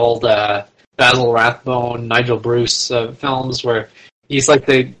from the old Basil Rathbone, Nigel Bruce films, where he's like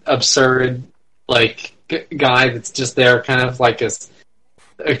the absurd guy that's just there, kind of like a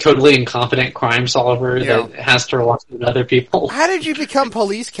totally incompetent crime solver that has to rely on other people. How did you become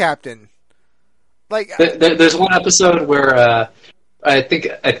police captain? There's one episode where I think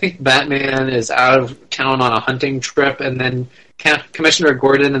Batman is out of town on a hunting trip, and then Commissioner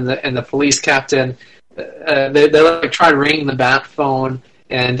Gordon and the police captain they try ringing the Bat phone,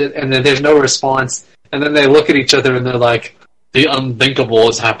 and then there's no response, and then they look at each other and they're like, the unthinkable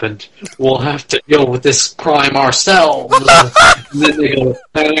has happened. We'll have to deal with this crime ourselves. And then they go,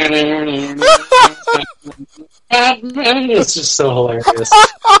 it's just so hilarious.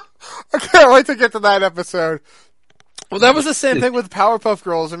 I can't wait to get to that episode. Well, that was the same thing with Powerpuff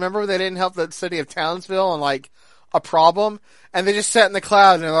Girls. Remember they didn't help the city of Townsville on a problem, and they just sat in the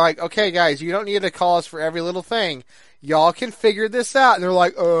cloud and they're like, "Okay, guys, you don't need to call us for every little thing. Y'all can figure this out." And they're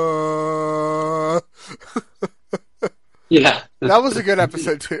like, Yeah, that was a good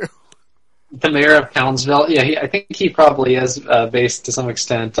episode too. The mayor of Townsville. Yeah, I think he probably is based to some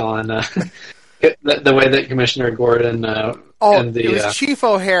extent on the way that Commissioner Gordon. It was Chief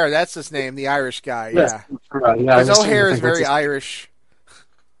O'Hare. That's his name, the Irish guy. Yeah, right. Because O'Hare is very Irish.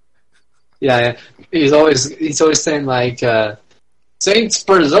 Yeah, he's always saying "Saints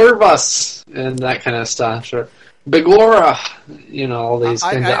preserve us" and that kind of stuff. Or Begorra, all these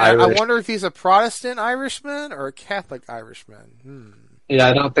things. I wonder if he's a Protestant Irishman or a Catholic Irishman. Yeah,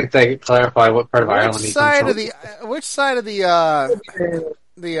 I don't think they clarify what part of Ireland he comes from. Which side of the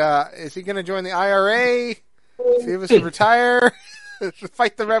is he going to join the IRA? If he was to retire, to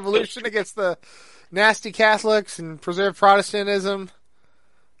fight the revolution against the nasty Catholics and preserve Protestantism.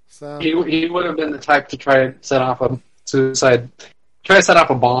 So he would have been the type to try to set off a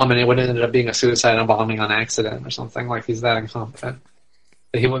bomb, and it would have ended up being a suicide and bombing on accident or something. Like, he's that incompetent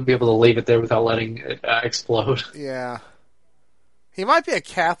that he wouldn't be able to leave it there without letting it explode. Yeah. He might be a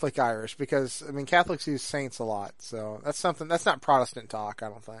Catholic Irish because, Catholics use saints a lot, so that's not Protestant talk, I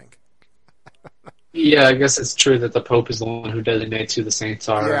don't think. Yeah, I guess it's true that the Pope is the one who designates who the saints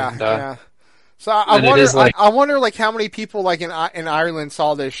are. Yeah, yeah. So I wonder how many people in Ireland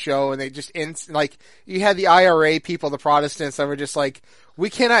saw this show and they just you had the IRA people, the Protestants, that were just like, we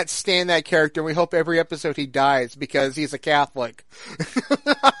cannot stand that character and we hope every episode he dies because he's a Catholic.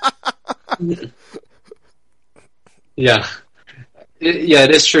 Yeah. It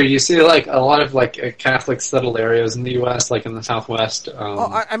is true. You see, a lot of Catholic settled areas in the U.S., in the Southwest.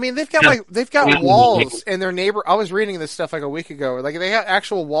 They've got walls in their neighbor. I was reading this stuff a week ago. They have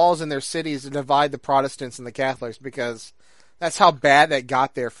actual walls in their cities to divide the Protestants and the Catholics because that's how bad that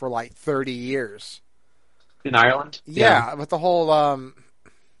got there for 30 years. In Ireland? Yeah, with the whole I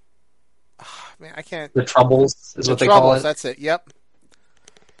can't. The Troubles is what they call it. That's it. Yep.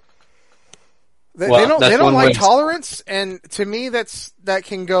 They don't like tolerance, and to me that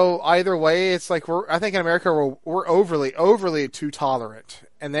can go either way. It's I think in America we're overly too tolerant,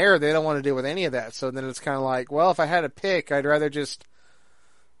 and they don't want to deal with any of that. So then it's kind of well, if I had to pick, I'd rather just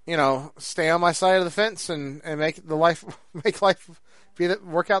stay on my side of the fence and make life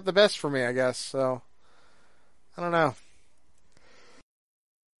work out the best for me, I guess. So I don't know.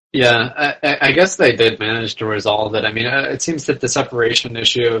 Yeah, I guess they did manage to resolve it. I mean, it seems that the separation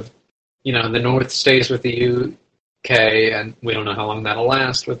issue of, the North stays with the UK, and we don't know how long that'll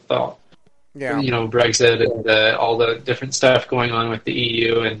last with the, Yeah. Brexit and all the different stuff going on with the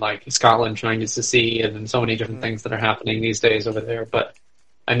EU and like Scotland trying to secede and so many different things that are happening these days over there. But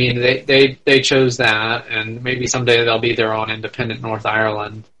I mean, they chose that, and maybe someday they'll be their own independent North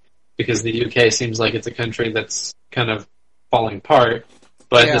Ireland because the UK seems like it's a country that's kind of falling apart.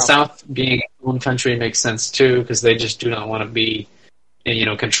 But Yeah. the South being its own country makes sense too because they just do not want to be,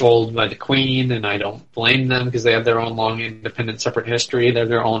 controlled by the Queen, and I don't blame them because they have their own long, independent, separate history. They're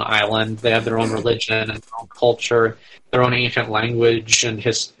their own island. They have their own religion and their own culture, their own ancient language and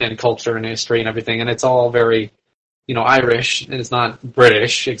and culture and history and everything. And it's all very, Irish. It's not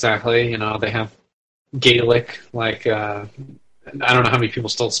British exactly. They have Gaelic. Like I don't know how many people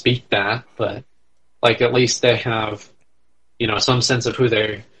still speak that, but like at least they have, some sense of who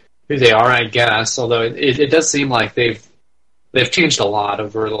they are, I guess. Although it does seem like they've changed a lot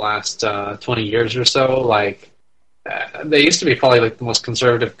over the last 20 years or so. Like they used to be probably like the most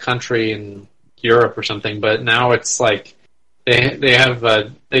conservative country in Europe or something, but now it's like they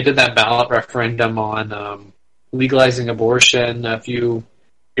did that ballot referendum on legalizing abortion a few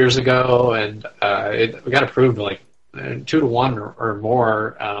years ago, and it got approved like 2-1 or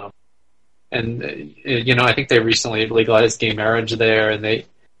more. And I think they recently legalized gay marriage there, and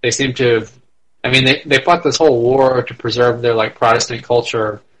they seem to have. I mean, they fought this whole war to preserve their like Protestant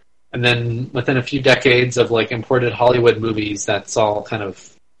culture, and then within a few decades of like imported Hollywood movies, that's all kind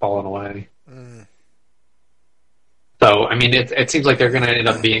of fallen away. Mm. So, I mean, it seems like they're going to end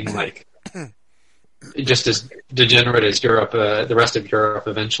up being like just as degenerate as Europe, the rest of Europe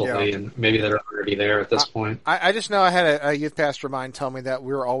eventually, and maybe they're already there at this point. I just know I had a youth pastor of mine tell me that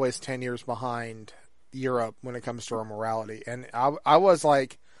we were always 10 years behind Europe when it comes to our morality, and I was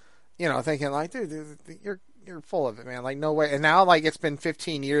like, thinking like, dude, you're full of it, man. Like, no way. And now, like, it's been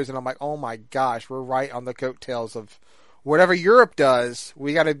 15 years, and I'm like, oh my gosh, we're right on the coattails of whatever Europe does.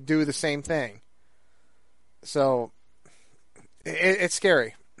 We got to do the same thing. So it's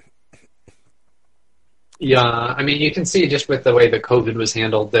scary. Yeah, I mean, you can see just with the way the COVID was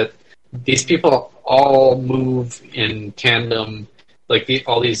handled that these people all move in tandem, like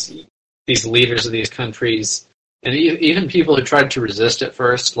all these leaders of these countries. And even people who tried to resist at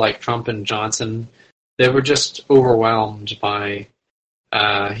first, like Trump and Johnson, they were just overwhelmed by,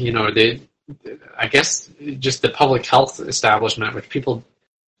 I guess, just the public health establishment, which people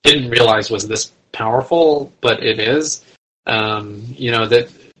didn't realize was this powerful, but it is.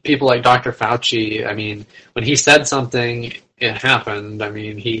 That people like Dr. Fauci, I mean, when he said something, it happened. I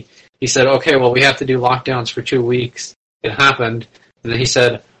mean, he said, okay, well, we have to do lockdowns for 2 weeks. It happened. And then he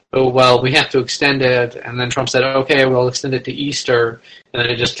said, oh, well, we have to extend it. And then Trump said, okay, we'll extend it to Easter. And then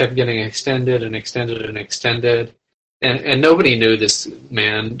it just kept getting extended and extended and extended. And nobody knew this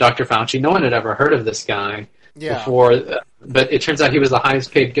man, Dr. Fauci. No one had ever heard of this guy before. But it turns out he was the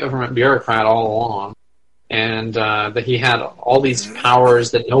highest paid government bureaucrat all along. And that he had all these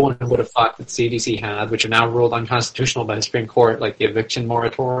powers that no one would have thought that CDC had, which are now ruled unconstitutional by the Supreme Court, like the eviction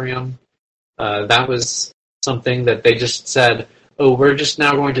moratorium. That was something that they just said, oh, we're just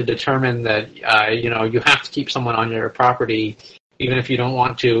now going to determine that, you have to keep someone on your property, even if you don't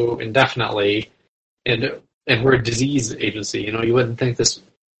want to indefinitely. And we're a disease agency. You wouldn't think this,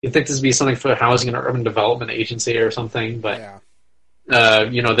 you'd think this would be something for the Housing and Urban Development Agency or something, but,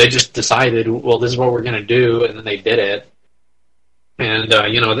 they just decided, well, this is what we're going to do, and then they did it. And,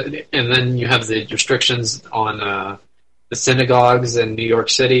 and then you have the restrictions on, the synagogues in New York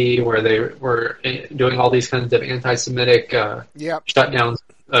City, where they were doing all these kinds of anti-Semitic shutdowns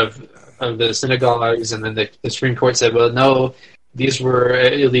of the synagogues, and then the Supreme Court said, well, no, these were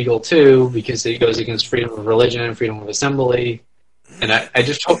illegal too, because it goes against freedom of religion and freedom of assembly. And I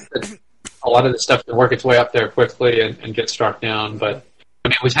just hope that a lot of this stuff can work its way up there quickly and get struck down. But, I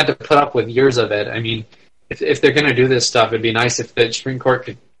mean, we've had to put up with years of it. I mean, if they're going to do this stuff, it'd be nice if the Supreme Court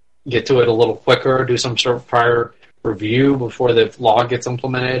could get to it a little quicker, do some sort of prior review before the law gets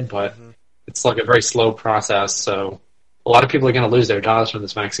implemented, but it's like a very slow process, so a lot of people are going to lose their jobs from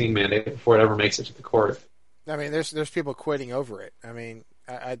this vaccine mandate before it ever makes it to the court. I mean, there's people quitting over it. I mean,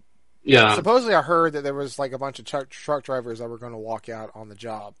 yeah. Supposedly I heard that there was like a bunch of truck drivers that were going to walk out on the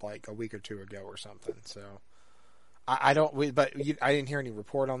job like a week or two ago or something, so I didn't hear any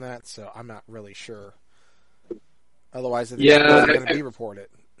report on that, so I'm not really sure. Otherwise, it's going to be reported.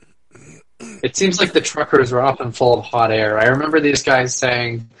 It seems like the truckers are often full of hot air. I remember these guys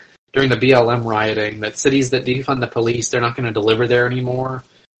saying during the BLM rioting that cities that defund the police, they're not going to deliver there anymore.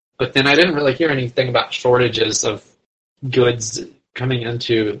 But then I didn't really hear anything about shortages of goods coming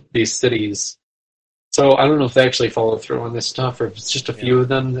into these cities. So I don't know if they actually follow through on this stuff, or if it's just a few of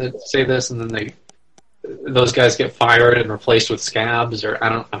them that say this, and then those guys get fired and replaced with scabs, or I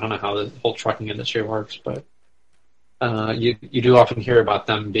don't know how the whole trucking industry works, but you do often hear about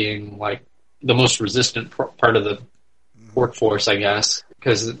them being like the most resistant part of the workforce, I guess,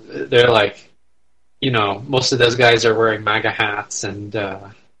 because they're like, most of those guys are wearing MAGA hats, and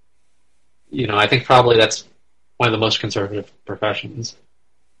I think probably that's one of the most conservative professions.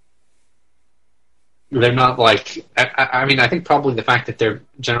 They're not like, I mean, I think probably the fact that they're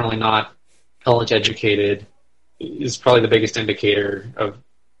generally not college educated is probably the biggest indicator of,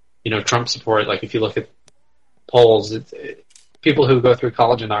 Trump support. Like if you look at polls, people who go through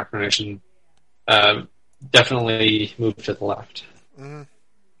college indoctrination definitely move to the left. Mm-hmm.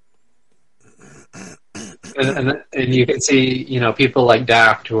 And you can see, people like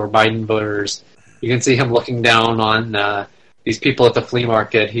Daft who are Biden voters. You can see him looking down on these people at the flea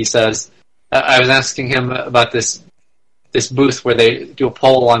market. He says, I was asking him about this booth where they do a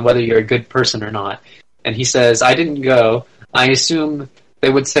poll on whether you're a good person or not. And he says, I didn't go. I assume they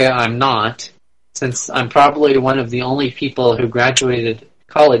would say I'm not, since I'm probably one of the only people who graduated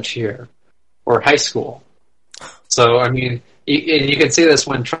college here or high school. So, I mean, you can see this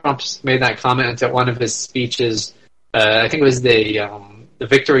when Trump made that comment at one of his speeches. I think it was the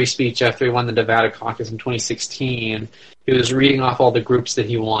victory speech after he won the Nevada caucus in 2016. He was reading off all the groups that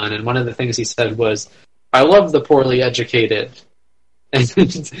he won, and one of the things he said was, I love the poorly educated. And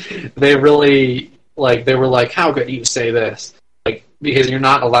they really, they were like, how could you say this? Because you're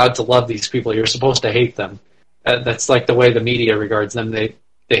not allowed to love these people. You're supposed to hate them. That's like the way the media regards them. They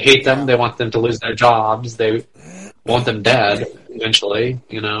hate them. They want them to lose their jobs. They want them dead eventually.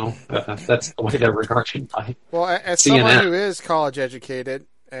 That's the way they're regarded by Well, as CNN. someone who is college educated,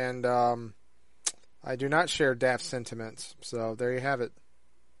 and I do not share Daft's sentiments, so there you have it.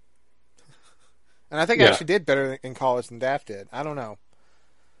 And I think I actually did better in college than Daft did. I don't know.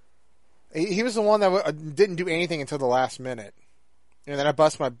 He was the one that didn't do anything until the last minute. And then I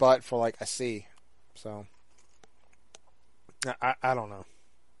bust my butt for a C. So, I don't know.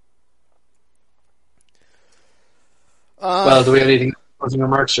 Well, do we have anything closing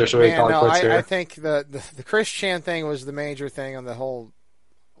remarks, or should we call it quits here? I think the Chris Chan thing was the major thing on the whole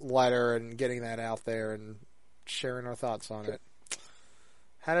letter and getting that out there and sharing our thoughts on it.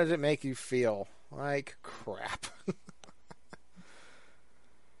 How did it make you feel? Like crap.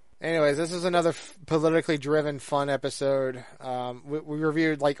 Anyways, this is another politically driven, fun episode. We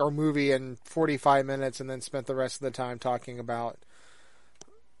reviewed our movie in 45 minutes and then spent the rest of the time talking about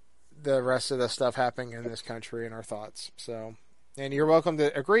the rest of the stuff happening in this country and our thoughts. So, and you're welcome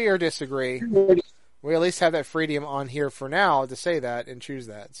to agree or disagree. We at least have that freedom on here for now to say that and choose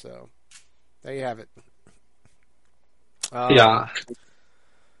that. So, there you have it. Yeah.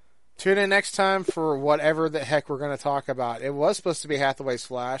 Tune in next time for whatever the heck we're going to talk about. It was supposed to be Hathaway's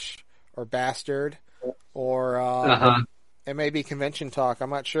Flash or Bastard or it may be convention talk. I'm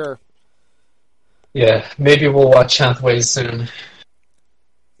not sure. Yeah, maybe we'll watch Hathaway soon.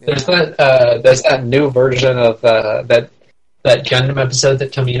 Yeah. There's that new version of that Gundam episode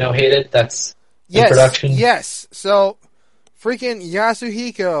that Tomino hated. That's in production. Yes. So freaking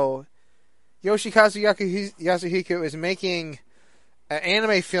Yoshikazu Yasuhiko is making an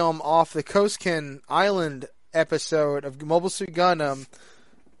anime film off the Koskin Island episode of Mobile Suit Gundam,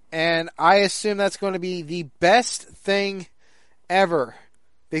 and I assume that's going to be the best thing ever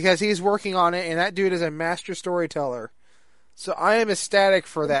because he's working on it, and that dude is a master storyteller. So I am ecstatic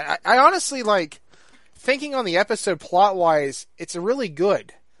for that. I honestly thinking on the episode plot-wise, it's really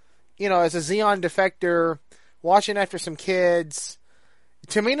good. As a Xeon defector, watching after some kids.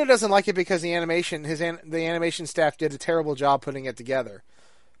 Tomino doesn't like it because the animation staff did a terrible job putting it together.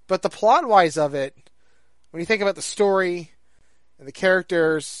 But the plot-wise of it, when you think about the story and the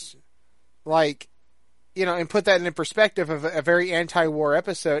characters, and put that in perspective of a very anti-war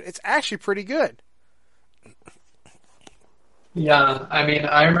episode, it's actually pretty good. Yeah, I mean,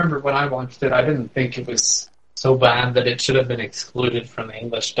 I remember when I watched it, I didn't think it was so bad that it should have been excluded from the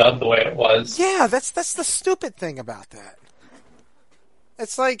English dub the way it was. Yeah, that's the stupid thing about that.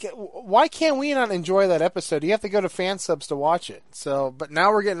 It's why can't we not enjoy that episode? You have to go to fan subs to watch it. So, but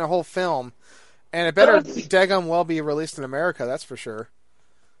now we're getting a whole film, and it better daggum well be released in America. That's for sure.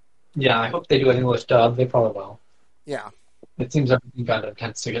 Yeah, I hope they do an English dub. They probably will. Yeah. It seems everything kind of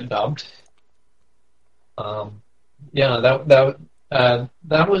tends to get dubbed. Yeah,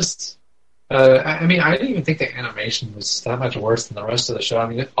 that was. I mean, I didn't even think the animation was that much worse than the rest of the show. I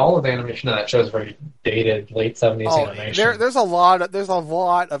mean, all of the animation of that show is very dated, late 70s animation. There's a lot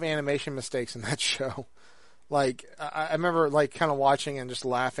of animation mistakes in that show. Like, I remember, like, kind of watching and just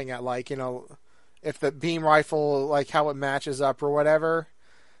laughing at, like, if the beam rifle, like, how it matches up or whatever.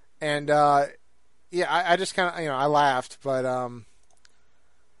 And, yeah, I just kind of, I laughed, but,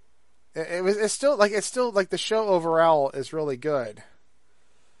 it's still, like, the show overall is really good.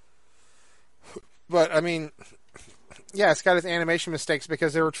 But, I mean, yeah, it's got its animation mistakes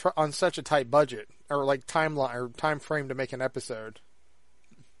because they were on such a tight budget, or, like, timeline, or time frame to make an episode.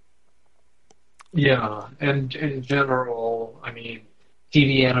 Yeah, and in general, I mean,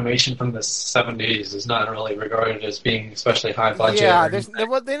 TV animation from the 70s is not really regarded as being especially high budget. Yeah, they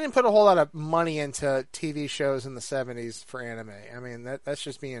didn't put a whole lot of money into TV shows in the 70s for anime. I mean, that's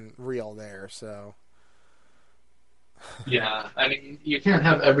just being real there, so. Yeah, I mean, you can't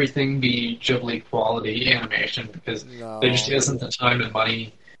have everything be Ghibli quality animation because there just isn't the time and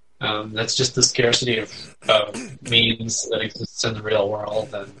money. That's just the scarcity of means that exists in the real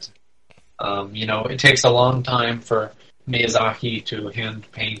world, and it takes a long time for Miyazaki to hand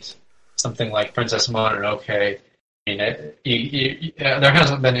paint something like Princess Mononoke. I mean, there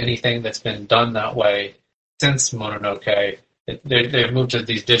hasn't been anything that's been done that way since Mononoke. They've moved to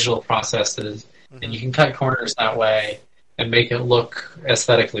these digital processes, and you can cut corners that way and make it look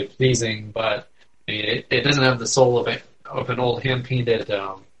aesthetically pleasing, but I mean, it doesn't have the soul of an old hand-painted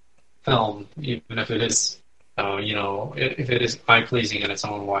film, even if it is, if it is eye-pleasing in its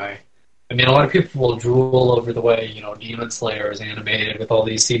own way. I mean, a lot of people will drool over the way, Demon Slayer is animated with all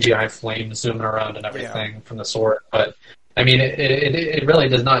these CGI flames zooming around and everything from the sword. But, I mean, it really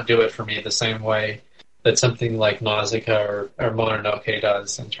does not do it for me the same way that something like Nausicaa or Mononoke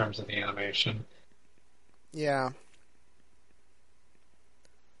does in terms of the animation. Yeah.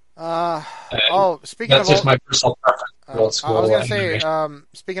 Speaking that's of just my personal preference. Old school I was going to say, animation.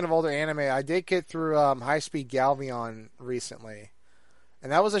 speaking of older anime, I did get through High Speed Galvion recently.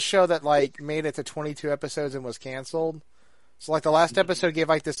 And that was a show that, like, made it to 22 episodes and was canceled. So, like, the last episode gave,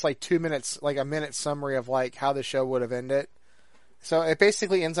 like, this, like, 2 minutes, like, a minute summary of, like, how the show would have ended. So it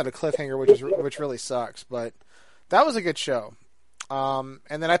basically ends on a cliffhanger, which really sucks. But that was a good show. And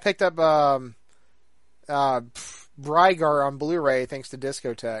then I picked up Brygar on Blu-ray thanks to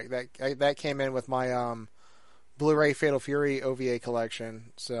Discotech. That came in with my Blu-ray Fatal Fury OVA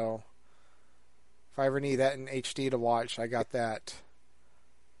collection. So if I ever need that in HD to watch, I got that.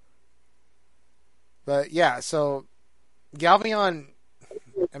 But yeah, so Galvion,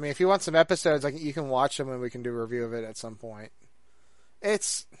 I mean, if you want some episodes, you can watch them and we can do a review of it at some point.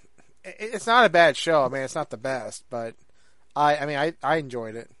 It's not a bad show. I mean, it's not the best, but I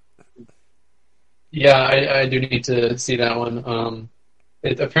enjoyed it. Yeah, I do need to see that one.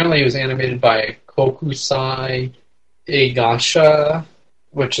 Apparently it was animated by Kokusai Eigasha,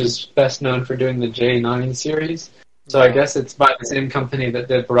 which is best known for doing the J9 series. So I guess it's by the same company that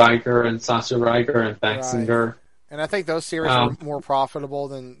did Riker and Sasuriger and Baxinger. Right. And I think those series were more profitable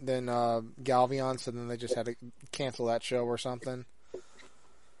than Galvion, so then they just had to cancel that show or something.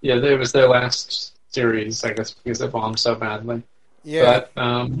 Yeah, it was their last series, I guess, because it bombed so badly. Yeah.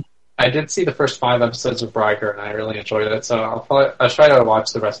 But I did see the first 5 episodes of Riker, and I really enjoyed it. So I'll try to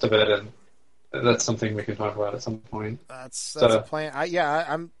watch the rest of it, and that's something we can talk about at some point. That's a plan.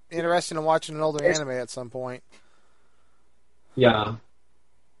 I'm interested in watching an older anime at some point. Yeah.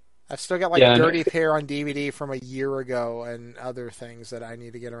 I've still got Dirty Pair on DVD from a year ago and other things that I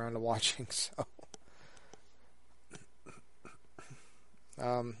need to get around to watching. So,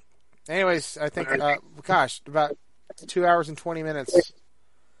 anyways, I think about 2 hours and 20 minutes.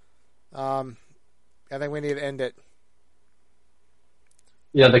 I think we need to end it.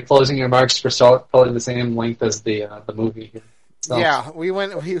 Yeah, the closing remarks were probably the same length as the movie here. So. Yeah, we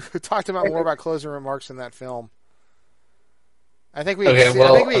talked about more about closing remarks in that film. I think we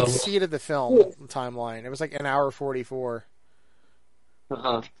exceeded the film timeline. It was like an hour 44. Uh-huh.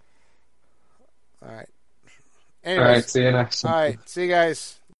 All right. Anyways, all right, see you next time. All right, see you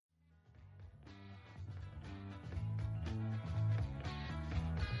guys.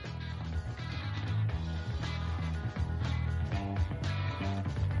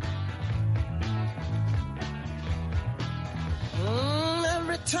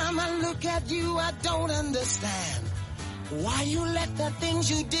 Every time I look at you, I don't understand why you let the things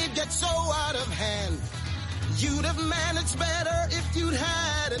you did get so out of hand. You'd have managed better if you'd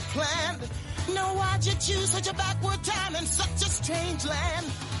had it planned. No, why'd you choose such a backward time in such a strange land?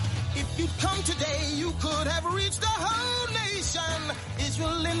 If you'd come today, you could have reached the whole nation.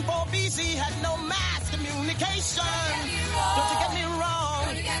 Israel in 4 BC had no mass communication. Don't you get me wrong.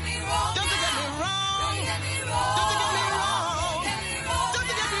 Don't you get me wrong.